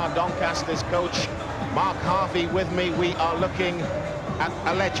 John Carr, Doncaster's coach. Mark Harvey with me. We are looking at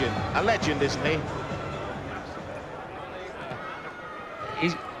a legend, isn't he?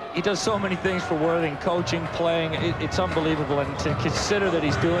 He does so many things for Worthing, coaching, playing. It's unbelievable, and to consider that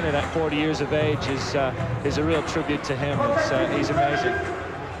he's doing it at 40 years of age is a real tribute to him. He's amazing.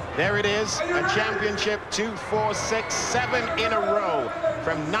 There it is, a championship, 2, 4, 6, 7 in a row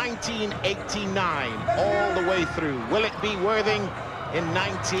from 1989 all the way through. Will it be Worthing in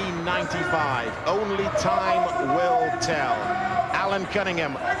 1995? Only time will tell. Alan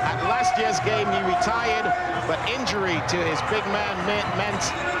Cunningham, at last year's game he retired, but injury to his big man meant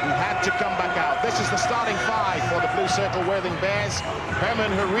he had to come back out. This is the starting 5 for the Blue Circle Worthing Bears.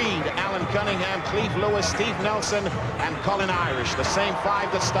 Herman Hareed, Alan Cunningham, Cleve Lewis, Steve Nelson, and Colin Irish, the same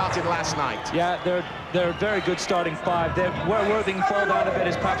 5 that started last night. Yeah, they're a very good starting 5. Where Worthing fall down a bit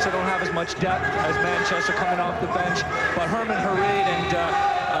is perhaps they don't have as much depth as Manchester coming off the bench, but Herman Hareed and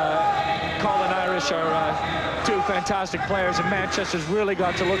Colin Irish are 2 fantastic players, and Manchester's really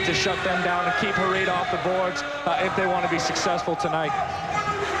got to look to shut them down and keep Hareed off the boards if they want to be successful tonight.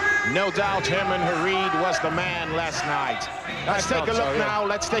 No doubt Herman Hareed was the man last night. Let's take a look now.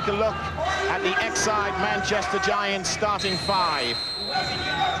 Let's take a look at the Exide Manchester Giants starting 5.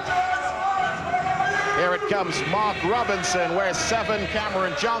 Here it comes. Mark Robinson wears 7.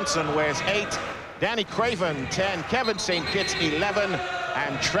 Cameron Johnson wears 8. Danny Craven, 10. Kevin St. Kitts, 11.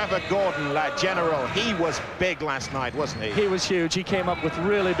 And Trevor Gordon, la general, he was big last night, wasn't he? He was huge. He came up with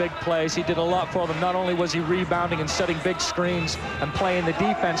really big plays. He did a lot for them. Not only was he rebounding and setting big screens and playing the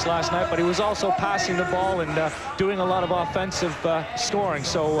defense last night, but he was also passing the ball and doing a lot of offensive scoring.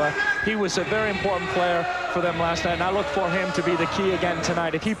 So he was a very important player for them last night, and I look for him to be the key again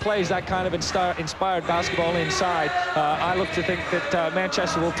tonight. If he plays that kind of inspired basketball inside, I look to think that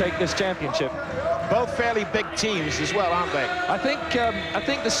Manchester will take this championship. Both fairly big teams as well, aren't they? I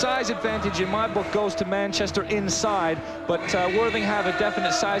think the size advantage in my book goes to Manchester inside, but Worthing have a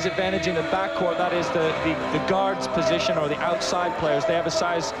definite size advantage in the backcourt. That is the guards position, or the outside players. They have a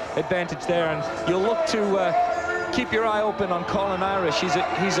size advantage there, and you'll look to keep your eye open on Colin Irish. He's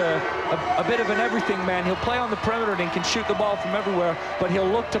a bit of an everything man. He'll play on the perimeter and can shoot the ball from everywhere, but he'll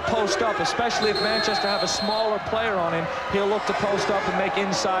look to post up, especially if Manchester have a smaller player on him. He'll look to post up and make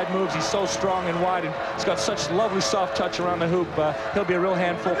inside moves. He's so strong and wide, and he's got such lovely soft touch around the hoop. He'll be a real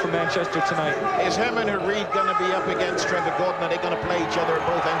handful for Manchester tonight. Is Herman Hareed going to be up against Trevor Gordon? Are they going to play each other at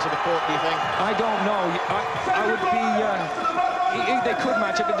both ends of the court, do you think? I don't know. I would be... They could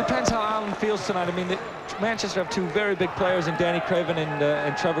match up. It depends how Alan feels tonight. I mean, Manchester have 2 very big players in Danny Craven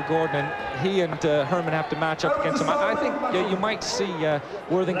and Trevor Gordon, and he and Herman have to match up against him. I think you might see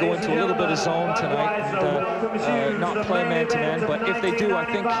Worthing go into a little bit of zone tonight and not play man-to-man, but if they do, I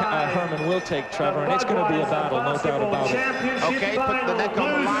think Herman will take Trevor, and it's going to be a battle, no doubt about it. Okay, put the neck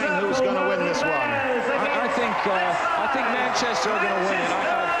on the line. Who's going to win this one? I think Manchester are going to win it.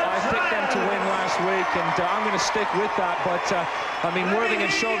 I picked them to win last week, and I'm going to stick with that. But I mean, Worthing had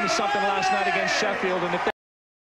showed me something last night against Sheffield, and if